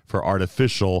for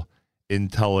artificial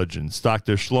intelligence.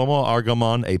 Dr. Shlomo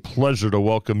Argamon, a pleasure to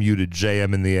welcome you to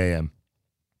JM in the AM.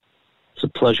 It's a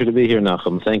pleasure to be here,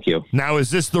 Nachum. Thank you. Now,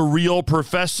 is this the real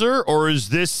professor, or is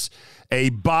this a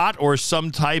bot or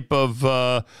some type of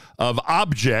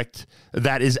object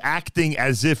that is acting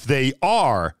as if they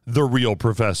are the real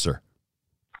professor?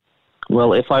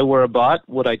 Well, if I were a bot,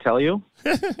 would I tell you?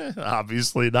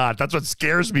 Obviously not. That's what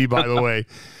scares me, by the way.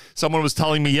 Someone was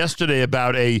telling me yesterday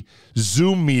about a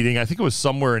Zoom meeting. I think it was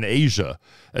somewhere in Asia,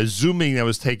 a Zoom meeting that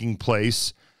was taking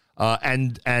place.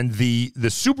 And the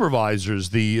supervisors,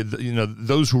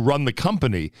 those who run the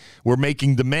company, were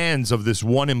making demands of this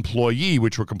one employee,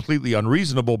 which were completely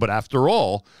unreasonable. But after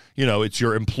all, it's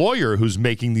your employer who's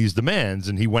making these demands,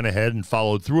 and he went ahead and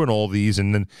followed through on all these.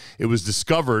 And then it was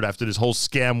discovered after this whole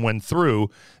scam went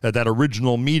through that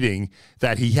original meeting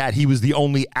that he was the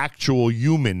only actual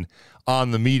human on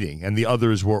the meeting, and the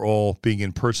others were all being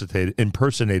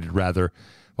impersonated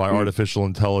by artificial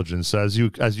intelligence. As you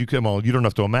come on, you don't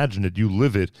have to imagine it. You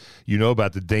live it. You know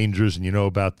about the dangers, and you know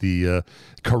about the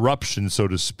corruption, so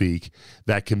to speak,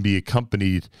 that can be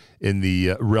accompanied in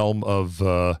the realm of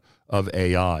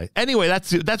AI. Anyway,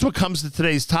 that's what comes to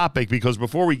today's topic, because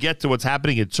before we get to what's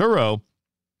happening at Touro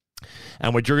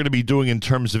and what you're going to be doing in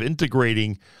terms of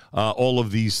integrating all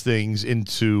of these things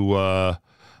into the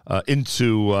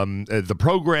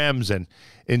programs and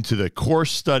into the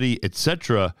course study,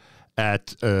 etc.,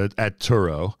 at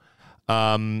Touro,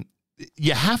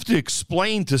 you have to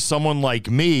explain to someone like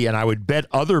me, and I would bet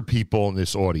other people in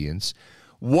this audience,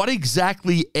 what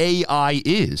exactly AI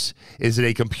is. Is it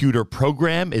a computer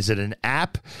program? Is it an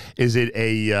app? Is it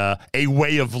a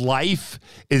way of life?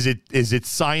 Is it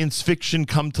science fiction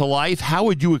come to life? How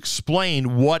would you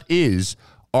explain what is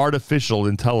artificial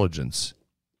intelligence?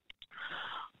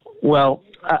 Well,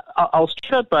 I'll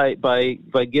start by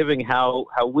giving how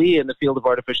we in the field of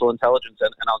artificial intelligence,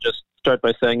 and I'll just start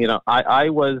by saying, I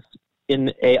was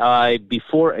in AI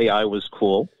before AI was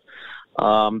cool,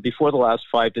 before the last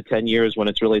 5 to 10 years when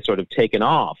it's really sort of taken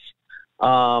off,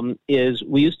 is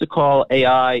we used to call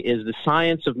AI is the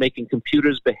science of making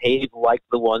computers behave like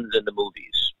the ones in the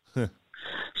movies.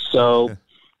 So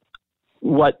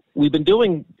what we've been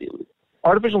doing...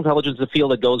 Artificial intelligence is a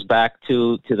field that goes back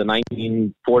to the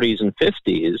 1940s and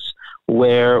 50s,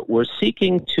 where we're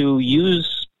seeking to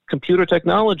use computer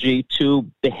technology to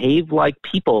behave like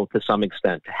people to some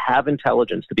extent, to have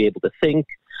intelligence, to be able to think,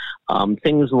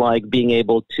 things like being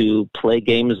able to play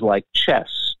games like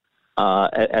chess,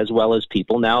 as well as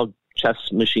people. Now,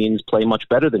 chess machines play much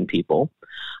better than people.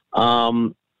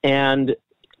 And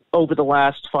over the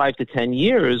last 5 to 10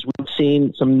 years, we've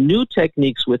seen some new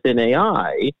techniques within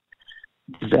AI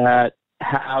that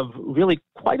have really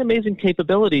quite amazing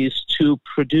capabilities to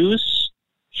produce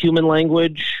human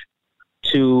language,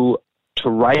 to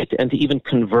write and to even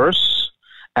converse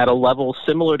at a level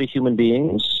similar to human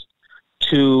beings,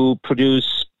 to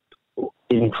produce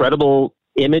incredible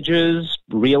images,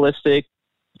 realistic,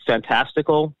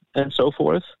 fantastical, and so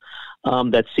forth,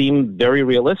 that seem very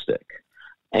realistic.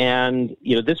 And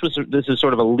this is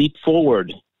sort of a leap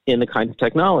forward in the kind of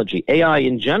technology. AI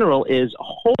in general is a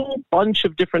whole bunch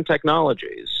of different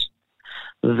technologies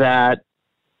that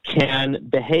can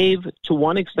behave to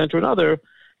one extent or another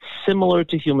similar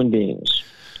to human beings.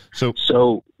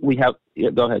 So we have,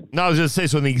 go ahead. No, I was going to say,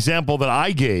 so in the example that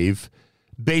I gave,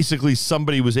 basically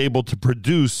somebody was able to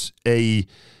produce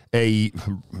a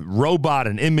robot,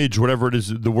 an image, whatever it is,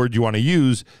 the word you want to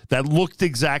use, that looked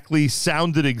exactly,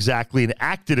 sounded exactly, and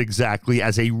acted exactly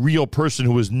as a real person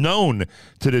who was known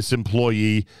to this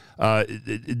employee.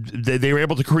 They were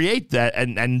able to create that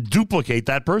and duplicate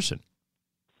that person.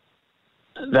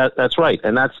 That's right,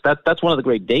 and that's one of the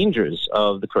great dangers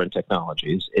of the current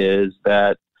technologies, is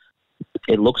that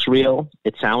it looks real,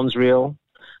 it sounds real,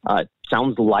 it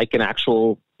sounds like an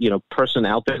actual person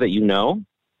out there that you know.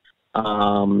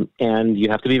 And you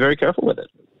have to be very careful with it.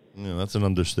 Yeah, that's an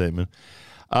understatement.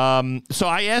 So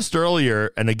I asked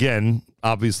earlier, and again,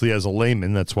 obviously as a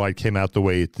layman, that's why it came out the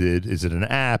way it did. Is it an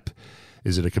app?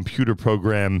 Is it a computer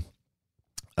program?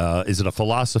 Is it a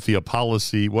philosophy, a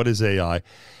policy? What is AI?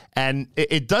 And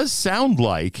it does sound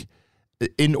like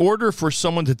in order for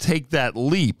someone to take that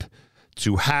leap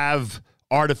to have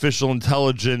artificial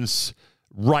intelligence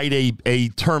write a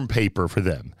term paper for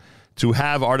them, to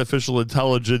have artificial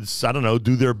intelligence, I don't know,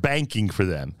 do their banking for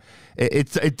them,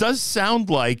 it does sound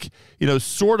like,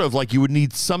 sort of like you would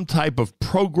need some type of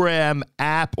program,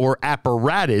 app, or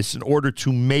apparatus in order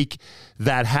to make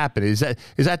that happen. Is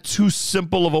that too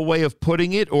simple of a way of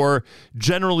putting it? Or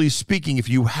generally speaking, if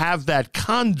you have that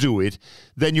conduit,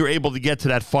 then you're able to get to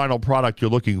that final product you're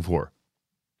looking for?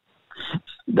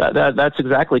 That's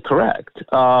exactly correct.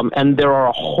 And there are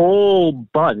a whole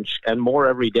bunch and more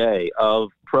every day of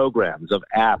programs, of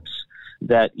apps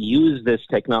that use this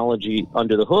technology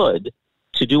under the hood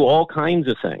to do all kinds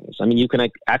of things. I mean, you can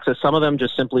access some of them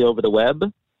just simply over the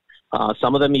web,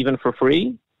 some of them even for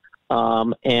free.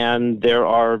 And there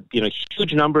are,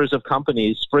 huge numbers of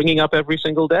companies springing up every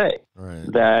single day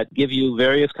that give you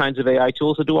various kinds of AI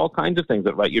tools to do all kinds of things,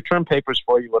 that write your term papers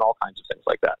for you and all kinds of things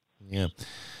like that. Yeah.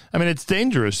 I mean, it's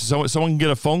dangerous. Someone can get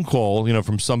a phone call,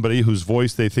 from somebody whose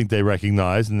voice they think they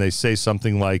recognize, and they say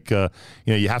something like,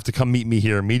 you have to come meet me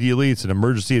here immediately. It's an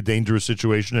emergency, a dangerous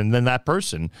situation. And then that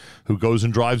person who goes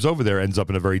and drives over there ends up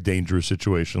in a very dangerous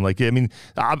situation.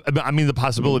 The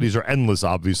possibilities are endless,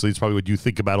 obviously. It's probably what you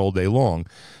think about all day long.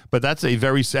 But that's a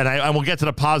very, and I will get to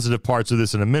the positive parts of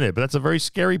this in a minute, but that's a very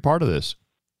scary part of this.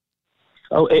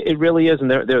 Oh, it really is, and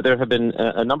there have been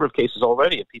a number of cases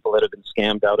already of people that have been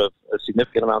scammed out of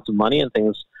significant amounts of money and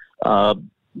things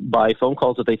by phone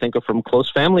calls that they think are from close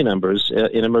family members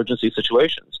in emergency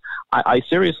situations. I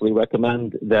seriously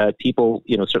recommend that people,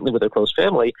 certainly with their close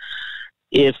family,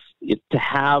 to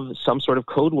have some sort of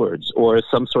code words or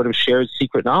some sort of shared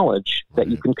secret knowledge that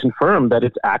you can confirm that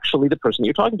it's actually the person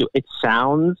you're talking to. It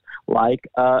sounds like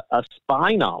a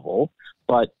spy novel,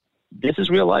 but this is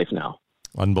real life now.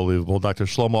 Unbelievable. Dr.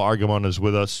 Shlomo Argamon is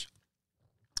with us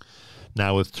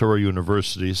now with Touro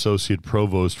University, Associate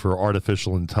Provost for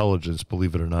Artificial Intelligence,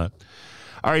 believe it or not.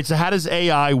 All right, so how does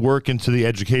AI work into the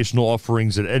educational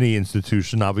offerings at any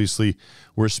institution? Obviously,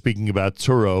 we're speaking about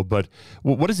Touro, but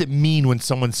what does it mean when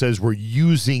someone says we're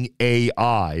using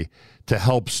AI to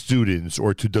help students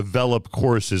or to develop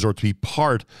courses or to be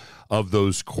part of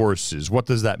those courses? What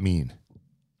does that mean?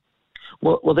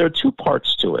 Well, there are two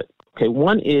parts to it. Okay,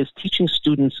 one is teaching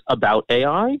students about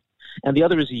AI, and the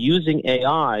other is using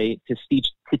AI to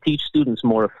teach students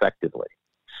more effectively.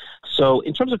 So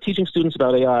in terms of teaching students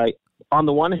about AI, on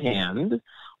the one hand,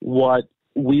 what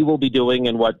we will be doing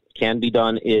and what can be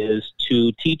done is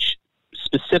to teach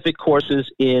specific courses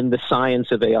in the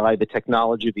science of AI, the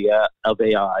technology of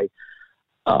AI,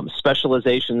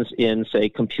 specializations in, say,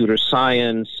 computer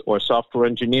science or software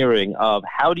engineering, of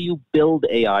how do you build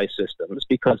AI systems,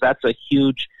 because that's a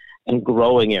huge and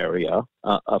growing area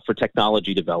for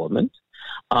technology development,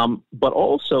 but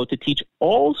also to teach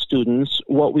all students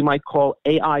what we might call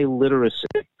AI literacy,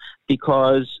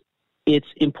 because it's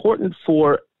important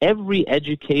for every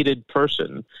educated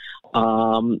person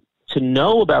to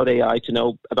know about AI, to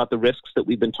know about the risks that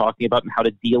we've been talking about and how to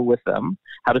deal with them,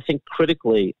 how to think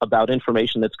critically about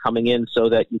information that's coming in so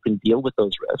that you can deal with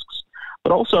those risks,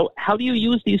 but also how do you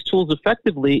use these tools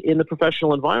effectively in the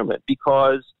professional environment,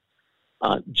 because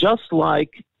just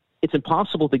like it's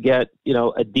impossible to get,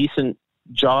 a decent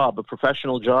job, a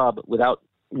professional job, without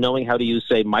knowing how to use,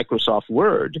 say, Microsoft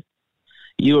Word,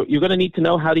 you're going to need to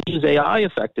know how to use AI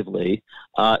effectively,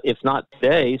 if not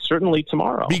today, certainly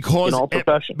tomorrow, in all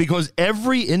professions. Because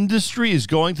every industry is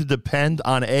going to depend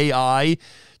on AI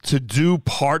to do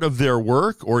part of their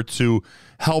work or to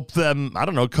help them,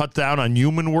 cut down on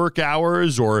human work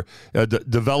hours or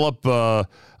develop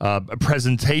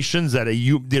presentations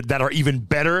that are even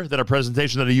better than a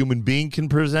presentation that a human being can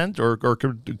present or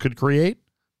could create?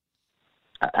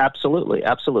 Absolutely.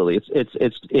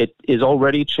 It is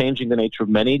already changing the nature of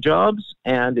many jobs,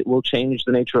 and it will change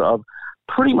the nature of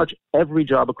pretty much every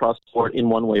job across the board in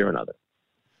one way or another.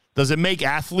 Does it make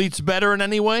athletes better in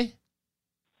any way?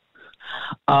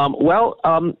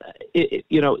 It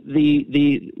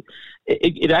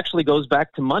actually goes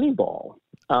back to Moneyball.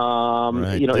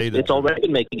 It's already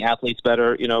been making athletes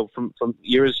better, from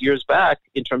years back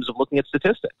in terms of looking at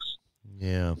statistics.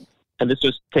 Yeah. And this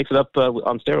just takes it up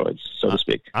on steroids, so to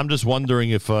speak. I'm just wondering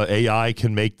if AI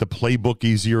can make the playbook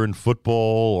easier in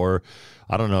football, or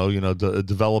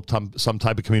develop some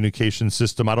type of communication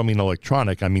system. I don't mean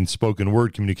electronic. I mean spoken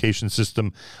word communication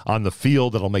system on the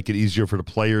field that'll make it easier for the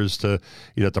players to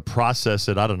process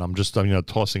it. I don't know. I'm just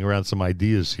tossing around some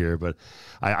ideas here, but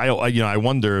I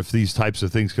wonder if these types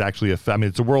of things could actually affect. I mean,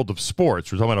 it's a world of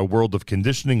sports. We're talking about a world of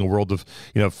conditioning, a world of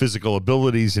physical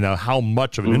abilities. How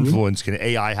much of an influence can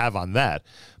AI have on that?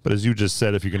 But as you just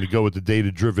said, if you're going to go with the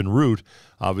data-driven route,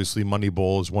 obviously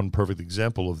Moneyball is one perfect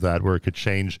example of that, where it could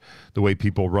change the way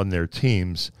people run their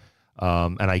teams,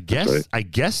 and I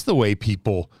guess the way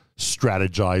people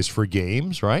strategize for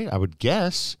games, right? I would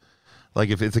guess. Like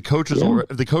if the coaches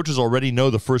if the coaches already know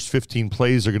the first 15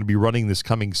 plays are going to be running this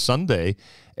coming Sunday,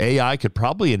 AI could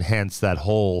probably enhance that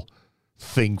whole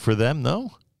thing for them.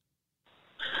 No.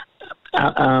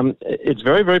 It's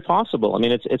very, very possible. I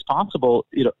mean, it's possible.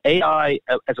 AI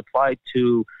as applied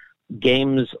to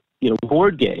games,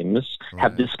 board games,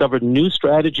 have discovered new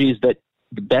strategies that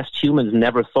the best humans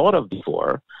never thought of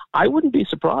before. I wouldn't be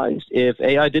surprised if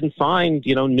AI didn't find,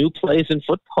 new plays in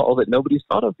football that nobody's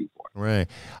thought of before. Right.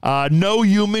 No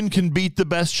human can beat the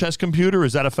best chess computer.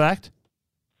 Is that a fact?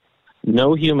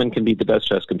 No human can beat the best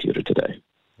chess computer today.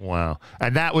 Wow.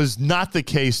 And that was not the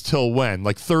case till when?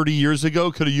 Like 30 years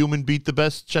ago, could a human beat the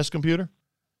best chess computer?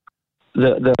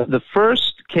 The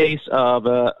first case of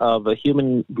a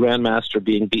human grandmaster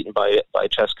being beaten by a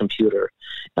chess computer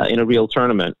in a real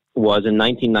tournament was in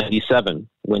 1997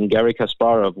 when Garry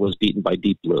Kasparov was beaten by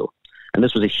Deep Blue. And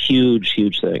this was a huge,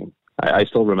 huge thing. I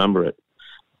still remember it.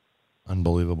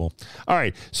 Unbelievable. All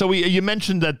right. So you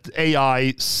mentioned that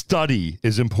AI study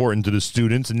is important to the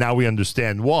students, and now we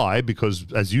understand why,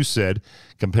 because, as you said,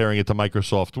 comparing it to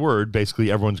Microsoft Word, basically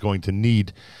everyone's going to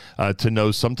need to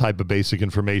know some type of basic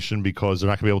information because they're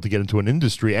not going to be able to get into an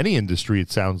industry, any industry,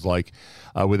 it sounds like,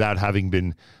 without having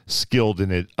been skilled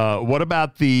in it. What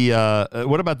about the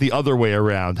other way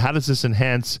around? How does this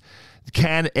enhance?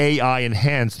 Can AI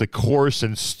enhance the course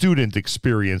and student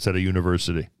experience at a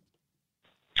university?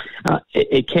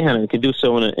 It can, and it can do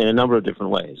so in a number of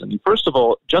different ways. I mean, first of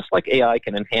all, just like AI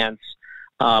can enhance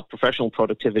professional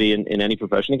productivity in any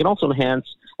profession, it can also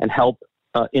enhance and help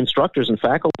instructors and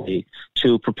faculty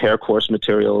to prepare course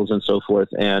materials and so forth,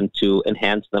 and to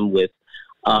enhance them with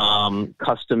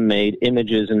custom-made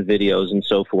images and videos and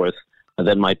so forth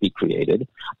that might be created.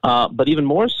 But even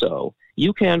more so,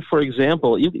 you can, for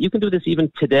example, you can do this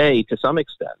even today to some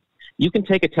extent. You can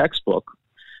take a textbook,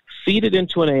 feed it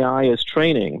into an AI as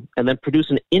training, and then produce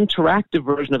an interactive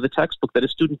version of the textbook that a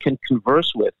student can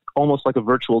converse with, almost like a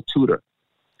virtual tutor.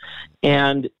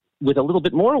 And with a little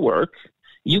bit more work,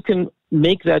 you can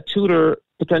make that tutor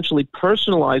potentially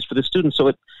personalized for the student,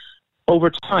 so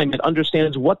over time it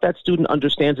understands what that student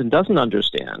understands and doesn't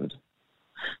understand.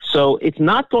 So it's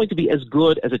not going to be as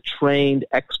good as a trained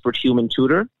expert human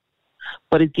tutor,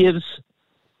 but it gives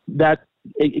a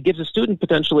student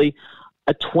potentially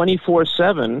a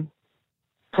 24/7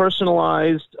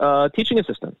 personalized teaching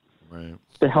assistant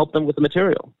to help them with the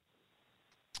material.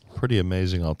 Pretty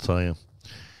amazing, I'll tell you.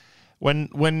 When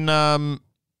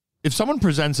if someone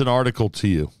presents an article to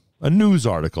you, a news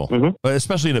article,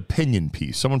 especially an opinion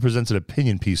piece, someone presents an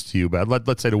opinion piece to you about,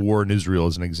 let's say, the war in Israel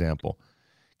as an example,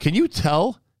 can you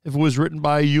tell if it was written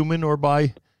by a human or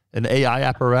by an AI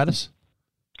apparatus?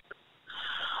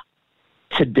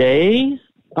 Today,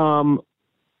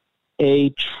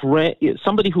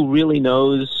 somebody who really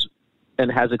knows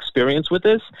and has experience with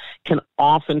this can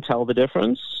often tell the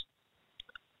difference.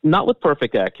 Not with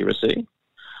perfect accuracy,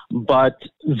 but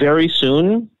very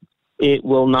soon it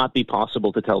will not be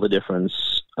possible to tell the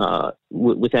difference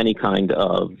with any kind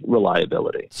of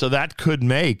reliability. So that could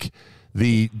make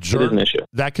the journalist,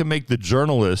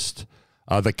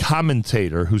 the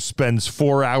commentator who spends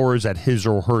 4 hours at his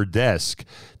or her desk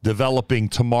developing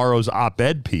tomorrow's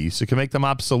op-ed piece, it can make them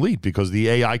obsolete because the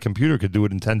AI computer could do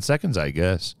it in 10 seconds, I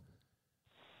guess.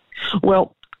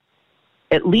 Well,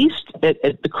 at least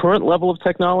at the current level of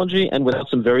technology and without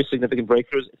some very significant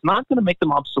breakthroughs, it's not going to make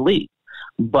them obsolete,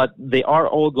 but they are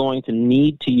all going to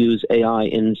need to use AI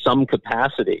in some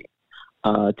capacity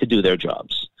to do their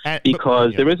jobs,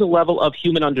 because there is a level of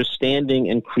human understanding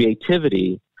and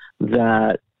creativity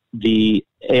that the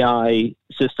AI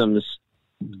systems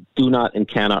do not and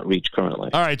cannot reach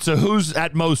currently. All right, so who's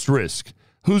at most risk?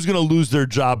 Who's going to lose their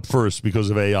job first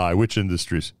because of AI? Which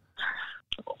industries?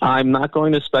 I'm not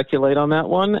going to speculate on that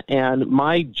one, and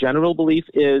my general belief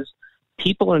is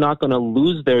people are not going to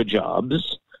lose their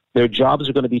jobs. Their jobs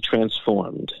are going to be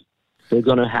transformed. They're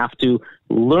going to have to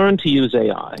learn to use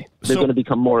AI. They're going to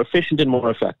become more efficient and more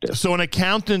effective. So an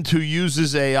accountant who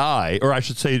uses AI, or I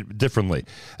should say it differently,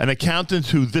 an accountant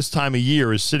who this time of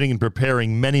year is sitting and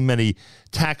preparing many, many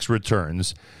tax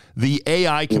returns, the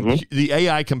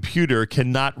AI computer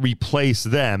cannot replace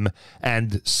them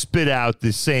and spit out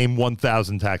the same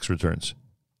 1,000 tax returns.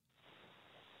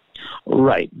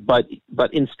 Right, but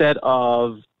instead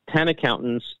of 10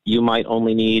 accountants, you might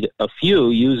only need a few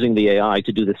using the AI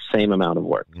to do the same amount of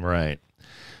work. Right.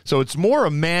 So it's more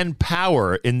a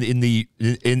manpower in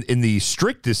the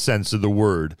strictest sense of the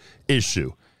word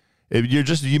issue.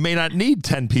 You may not need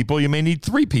 10 people, you may need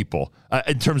 3 people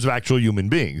in terms of actual human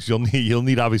beings. You'll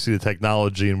need obviously the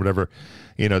technology and whatever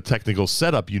technical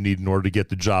setup you need in order to get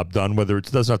the job done. Whether it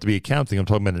doesn't have to be accounting, I'm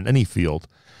talking about in any field.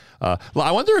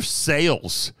 I wonder if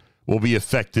sales will be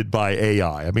affected by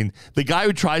AI. I mean, the guy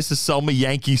who tries to sell me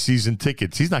Yankee season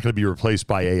tickets, he's not going to be replaced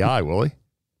by AI, will he?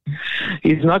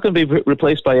 He's not going to be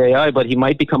replaced by AI, but he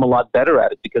might become a lot better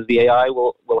at it because the AI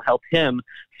will help him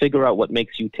figure out what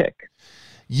makes you tick.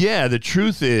 Yeah, the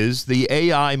truth is the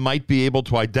AI might be able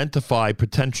to identify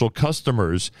potential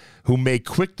customers who make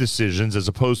quick decisions as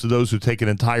opposed to those who take an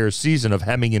entire season of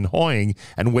hemming and hawing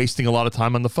and wasting a lot of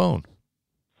time on the phone.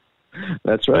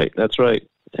 That's right. That's right.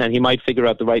 And he might figure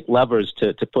out the right levers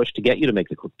to push to get you to make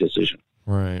the quick decision.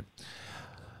 Right.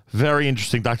 Very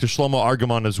interesting. Dr. Shlomo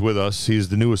Argamon is with us. He is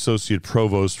the new Associate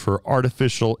Provost for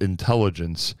Artificial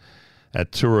Intelligence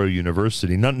at Touro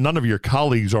University. None of your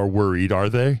colleagues are worried, are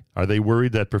they? Are they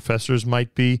worried that professors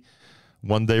might be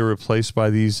one day replaced by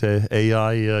these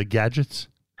AI gadgets?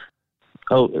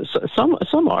 Oh,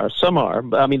 some are. Some are.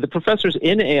 I mean, the professors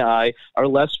in AI are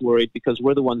less worried because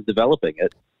we're the ones developing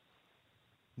it.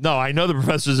 No, I know the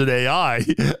professors in AI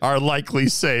are likely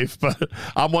safe, but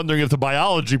I'm wondering if the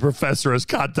biology professor has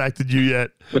contacted you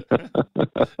yet.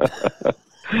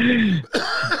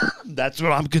 That's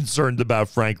what I'm concerned about,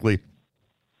 frankly.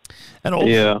 And also,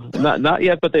 yeah, not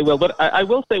yet, but they will. But I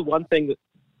will say one thing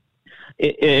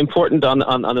important on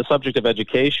the subject of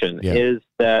education is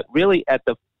that really at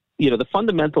the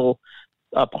fundamental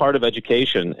part of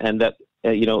education, and that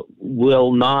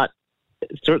will not,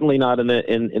 certainly not in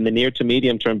the near to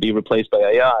medium term, be replaced by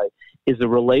AI, is the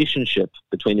relationship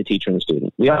between the teacher and the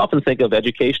student. We often think of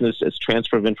education as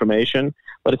transfer of information,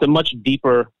 but it's a much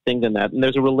deeper thing than that. And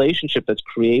there's a relationship that's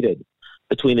created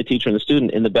between the teacher and the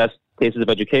student in the best cases of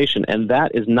education, and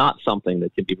that is not something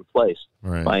that can be replaced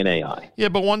by an AI. Yeah,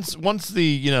 but once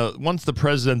the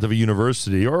president of a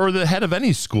university or the head of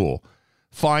any school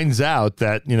finds out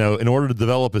that, in order to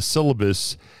develop a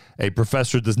syllabus, a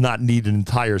professor does not need an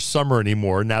entire summer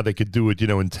anymore. Now they could do it,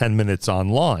 in 10 minutes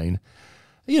online.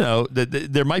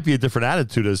 There might be a different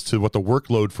attitude as to what the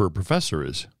workload for a professor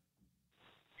is.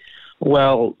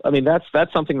 Well, I mean, that's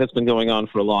something that's been going on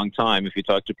for a long time. If you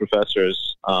talk to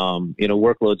professors,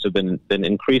 workloads have been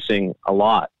increasing a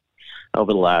lot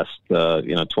over the last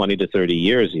 20 to 30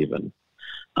 years even.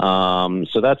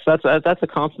 So that's a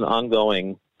constant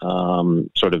ongoing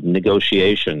sort of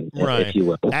negotiation, if you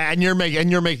will. And you're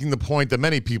making the point that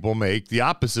many people make, the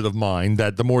opposite of mine,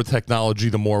 that the more technology,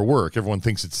 the more work. Everyone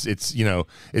thinks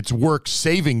it's work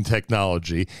saving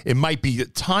technology. It might be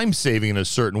time saving in a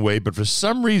certain way, but for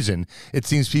some reason, it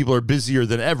seems people are busier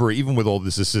than ever, even with all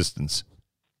this assistance.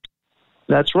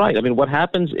 That's right. I mean, what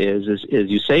happens is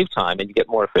you save time and you get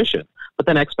more efficient, but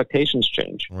then expectations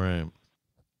change. Right.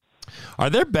 Are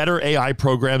there better AI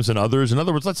programs than others? In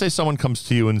other words, let's say someone comes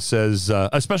to you and says,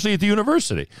 especially at the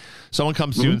university, someone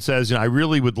comes to you and says, I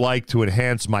really would like to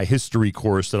enhance my history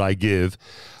course that I give.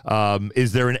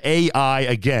 Is there an AI,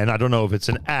 again, I don't know if it's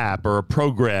an app or a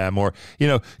program or,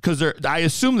 because I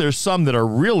assume there's some that are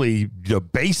really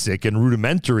basic and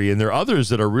rudimentary, and there are others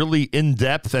that are really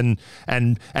in-depth and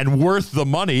worth the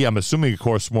money. I'm assuming it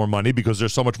costs more money because they're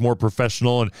so much more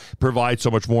professional and provide so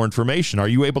much more information. Are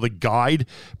you able to guide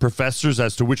professors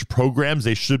as to which programs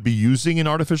they should be using in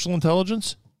artificial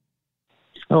intelligence?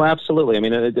 Oh, absolutely. I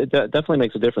mean, it definitely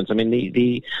makes a difference. I mean,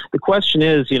 the question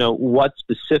is, what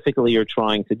specifically you're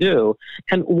trying to do.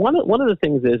 And one of the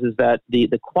things is that the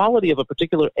quality of a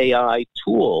particular AI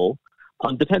tool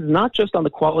depends not just on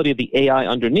the quality of the AI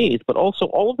underneath, but also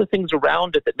all of the things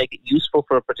around it that make it useful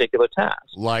for a particular task.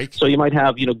 Like? So you might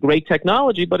have, great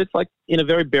technology, but it's like in a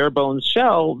very bare bones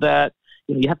shell that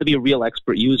you have to be a real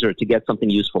expert user to get something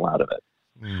useful out of it.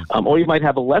 Or you might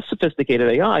have a less sophisticated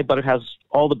AI, but it has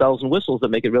all the bells and whistles that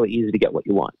make it really easy to get what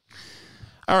you want.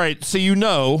 All right, so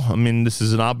I mean, this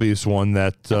is an obvious one,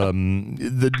 that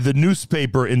the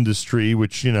newspaper industry,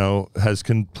 which, has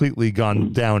completely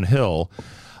gone downhill,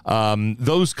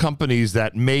 those companies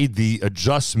that made the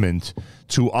adjustment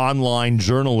to online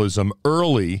journalism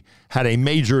early had a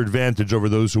major advantage over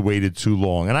those who waited too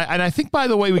long. And I think, by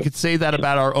the way, we could say that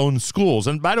about our own schools.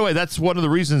 And by the way, that's one of the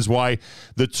reasons why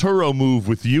the Touro move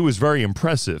with you is very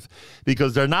impressive,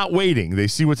 because they're not waiting. They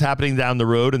see what's happening down the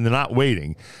road, and they're not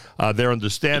waiting. They're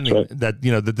understanding that,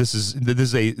 that this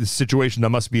is a situation that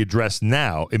must be addressed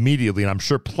now, immediately. And I'm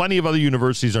sure plenty of other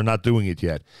universities are not doing it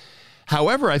yet.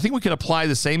 However, I think we can apply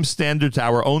the same standard to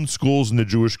our own schools in the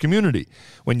Jewish community.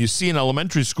 When you see an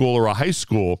elementary school or a high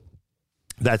school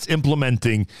that's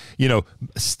implementing,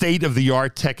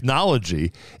 state-of-the-art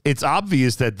technology, it's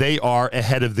obvious that they are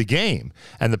ahead of the game.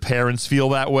 And the parents feel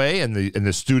that way, and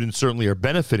the students certainly are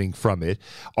benefiting from it.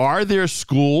 Are there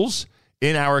schools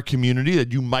in our community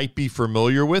that you might be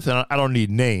familiar with, and I don't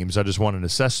need names, I just want an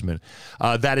assessment,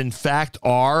 that in fact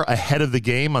are ahead of the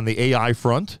game on the AI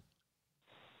front?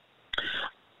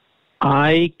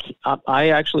 I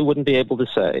actually wouldn't be able to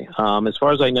say. As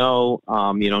far as I know,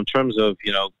 in terms of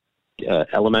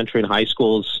elementary and high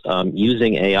schools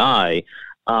using AI,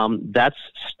 that's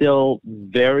still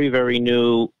very, very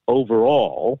new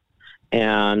overall,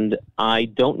 and I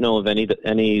don't know of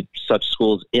any such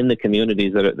schools in the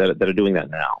communities that are doing that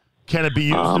now. Can it be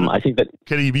used?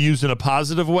 Can it be used in a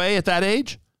positive way at that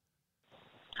age?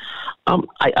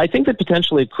 I think that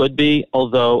potentially it could be.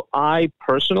 Although I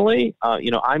personally,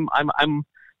 I'm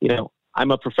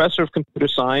a professor of computer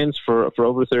science for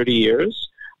over 30 years,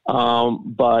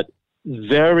 but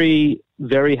very,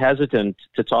 very hesitant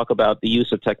to talk about the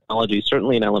use of technology.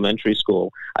 Certainly in elementary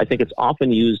school, I think it's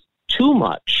often used too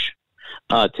much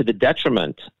to the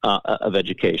detriment of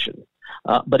education.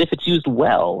 But if it's used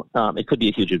well, it could be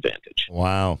a huge advantage.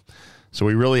 Wow. So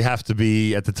we really have to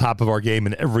be at the top of our game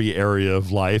in every area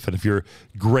of life. And if you're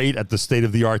great at the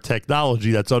state-of-the-art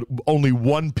technology, that's only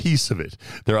one piece of it.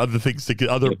 There are other things,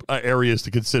 other areas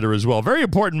to consider as well. Very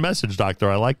important message, Doctor.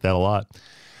 I like that a lot.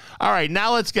 All right,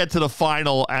 now let's get to the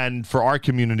final, and for our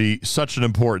community, such an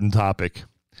important topic.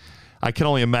 I can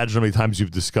only imagine how many times you've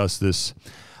discussed this.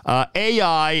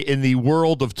 AI in the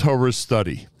world of Torah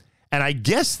study. And I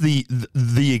guess the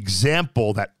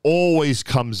example that always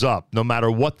comes up, no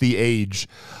matter what the age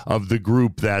of the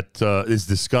group that is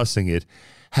discussing it,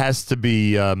 has to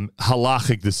be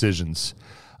halachic decisions,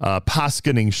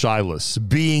 paskening shilas,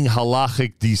 being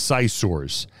halachic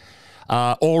decisors.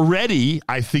 Already,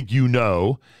 I think you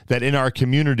know that in our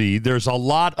community, there's a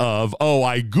lot of,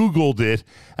 I Googled it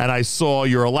and I saw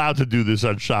you're allowed to do this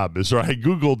on Shabbos, or I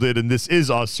Googled it and this is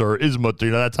asur, is mutter,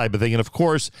 that type of thing. And of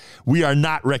course, we are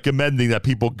not recommending that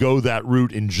people go that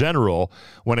route in general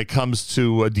when it comes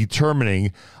to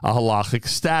determining a halachic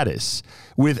status.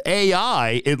 With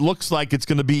AI, it looks like it's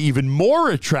going to be even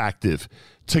more attractive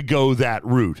to go that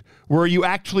route, where you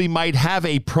actually might have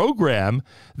a program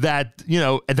that,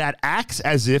 that acts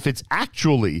as if it's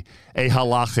actually a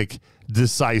halachic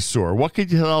decisor. What could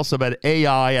you tell us about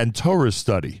AI and Torah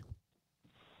study?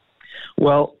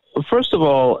 Well, first of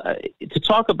all, to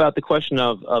talk about the question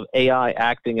of AI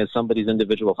acting as somebody's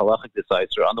individual halachic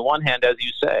decisor, on the one hand, as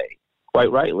you say,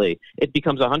 quite rightly, it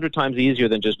becomes 100 times easier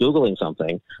than just Googling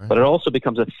something, but it also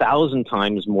becomes 1,000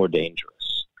 times more dangerous.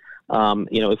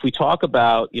 If we talk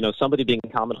about, somebody being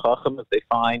Talmid Chacham, if they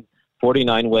find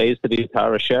 49 ways to be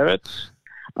Matara Sheretz,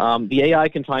 the AI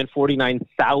can find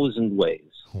 49,000 ways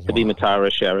to be Matara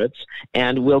Sheretz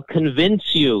and will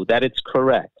convince you that it's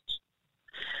correct.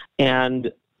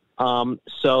 And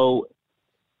so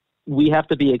we have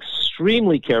to be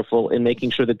extremely careful in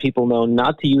making sure that people know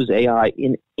not to use AI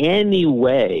in any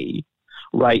way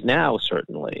right now,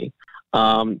 certainly,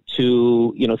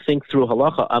 to think through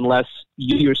halacha unless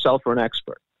you yourself are an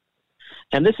expert.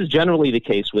 And this is generally the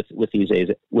case with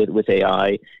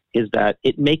AI, is that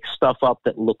it makes stuff up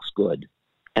that looks good.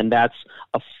 And that's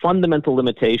a fundamental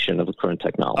limitation of the current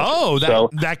technology. Oh,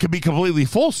 that could be completely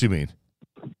false, you mean?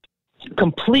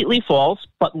 Completely false,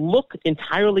 but look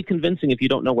entirely convincing if you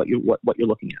don't know what you're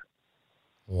looking at.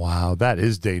 Wow, that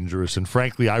is dangerous. And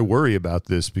frankly, I worry about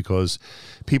this because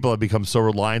people have become so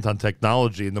reliant on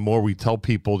technology. And the more we tell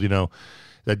people,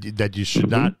 that you should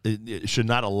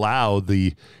not allow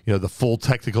the full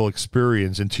technical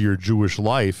experience into your Jewish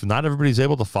life, not everybody's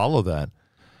able to follow that.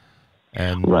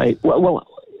 And right. Well,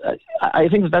 I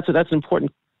think that's an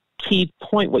important key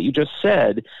point. What you just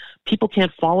said, people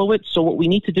can't follow it. So what we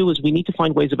need to do is we need to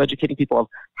find ways of educating people of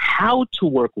how to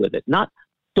work with it, not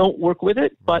don't work with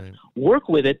it, but work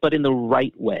with it, but in the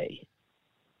right way.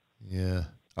 Yeah.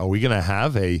 Are we going to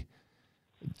have a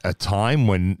time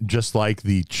when, just like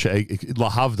the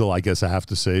lahavdil, I guess I have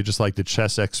to say, just like the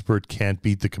chess expert can't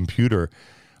beat the computer,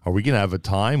 are we going to have a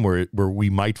time where we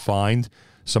might find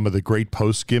some of the great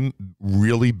poskim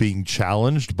really being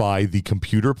challenged by the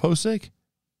computer posek?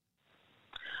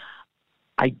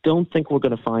 I don't think we're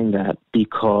going to find that,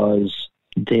 because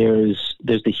there's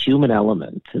the human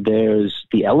element. There's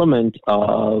the element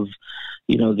of,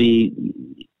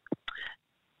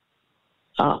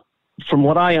 from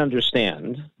what I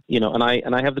understand, and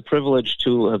I have the privilege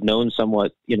to have known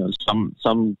somewhat,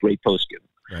 some great poskim.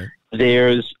 Right.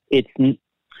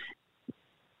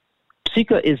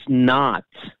 Psika is not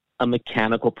a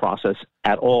mechanical process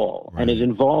at all, and it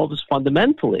involves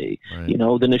fundamentally, the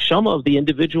neshama of the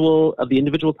individual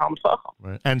Talmid Chacham.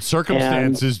 Right. And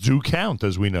circumstances do count,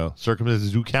 as we know.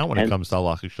 Circumstances do count when it comes to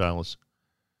halachic shilas.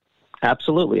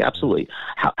 Absolutely.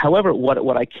 However,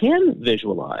 what I can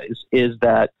visualize is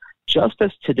that just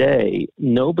as today,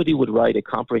 nobody would write a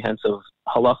comprehensive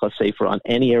halacha sefer on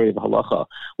any area of halacha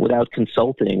without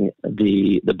consulting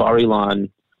the Bar Ilan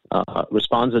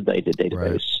Responsa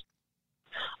database.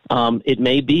 it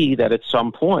may be that at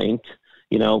some point,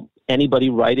 anybody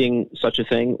writing such a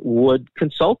thing would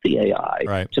consult the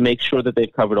AI to make sure that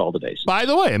they've covered all the bases. By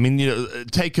the way, I mean,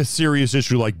 take a serious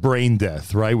issue like brain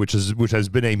death, right? Which has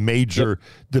been a major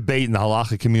debate in the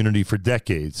halacha community for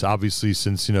decades. Obviously,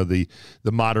 since the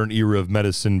modern era of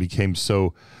medicine became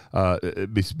so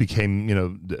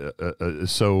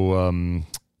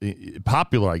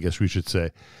popular, I guess we should say.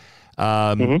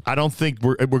 I don't think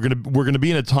we're gonna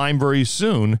be in a time very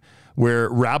soon where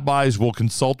rabbis will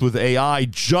consult with AI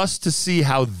just to see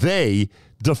how they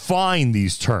define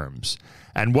these terms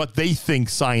and what they think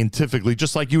scientifically,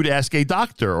 just like you would ask a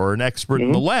doctor or an expert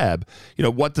in the lab.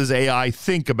 What does AI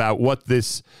think about what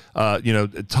this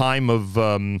time of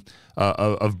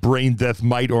brain death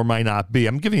might or might not be?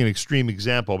 I'm giving an extreme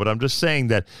example, but I'm just saying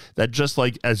that just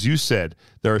like, as you said,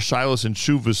 there are shilas and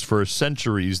shuvas for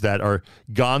centuries that are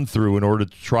gone through in order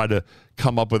to try to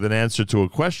come up with an answer to a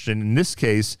question. In this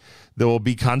case, there will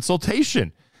be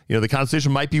consultation. The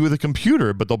consultation might be with a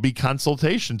computer, but there'll be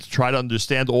consultation to try to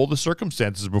understand all the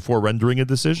circumstances before rendering a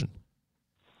decision.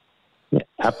 Yeah,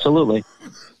 absolutely.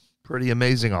 Pretty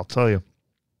amazing, I'll tell you.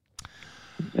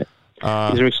 These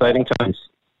are exciting times.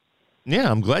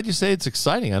 Yeah, I'm glad you say it's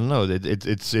exciting. I don't know.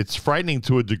 It's frightening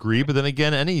to a degree, but then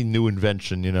again, any new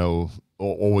invention,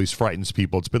 always frightens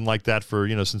people. It's been like that for,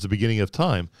 since the beginning of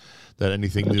time. That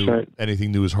anything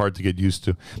new is hard to get used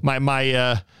to. My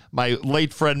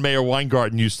late friend Meir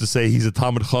Weingarten used to say he's a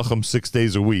Talmud Chacham 6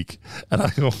 days a week, and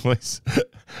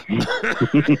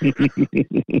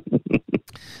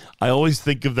I always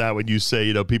think of that when you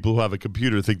say people who have a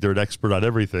computer think they're an expert on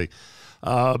everything.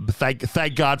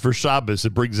 Thank God for Shabbos.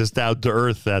 It brings us down to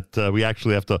earth that we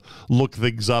actually have to look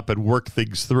things up and work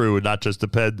things through, and not just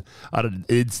depend on an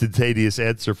instantaneous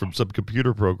answer from some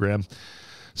computer program.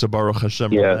 So Baruch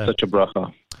Hashem. Yeah, such a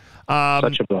bracha.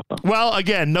 Well,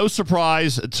 again, no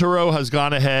surprise. Touro has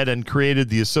gone ahead and created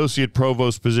the associate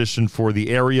provost position for the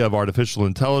area of artificial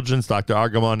intelligence. Dr.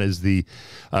 Argamon is the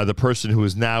person who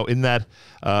is now in that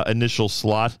initial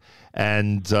slot,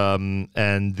 and the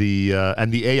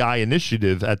AI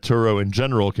initiative at Touro in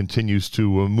general continues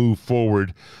to move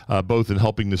forward, both in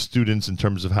helping the students in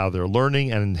terms of how they're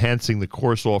learning and enhancing the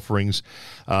course offerings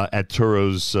at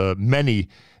Touro's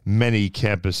many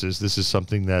campuses. This is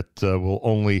something that will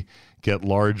only get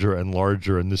larger and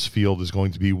larger, and this field is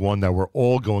going to be one that we're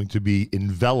all going to be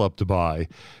enveloped by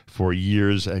for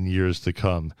years and years to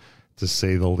come, to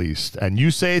say the least. And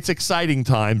you say it's exciting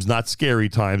times, not scary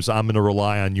times. I'm going to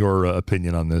rely on your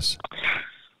opinion on this.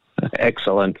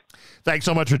 Excellent. Thanks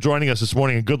so much for joining us this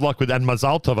morning, and good luck with and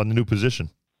Mazal Tov on the new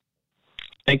position.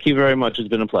 Thank you very much. It's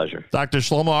been a pleasure. Dr.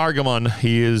 Shlomo Argamon,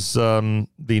 he is the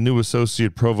new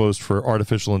Associate Provost for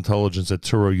Artificial Intelligence at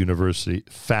Touro University.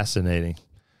 Fascinating.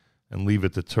 And leave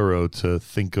it to Touro to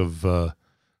think of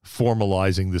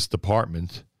formalizing this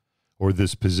department or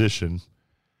this position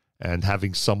and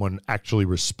having someone actually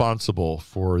responsible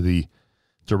for the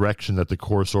direction that the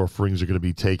course offerings are going to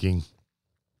be taking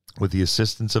with the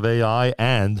assistance of AI,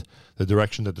 and the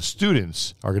direction that the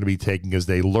students are going to be taking as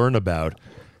they learn about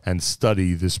and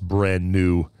study this brand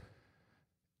new,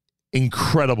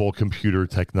 incredible computer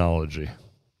technology.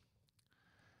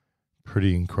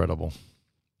 Pretty incredible.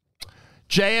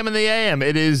 JM and the AM.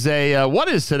 It is what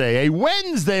is today? A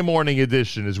Wednesday morning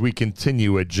edition as we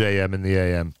continue at JM and the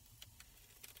AM.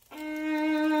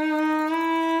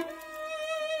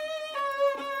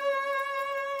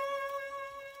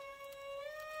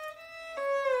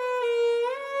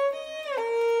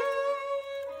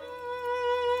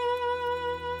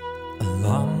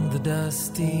 Along the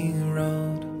dusty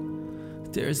road,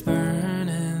 tears burn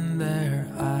in their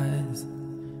eyes.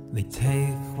 They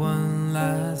take one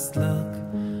last look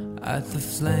at the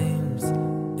flames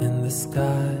in the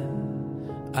sky.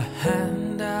 A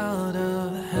hand out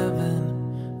of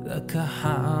heaven, the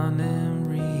Kahanim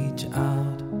reach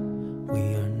out.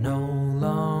 We are no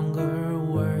longer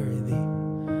worthy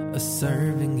of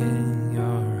serving in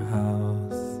your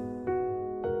house.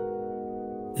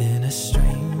 In a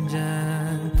strange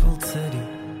and cold city,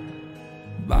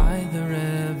 by the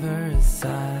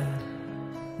riverside,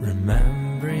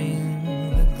 remembering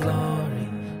the glory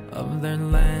of their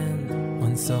land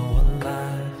once so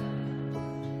alive.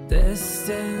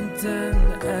 Distant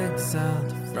and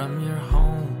exiled from your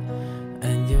home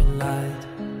and your light,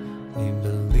 we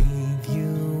believe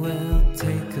you will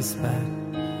take us back.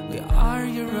 We are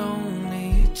your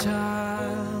only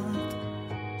child.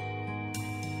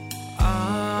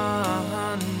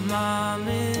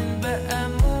 Mamin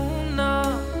be'emuna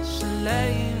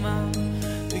shleima.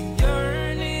 The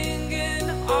yearning in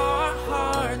our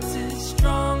hearts is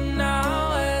strong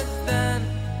now as then.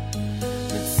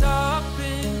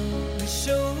 Mitzapin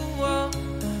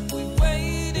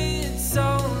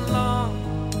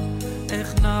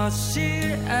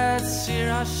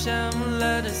Hashem,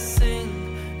 let us sing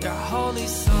your holy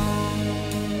song.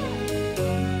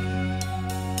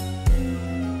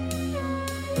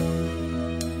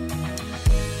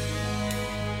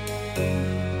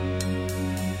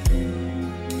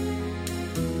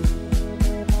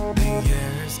 The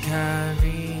years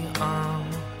carry on,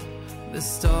 the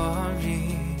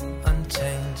story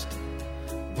unchanged.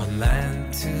 One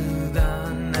land to the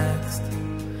next,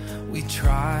 we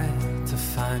try to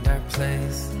find our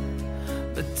place.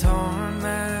 But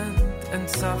torment and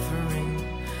suffering,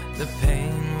 the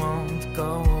pain won't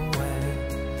go away.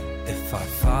 If our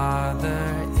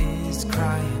Father is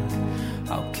crying,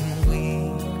 how can we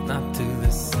not do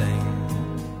the same?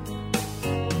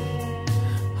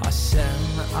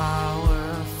 Hashem,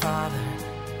 our Father,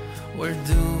 we're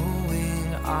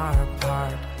doing our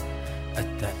part.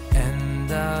 At the end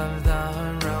of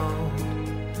the road,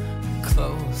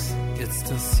 close yet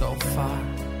still so far.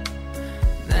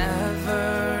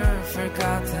 Never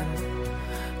forgotten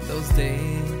those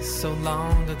days so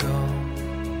long ago.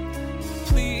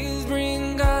 Please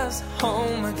bring us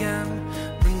home again,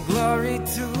 bring glory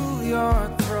to your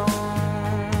throne.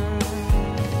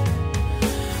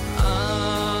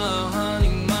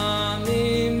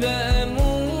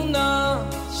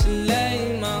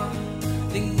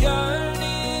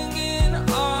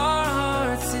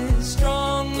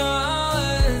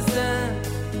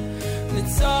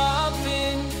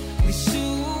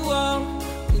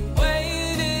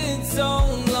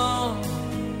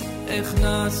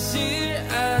 Nasir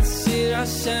Asir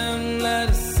Hashem, let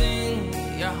us sing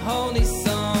your holy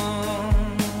song.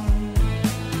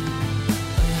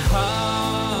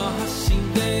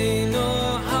 Hashivenu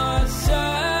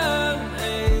Hashem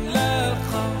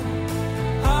Eilecha,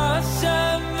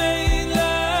 Hashem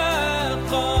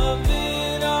Eilecha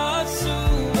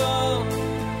v'nashuva.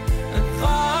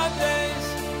 Chadesh,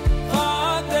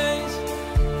 Chadesh,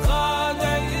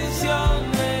 Chadesh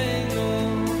Yameinu,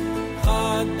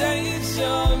 Chadesh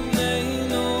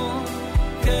Yameinu,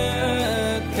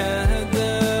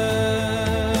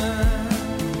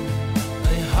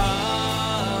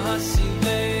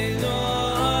 Hashivenu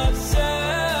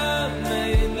Hashem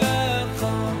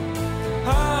Eilecha,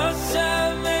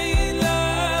 Hashem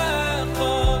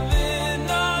Eilecha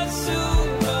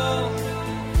v'nashuva.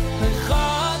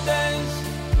 Chadesh,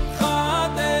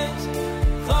 Chadesh,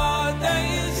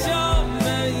 Chadesh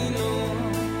Yameinu,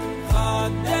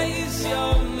 Chadesh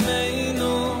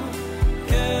Yameinu,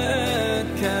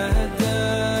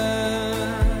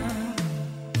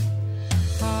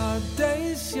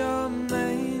 Chadesh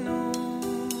Yameinu,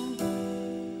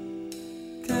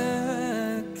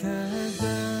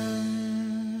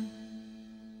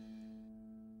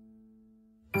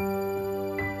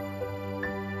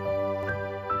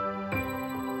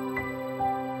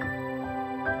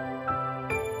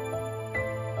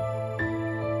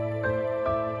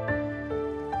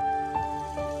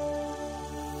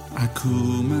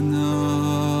 Akumana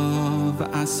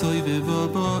v'asoy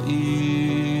v'voboim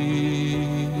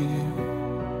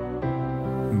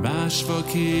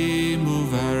Bashvakim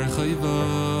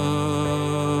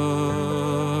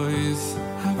u'varchoyvois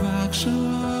Havaksho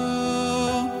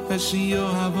v'shio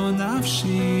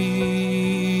havonafshi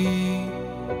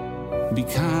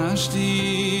Bikashti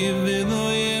v'lo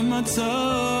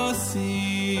yematzosi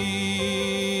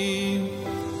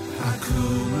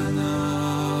Akumana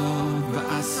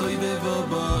Asoy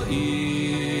bevoboir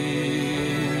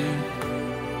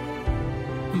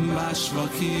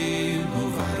Bashvakim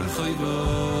u'varchoyvot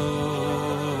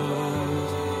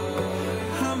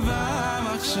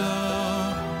Havavaksho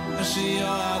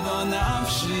Ashio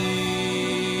adonavshi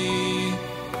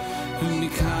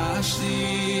Mikashti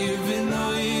v'lo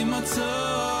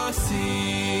imatzosi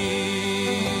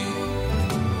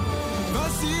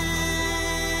Basi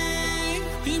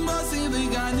Basi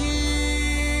ligani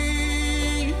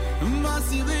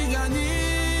Ligani,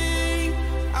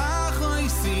 Achoy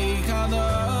Sikado,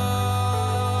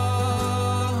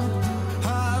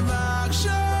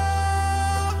 Havaksho,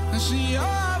 Ashio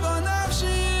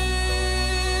Avonavshi,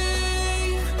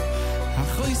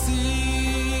 Achoy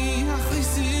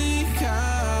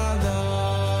Sikado,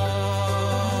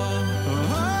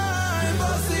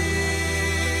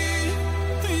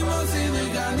 Basi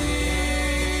Ligani,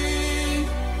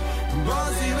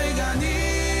 Basi Ligani.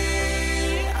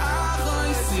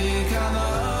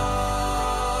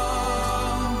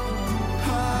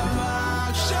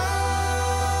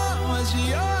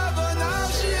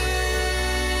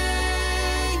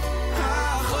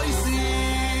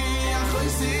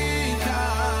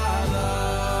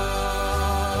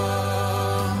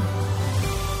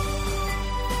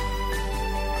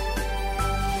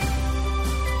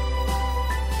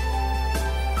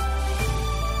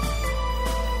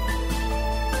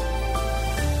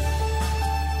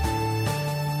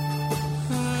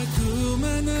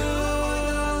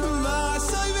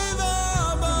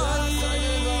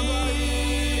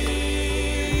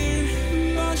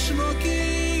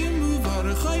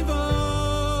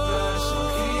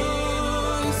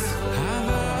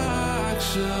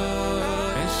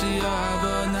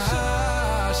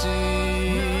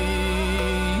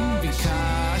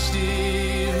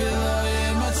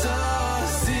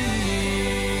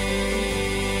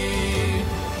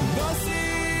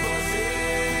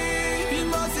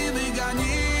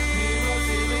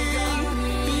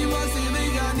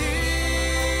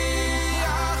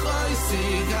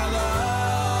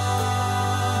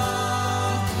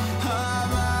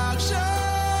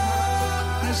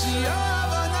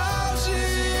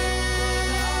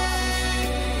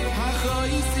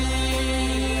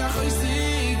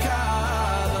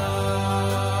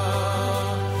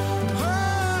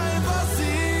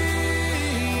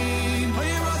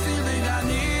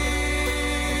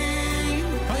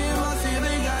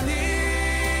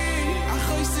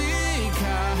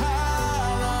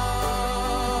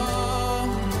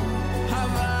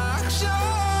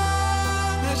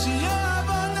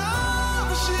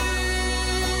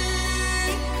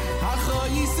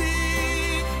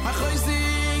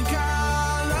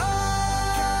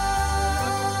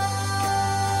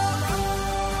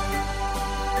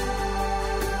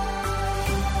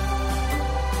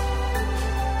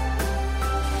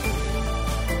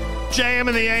 JM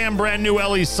in the AM, brand new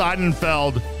Ellie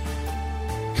Seidenfeld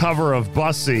cover of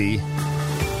Bussy.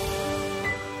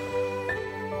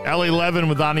 Ellie Levin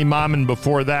with Ani Mammon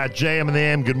before that. JM in the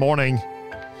AM, good morning.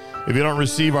 If you don't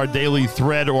receive our daily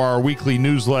thread or our weekly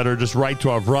newsletter, just write to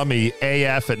Avrami,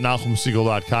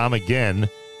 af@NachumSiegel.com. Again,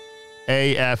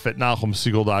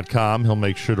 af@NachumSiegel.com. He'll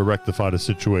make sure to rectify the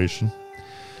situation.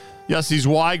 Yossi's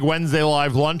Weig, Wednesday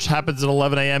live lunch happens at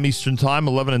 11 a.m. Eastern Time,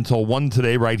 11 until 1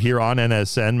 today, right here on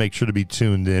NSN. Make sure to be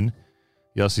tuned in.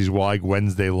 Yossi's Weig,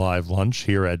 Wednesday live lunch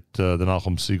here at the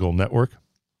Nachum Siegel Network.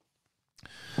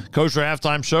 Kosher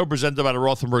Halftime Show presented by the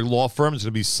Rothenberg Law Firm. It's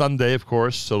going to be Sunday, of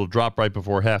course, so it'll drop right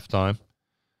before halftime.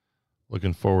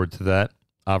 Looking forward to that.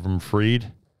 Avram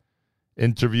Fried,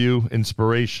 interview,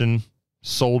 inspiration,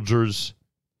 soldiers.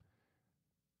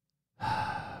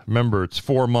 Remember, it's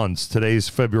 4 months. Today's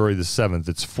February the 7th.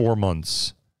 It's 4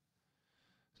 months.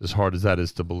 As hard as that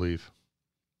is to believe.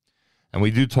 And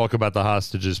we do talk about the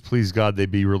hostages. Please, God, they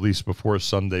be released before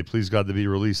Sunday. Please, God, they be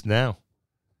released now.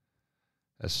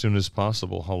 As soon as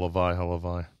possible. Halavai,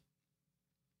 halavai.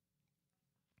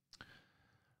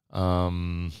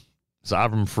 So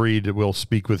Avram Fried, will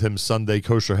speak with him Sunday.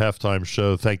 Kosher Halftime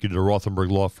Show. Thank you to the Rothenberg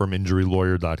Law Firm,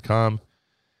 injurylawyer.com.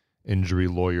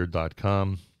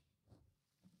 Injurylawyer.com.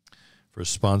 For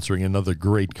sponsoring another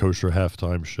great Kosher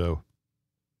Halftime Show.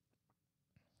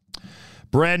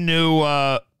 Brand new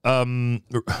promo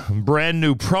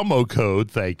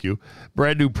code, thank you.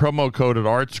 Brand new promo code at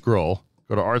ArtScroll.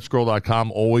 Go to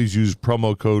artscroll.com. Always use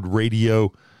promo code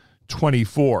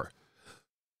radio24.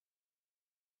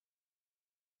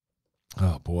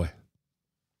 Oh, boy.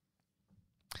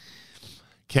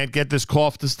 Can't get this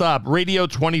cough to stop.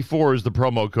 Radio24 is the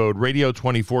promo code.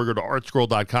 Radio24. Go to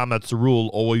artscroll.com. That's the rule.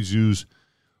 Always use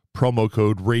promo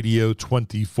code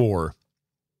radio24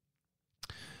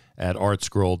 at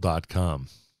artscroll.com.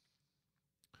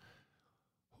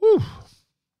 Whew.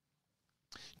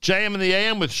 JM in the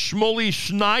AM with Shmuley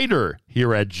Schneider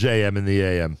here at JM in the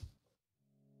AM.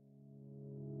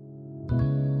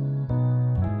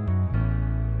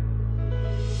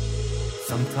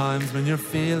 Sometimes when you're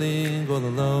feeling all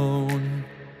alone,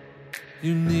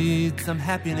 you need some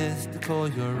happiness to call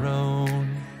your own.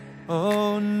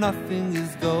 Oh, nothing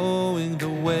is going the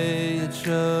way it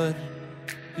should.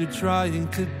 You're trying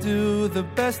to do the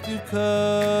best you could.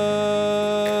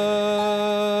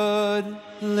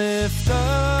 Lift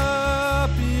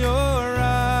up your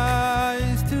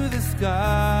eyes to the sky.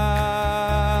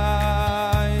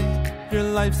 Your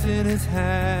life's in His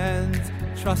hands.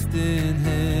 Trust in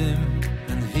Him.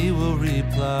 He will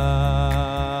reply,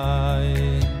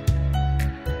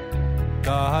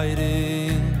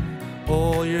 guiding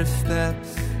all your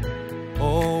steps,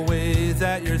 always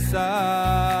at your side.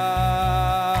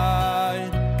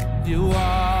 You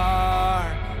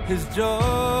are His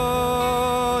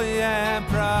joy and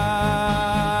pride.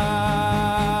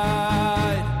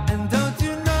 And don't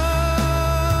you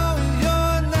know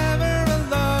you're never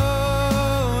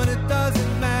alone? It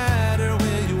doesn't matter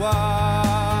where you are.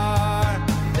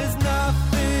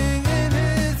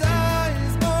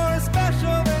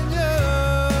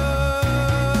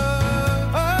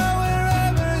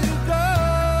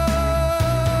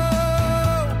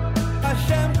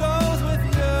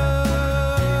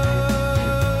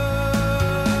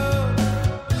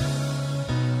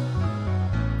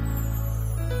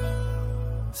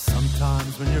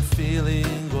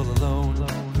 Feeling all alone,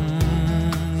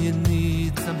 you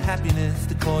need some happiness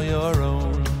to call your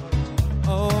own.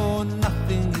 Oh,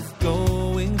 nothing is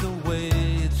going the way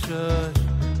it should.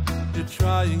 You're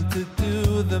trying to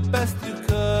do the best you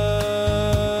could.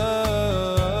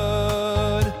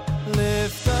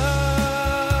 Lift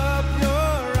up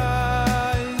your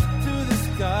eyes to the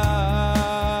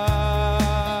sky.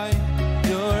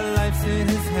 Your life's in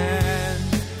His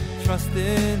hands. Trust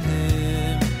in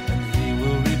Him.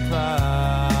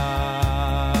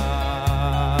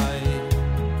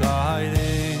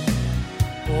 Guiding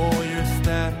all your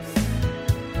steps,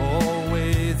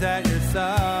 always at your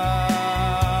side.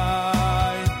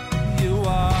 You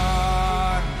are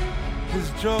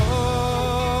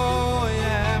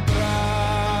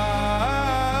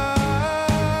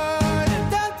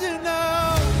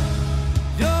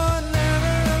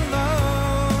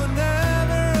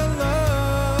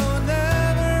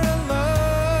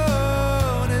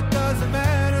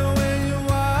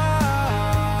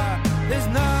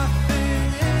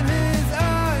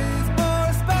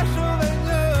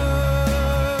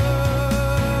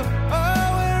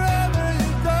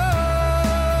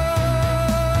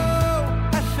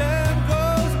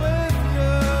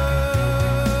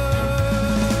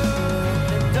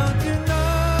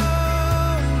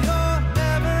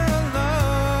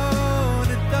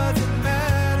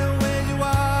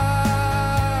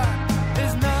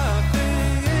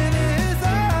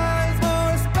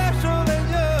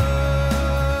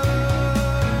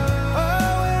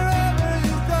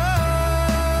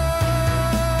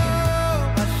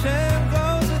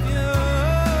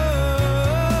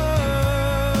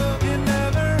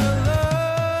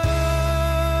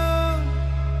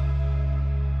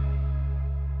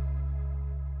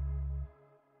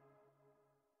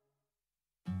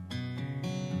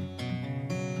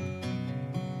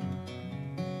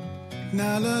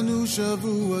נע לנו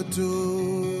שבוע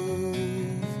טוב,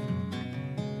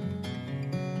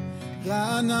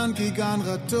 רענן כגן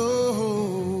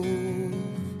רטוב,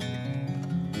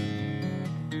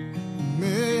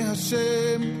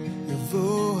 מהשם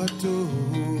יבוא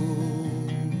הטוב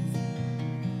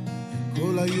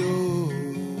כל היום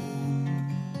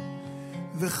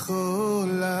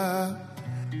וכל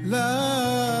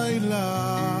הלילה,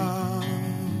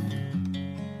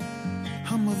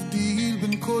 המבדיל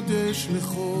בין קודש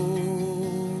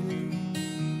לחול,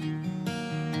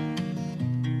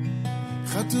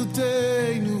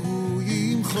 חטאותינו הוא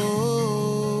ימחול,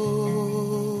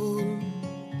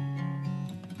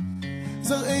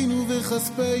 זרענו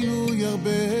וכספנו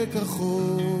ירבה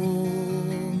כחול,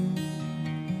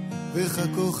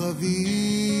 וככוכבים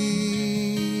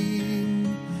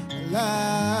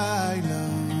הלילה,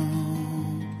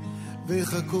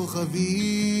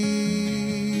 וככוכבים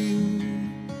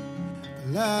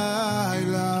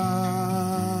הלילה.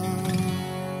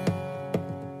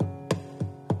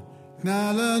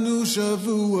 נע לנו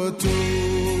שבוע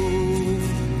טוב,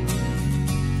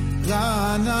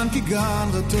 רענן כגן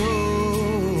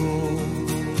רטוב,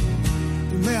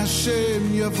 ומהשם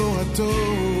יבוא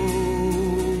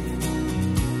הטוב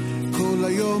כל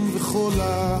היום וכל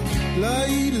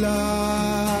הלילה,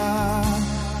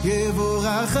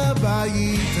 יבורך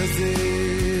הבית הזה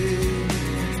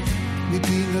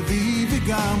מפי נביא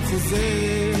וגם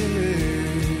חוזר,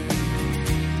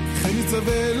 כן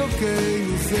יצווה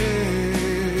אלוקינו זה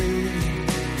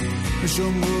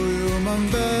ושומרו יומם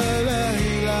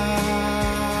בלילה,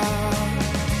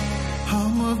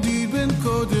 המבדיל בין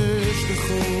קודש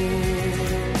לחול,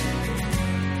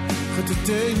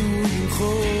 חטאתנו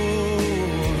ימחול,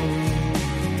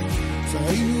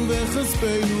 זרענו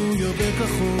וכספנו ירבה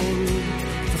כחול,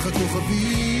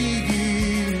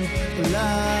 וככוכבים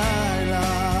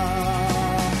בלילה,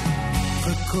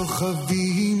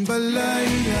 ככוכבים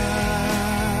בלילה,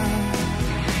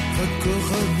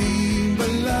 ככוכבים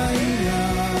בלילה,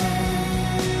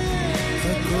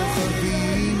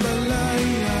 ככוכבים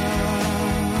בלילה,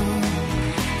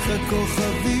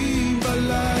 ככוכבים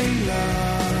בלילה.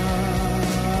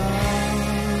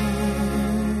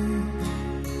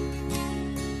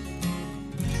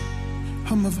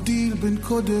 המבדיל בין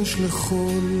קודש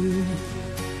לחול,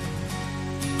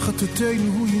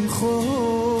 חטאתנו הוא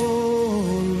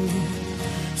ימחול,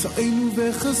 זרענו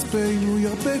וכספנו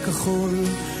ירבה כחול,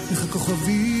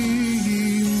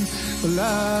 וככוכבים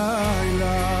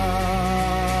בלילה.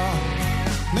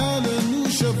 נע לנו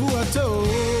שבוע טוב,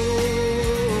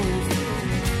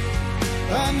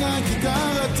 ענק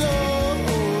כיכר הטוב,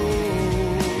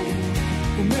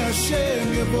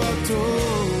 ומהשם יבוא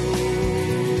הטוב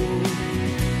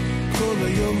כל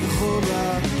היום וכל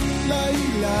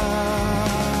הלילה,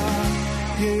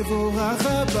 יבורך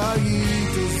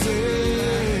הבית הזה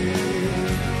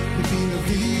מפי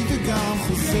נביא וגם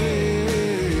חוזר,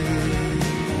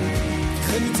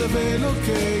 כן יצווה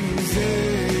אלוקינו זה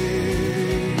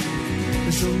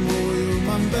ושומרו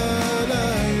יומם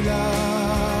בלילה,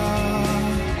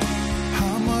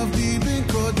 המבדיל בין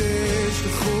קודש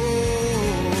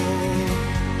לחול,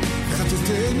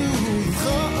 חטאתנו הוא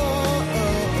ימחול,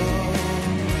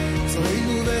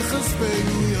 זרענו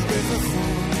וכספנו ירבה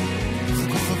כחול,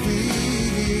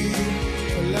 כוכבים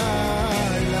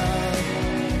בלילה,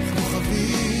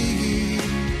 כוכבים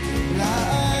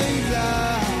בלילה,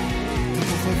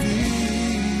 כוכבים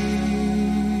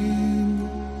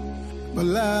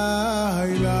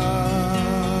בלילה.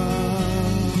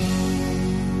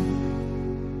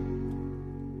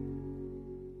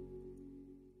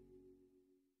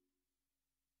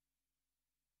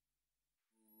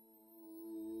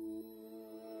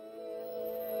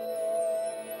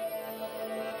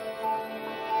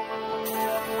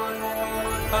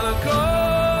 על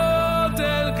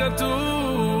הכותל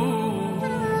כתוב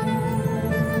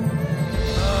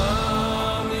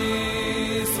עם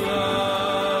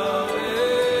ישראל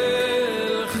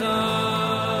חי,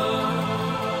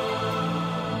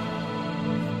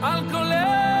 על כל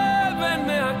אבן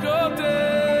מהכותל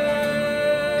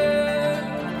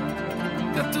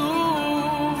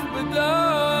כתוב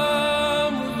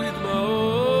בדם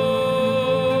ובדמעות,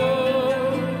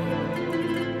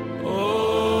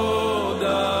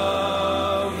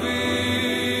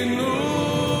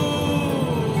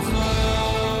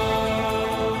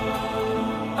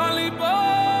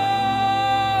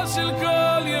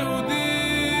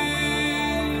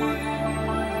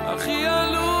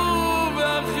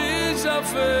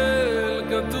 שפל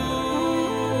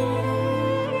כתוב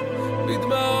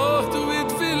בדמעות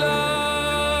ובתפילה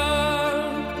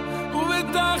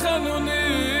ובתחנונים,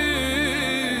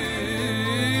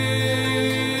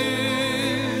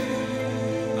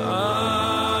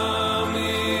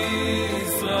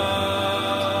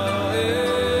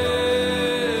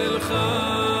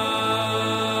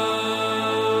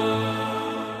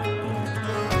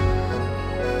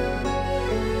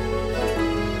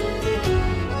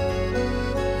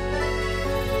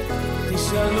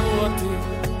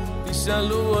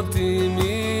 תשאלו אותי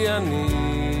מי אני,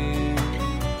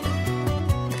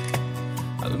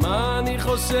 על מה אני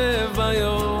חושב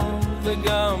ביום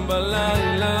וגם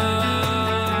בלילה.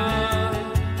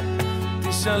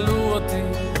 תשאלו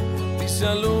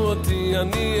אותי,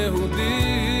 אני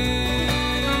יהודי,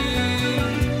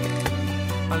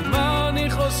 על מה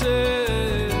אני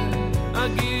חושב,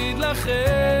 אגיד לכם.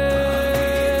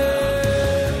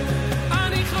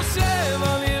 אני חושב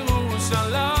על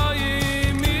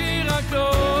ירושלים, עיר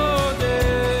הקודש,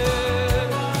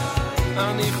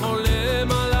 אני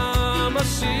חולם על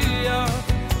המשיח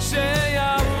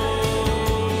שיבוא.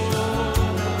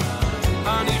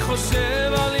 אני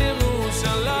חושב על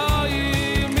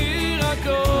ירושלים, עיר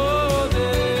הקודש,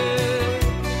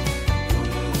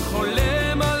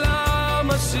 חולם על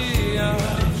המשיח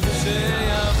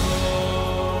שיבוא.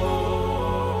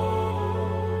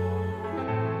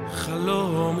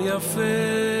 חלום יפה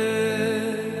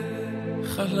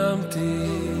חלמתי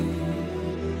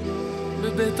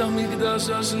בבית המקדש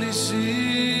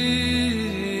השלישי,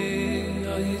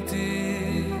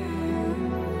 הייתי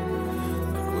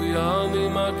מקוים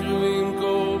מקריבים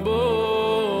קורבנויים,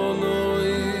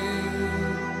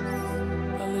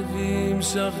 הלווים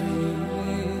שרים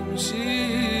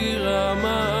שיר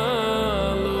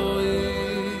המעלואים.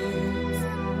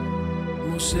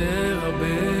 משה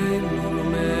רבינו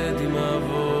לומד עם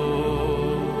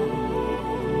אבו,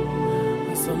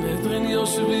 הסנהדרין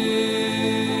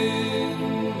יושבים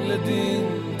לדין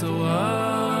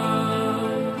תורה,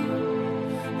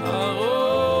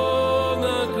 אהרון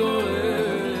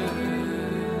הכהן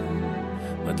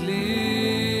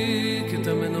מדליק את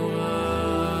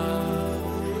המנורה,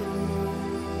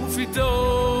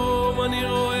 ופתאום אני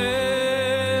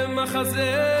רואה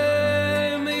מחזה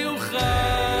מיוחד,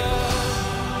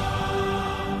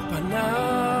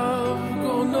 פניו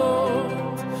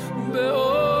גורנות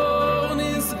באור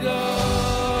נסגר,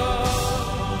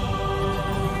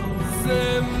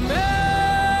 זה מלך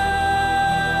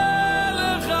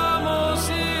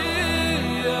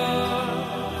המושיע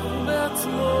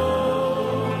בעצמו.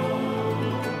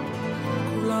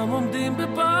 כולם עומדים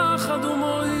בפחד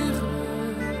ומויך,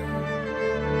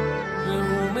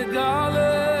 והוא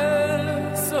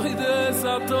מגלה סוידס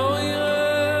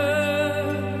התוירה,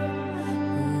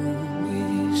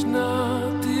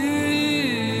 ומשנתי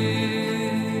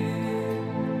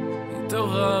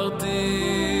התעוררתי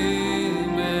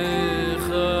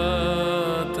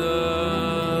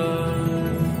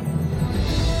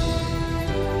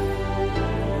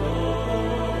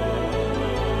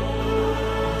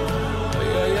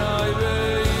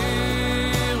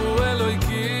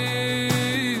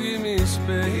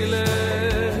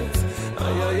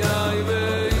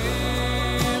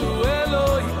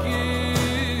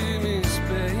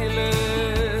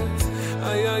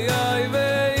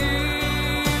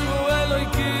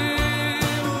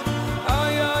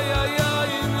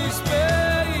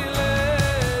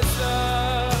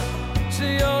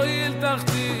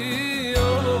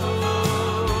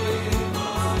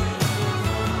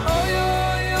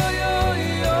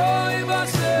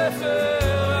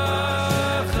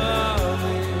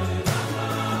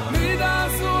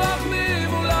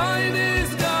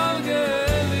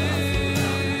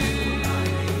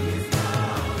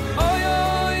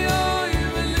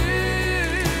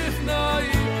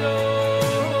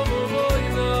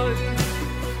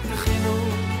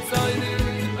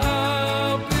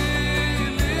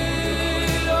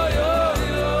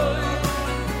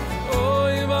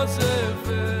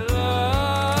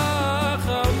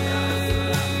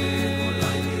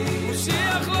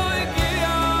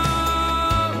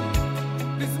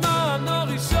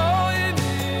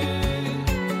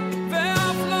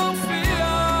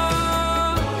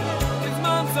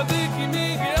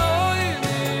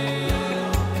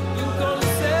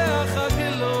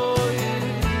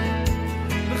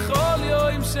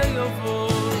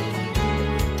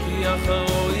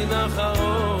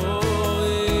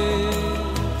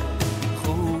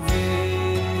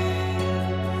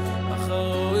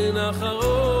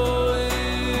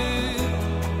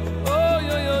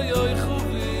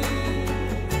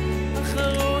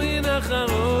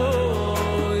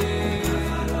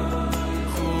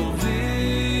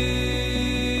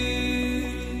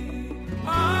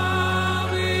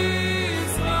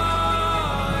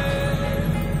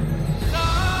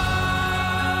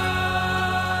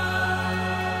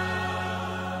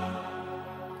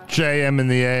JM in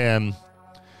the AM.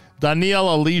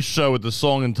 Daniel Alicia with the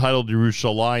song entitled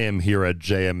Yerushalayim here at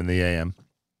JM in the AM.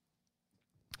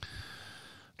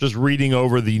 Just reading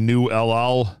over the new El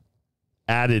Al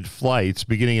added flights.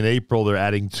 Beginning in April, they're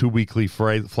adding 2 weekly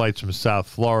flights from South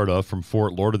Florida, from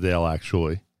Fort Lauderdale,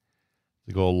 actually,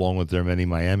 to go along with their many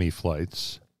Miami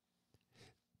flights.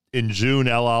 In June,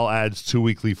 El Al adds 2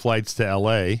 weekly flights to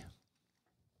L.A.,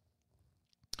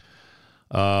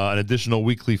 an additional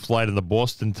weekly flight on the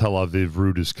Boston-Tel Aviv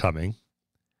route is coming.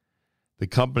 The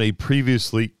company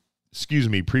previously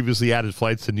added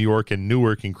flights to New York and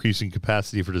Newark, increasing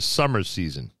capacity for the summer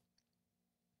season.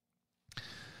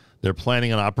 They're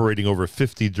planning on operating over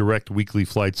 50 direct weekly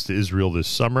flights to Israel this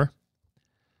summer.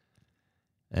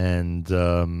 And,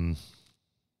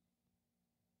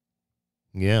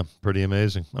 yeah, pretty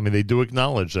amazing. I mean, they do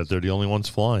acknowledge that they're the only ones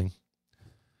flying.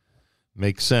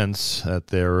 Makes sense that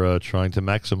they're trying to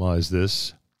maximize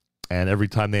this. And every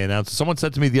time they announce it, someone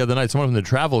said to me the other night, someone from the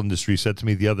travel industry said to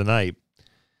me the other night,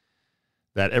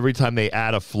 that every time they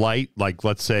add a flight, like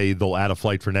let's say they'll add a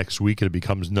flight for next week and it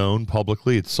becomes known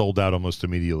publicly, it's sold out almost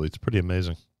immediately. It's pretty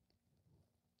amazing.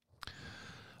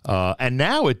 And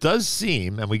now it does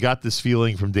seem, and we got this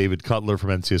feeling from David Cutler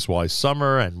from NCSY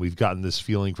Summer, and we've gotten this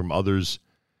feeling from others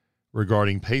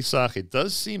regarding Pesach, it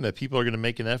does seem that people are going to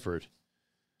make an effort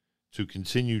to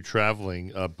continue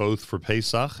traveling both for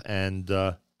Pesach and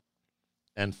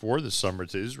for the summer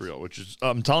to Israel, which is,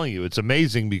 I'm telling you, it's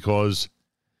amazing because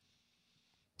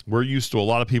we're used to a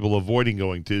lot of people avoiding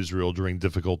going to Israel during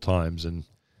difficult times, and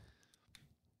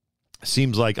it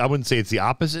seems like, I wouldn't say it's the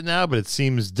opposite now, but it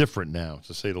seems different now,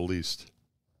 to say the least.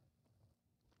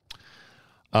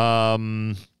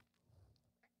 JM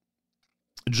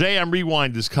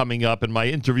Rewind is coming up, and my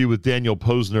interview with Daniel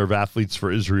Posner of Athletes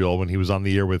for Israel when he was on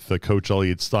the air with Coach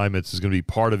Elliot Steinmetz is going to be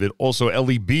part of it. Also,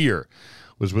 Ellie Beer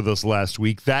was with us last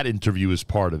week. That interview is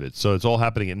part of it. So it's all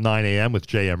happening at 9 a.m. with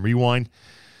JM Rewind.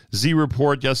 Z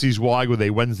Report, Yossi Zweig with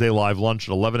a Wednesday live lunch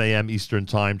at 11 a.m. Eastern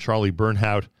Time. Charlie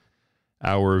Bernhout,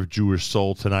 Hour of Jewish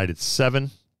Soul tonight at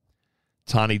 7.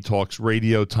 Tani Talks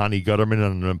Radio, Tani Gutterman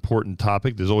on an important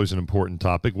topic. There's always an important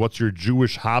topic. What's your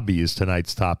Jewish hobby is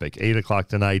tonight's topic. 8 o'clock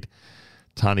tonight,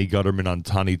 Tani Gutterman on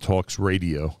Tani Talks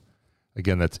Radio.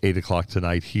 Again, that's 8 o'clock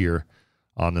tonight here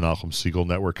on the Nachum Segal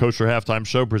Network. Kosher Halftime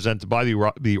Show presented by the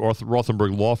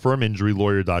Rothenberg Law Firm,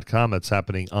 injurylawyer.com. That's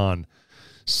happening on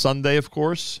Sunday, of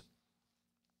course.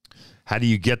 How do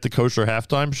you get the Kosher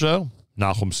Halftime Show?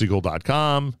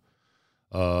 NachumSegal.com.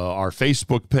 Our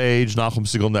Facebook page, Nachum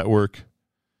Segal Network.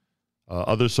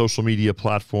 Other social media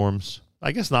platforms.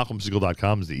 I guess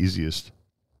NachumSegal.com is the easiest.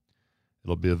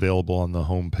 It'll be available on the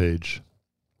homepage.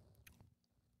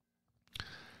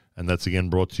 And that's, again,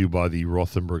 brought to you by the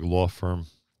Rothenberg Law Firm.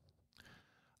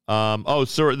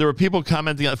 So there were people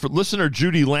commenting on, for listener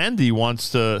Judy Landy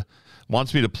wants me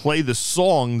to play the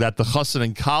song that the Chassan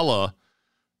and Kala,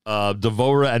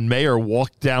 Devora and Mayer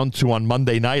walked down to on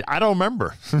Monday night. I don't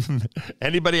remember.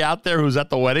 Anybody out there who's at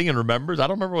the wedding and remembers? I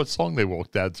don't remember what song they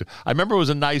walked down to. I remember it was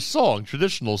a nice song,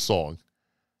 traditional song.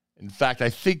 In fact, I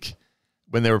think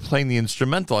when they were playing the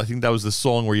instrumental, I think that was the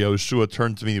song where Yehoshua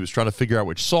turned to me. He was trying to figure out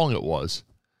which song it was.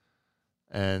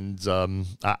 And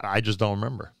I just don't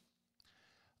remember.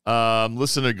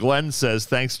 Listener Glenn says,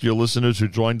 thanks to your listeners who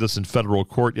joined us in federal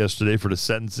court yesterday for the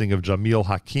sentencing of Jamil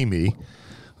Hakimi,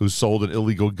 who sold an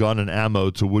illegal gun and ammo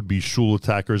to would-be shul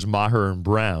attackers Maher and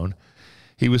Brown.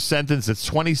 He was sentenced at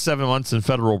 27 months in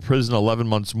federal prison, 11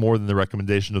 months more than the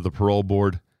recommendation of the parole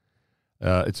board.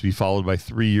 It's to be followed by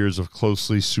 3 years of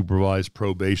closely supervised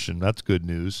probation. That's good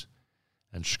news.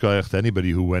 And shkoyach to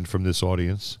anybody who went from this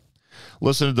audience.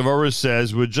 Listener Devorah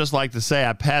says, would just like to say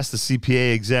I passed the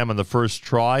CPA exam on the first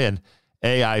try, and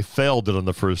I failed it on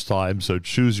the first time, so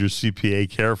choose your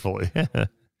CPA carefully.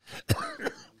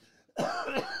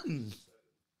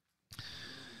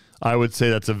 I would say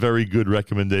that's a very good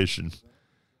recommendation.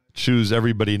 Choose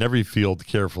everybody in every field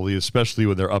carefully, especially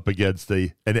when they're up against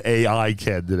an AI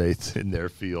candidate in their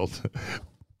field.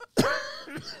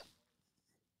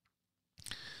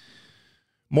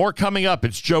 More coming up.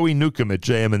 It's Joey Newcomb at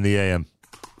JM in the AM.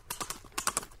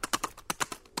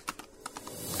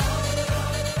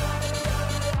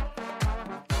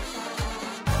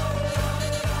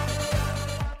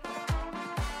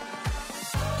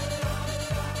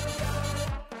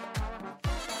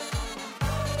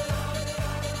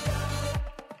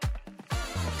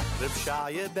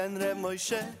 Shaya ben Reb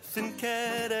Moshe fin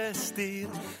Kerestir.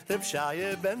 Reb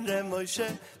Shaya ben Reb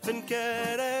Moshe fin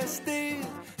Kerestir.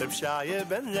 Reb Shaya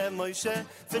ben Reb Moshe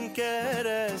fin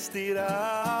Kerestir.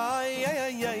 Ay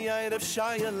ay ay ay Reb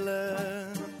Shaya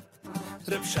le.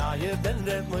 Reb Shaya ben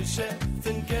Reb Moshe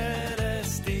fin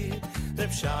Kerestir. Reb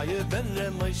Shaya ben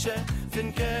Reb Moshe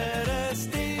fin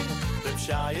Kerestir. Reb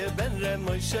Shaya ben Reb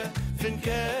Moshe fin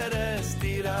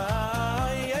Kerestir.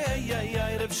 Ay ay ay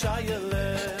ay Reb Shaya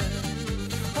le.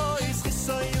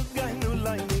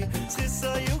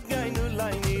 Schissa Yugainu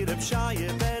Laini Reb Shaya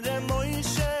Ben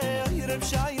Moishe Reb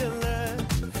Shaya Le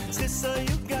Schissa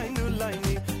Yugainu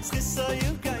Laini Schissa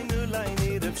Yugainu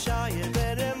Laini Reb Shaya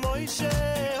Ben Moishe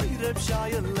Reb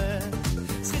Shaya Le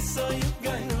Schissa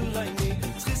Yugainu Laini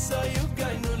Schissa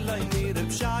Yugainu Laini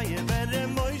Reb Shaya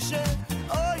Ben Moishe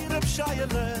Reb Shaya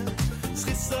Le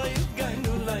Schissa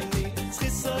Yugainu Laini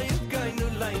Schissa Yugainu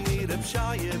Laini Reb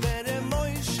Shaya Ben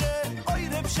Moishe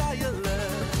Reb Shaya Le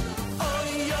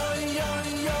Oy oy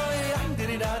oy oy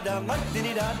didi da dam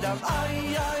didi da dam ay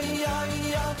ay ay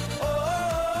ay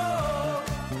oh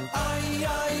ay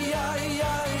ay ay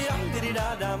ay didi da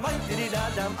dam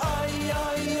ay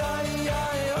ay ay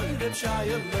ay Reb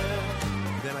Shaya Le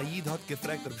Wenn ein Jid hat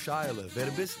gefragt, Reb Shaya, wer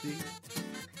bist du?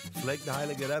 Pflegt der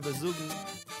Heilige Rebbe sagen,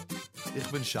 ich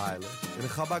bin Shaya und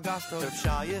ich hab ein Gasthaus. Reb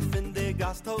Shaya in the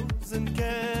Gasthaus in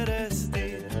Keresti.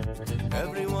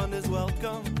 Everyone is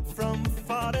welcome from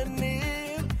far and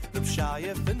near. Reb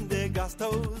Shaya in the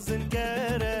Gasthaus in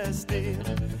Keresti.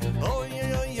 Oy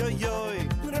oy oy oy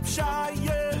Reb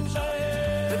Shaya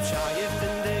Reb Shaya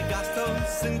in the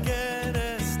Gasthaus in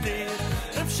Keresti.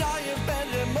 Reb Shaya ben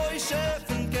Moishe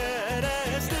in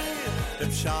Keresti.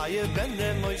 Reb Shaya ben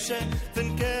Moishe in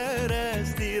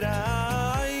Keresti.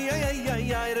 Ay ay ay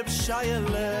ay ay Reb Shaya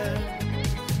le.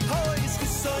 Hoy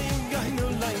schissa Yugainu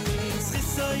Laini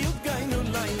schissa Yugainu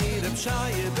Laini Reb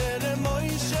Shaya ben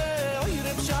Moishe oy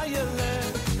Reb Shaya le.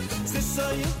 Schissa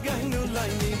Yugainu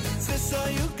Laini schissa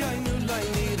Yugainu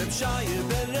Laini Reb Shaya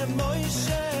ben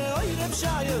Moishe oy Reb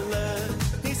Shaya le.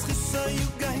 Schissa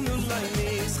Yugainu Laini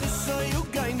schissa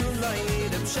Yugainu Laini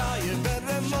Reb Shaya ben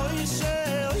Moishe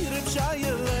oy Reb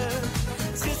Shaya le.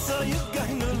 Schissa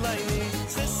Yugainu Laini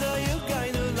schissa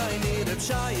Yugainu Laini Reb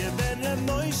Shaya ben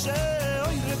Moishe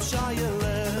oy Reb Shaya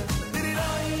le.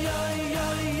 Ay ay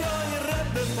ay ay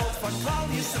Rebbe Mot Fakal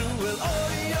Yisruel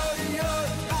oy oy oy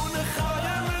ohne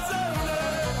Chayim Zole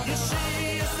Yeshi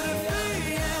is Refi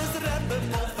is Rebbe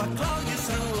Mot Fakal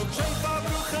Yisruel Shefa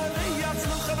Brucha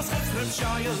Yatzlucha Beschetz Reb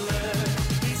Shaya le.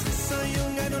 Is Chissa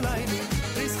Yugainu Laini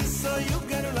is Chissa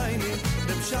Yugainu Laini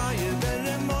Reb Shaya ben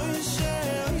Moishe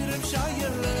oy Reb Shaya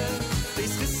le.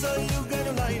 Is Chissa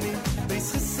Yugainu Laini is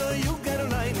Chissa Yugainu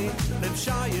Laini Reb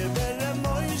Shaya ben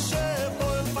Moishe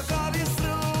oy Fakal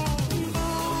Yisruel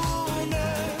Une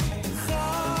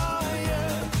Chayim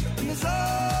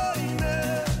Mezoyne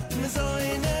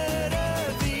Mezoyne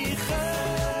Reviche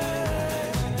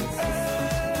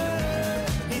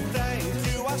He thank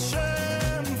you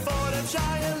Hashem for Reb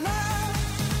Shaya le.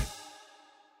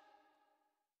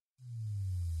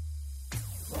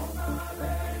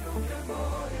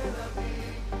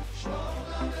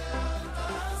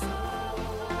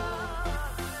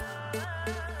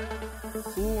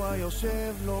 הוא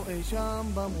היושב לו אי שם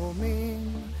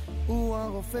במרומים, הוא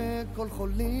הרופא כל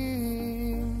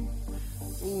חולים,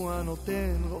 הוא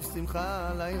הנותן רוב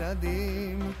שמחה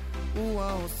לילדים, הוא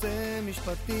העושה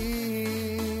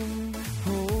משפטים,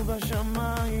 הוא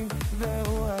בשמיים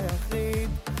והוא היחיד,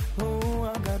 הוא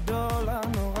הגדול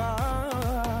הנורא,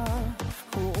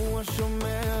 הוא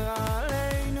השומר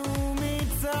עלינו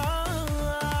מצער.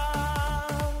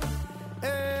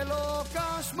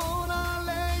 אלוקה שמור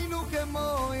עלינו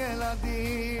כמו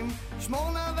ילדים,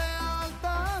 שמור נא ואל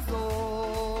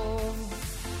תעזוב,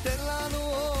 תן לנו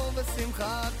אור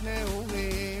ושמחת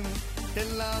נעורים, תן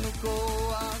לנו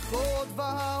כוח עוד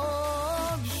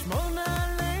ועוד. שמור נא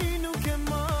עלינו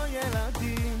כמו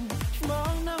ילדים, שמור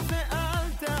נא ואל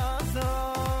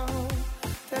תעזוב,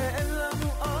 תן לנו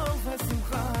אור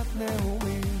ושמחת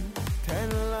נעורים, תן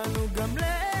לנו גם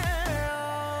לאור.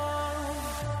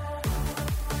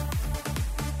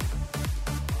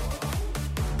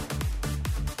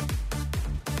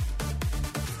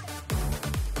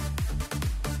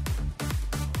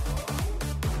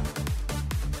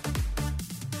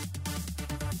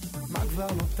 מה כבר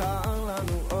נותר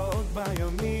לנו עוד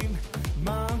בימים?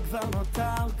 מה כבר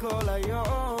נותר כל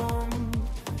היום?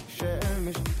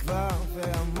 שמש תקווה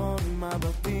והמון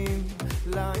מבטים,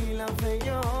 לילה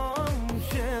ויום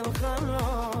של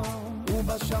חלום. הוא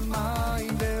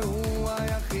בשמיים והוא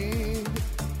היחיד,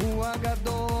 הוא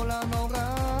הגדול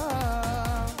הנורא,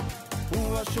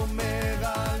 הוא השומר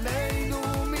עלינו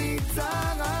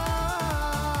מצרה.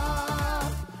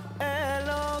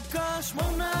 אלוקה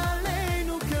שמור נא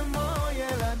עלינו כמו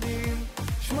ילדים,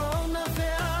 שמור נא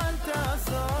ואל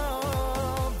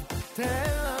תעזוב,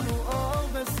 תן לנו אור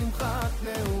ושמחת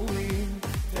נעורים,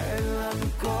 תן לנו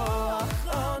כוח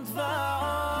עוד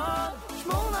ועוד.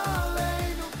 שמור נא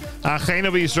עלינו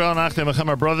Achenu Yisrael Nachtem Echem,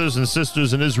 our brothers and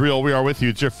sisters in Israel, we are with you.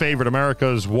 It's your favorite,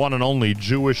 America's one and only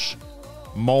Jewish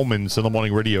moments in the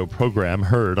morning radio program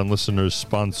heard on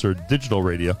listeners-sponsored digital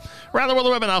radio around the world,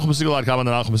 the web, and NachumSegal.com on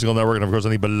the Nachum Segal Network, and of course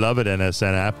on the beloved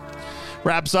NSN app.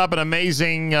 Wraps up an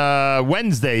amazing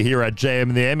Wednesday here at JM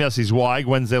in the AM. Yes, he's Weig.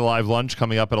 Wednesday live lunch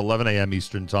coming up at 11 a.m.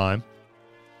 Eastern Time.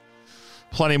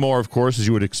 Plenty more, of course, as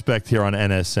you would expect here on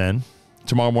NSN.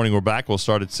 Tomorrow morning we're back. We'll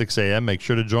start at 6 a.m. Make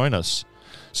sure to join us.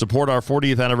 Support our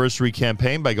 40th anniversary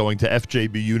campaign by going to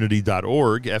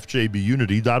fjbunity.org,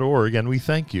 fjbunity.org, and we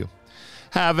thank you.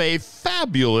 Have a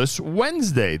fabulous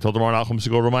Wednesday. Till tomorrow, Nachum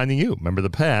Segal reminding you, remember the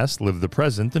past, live the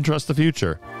present, and trust the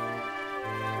future.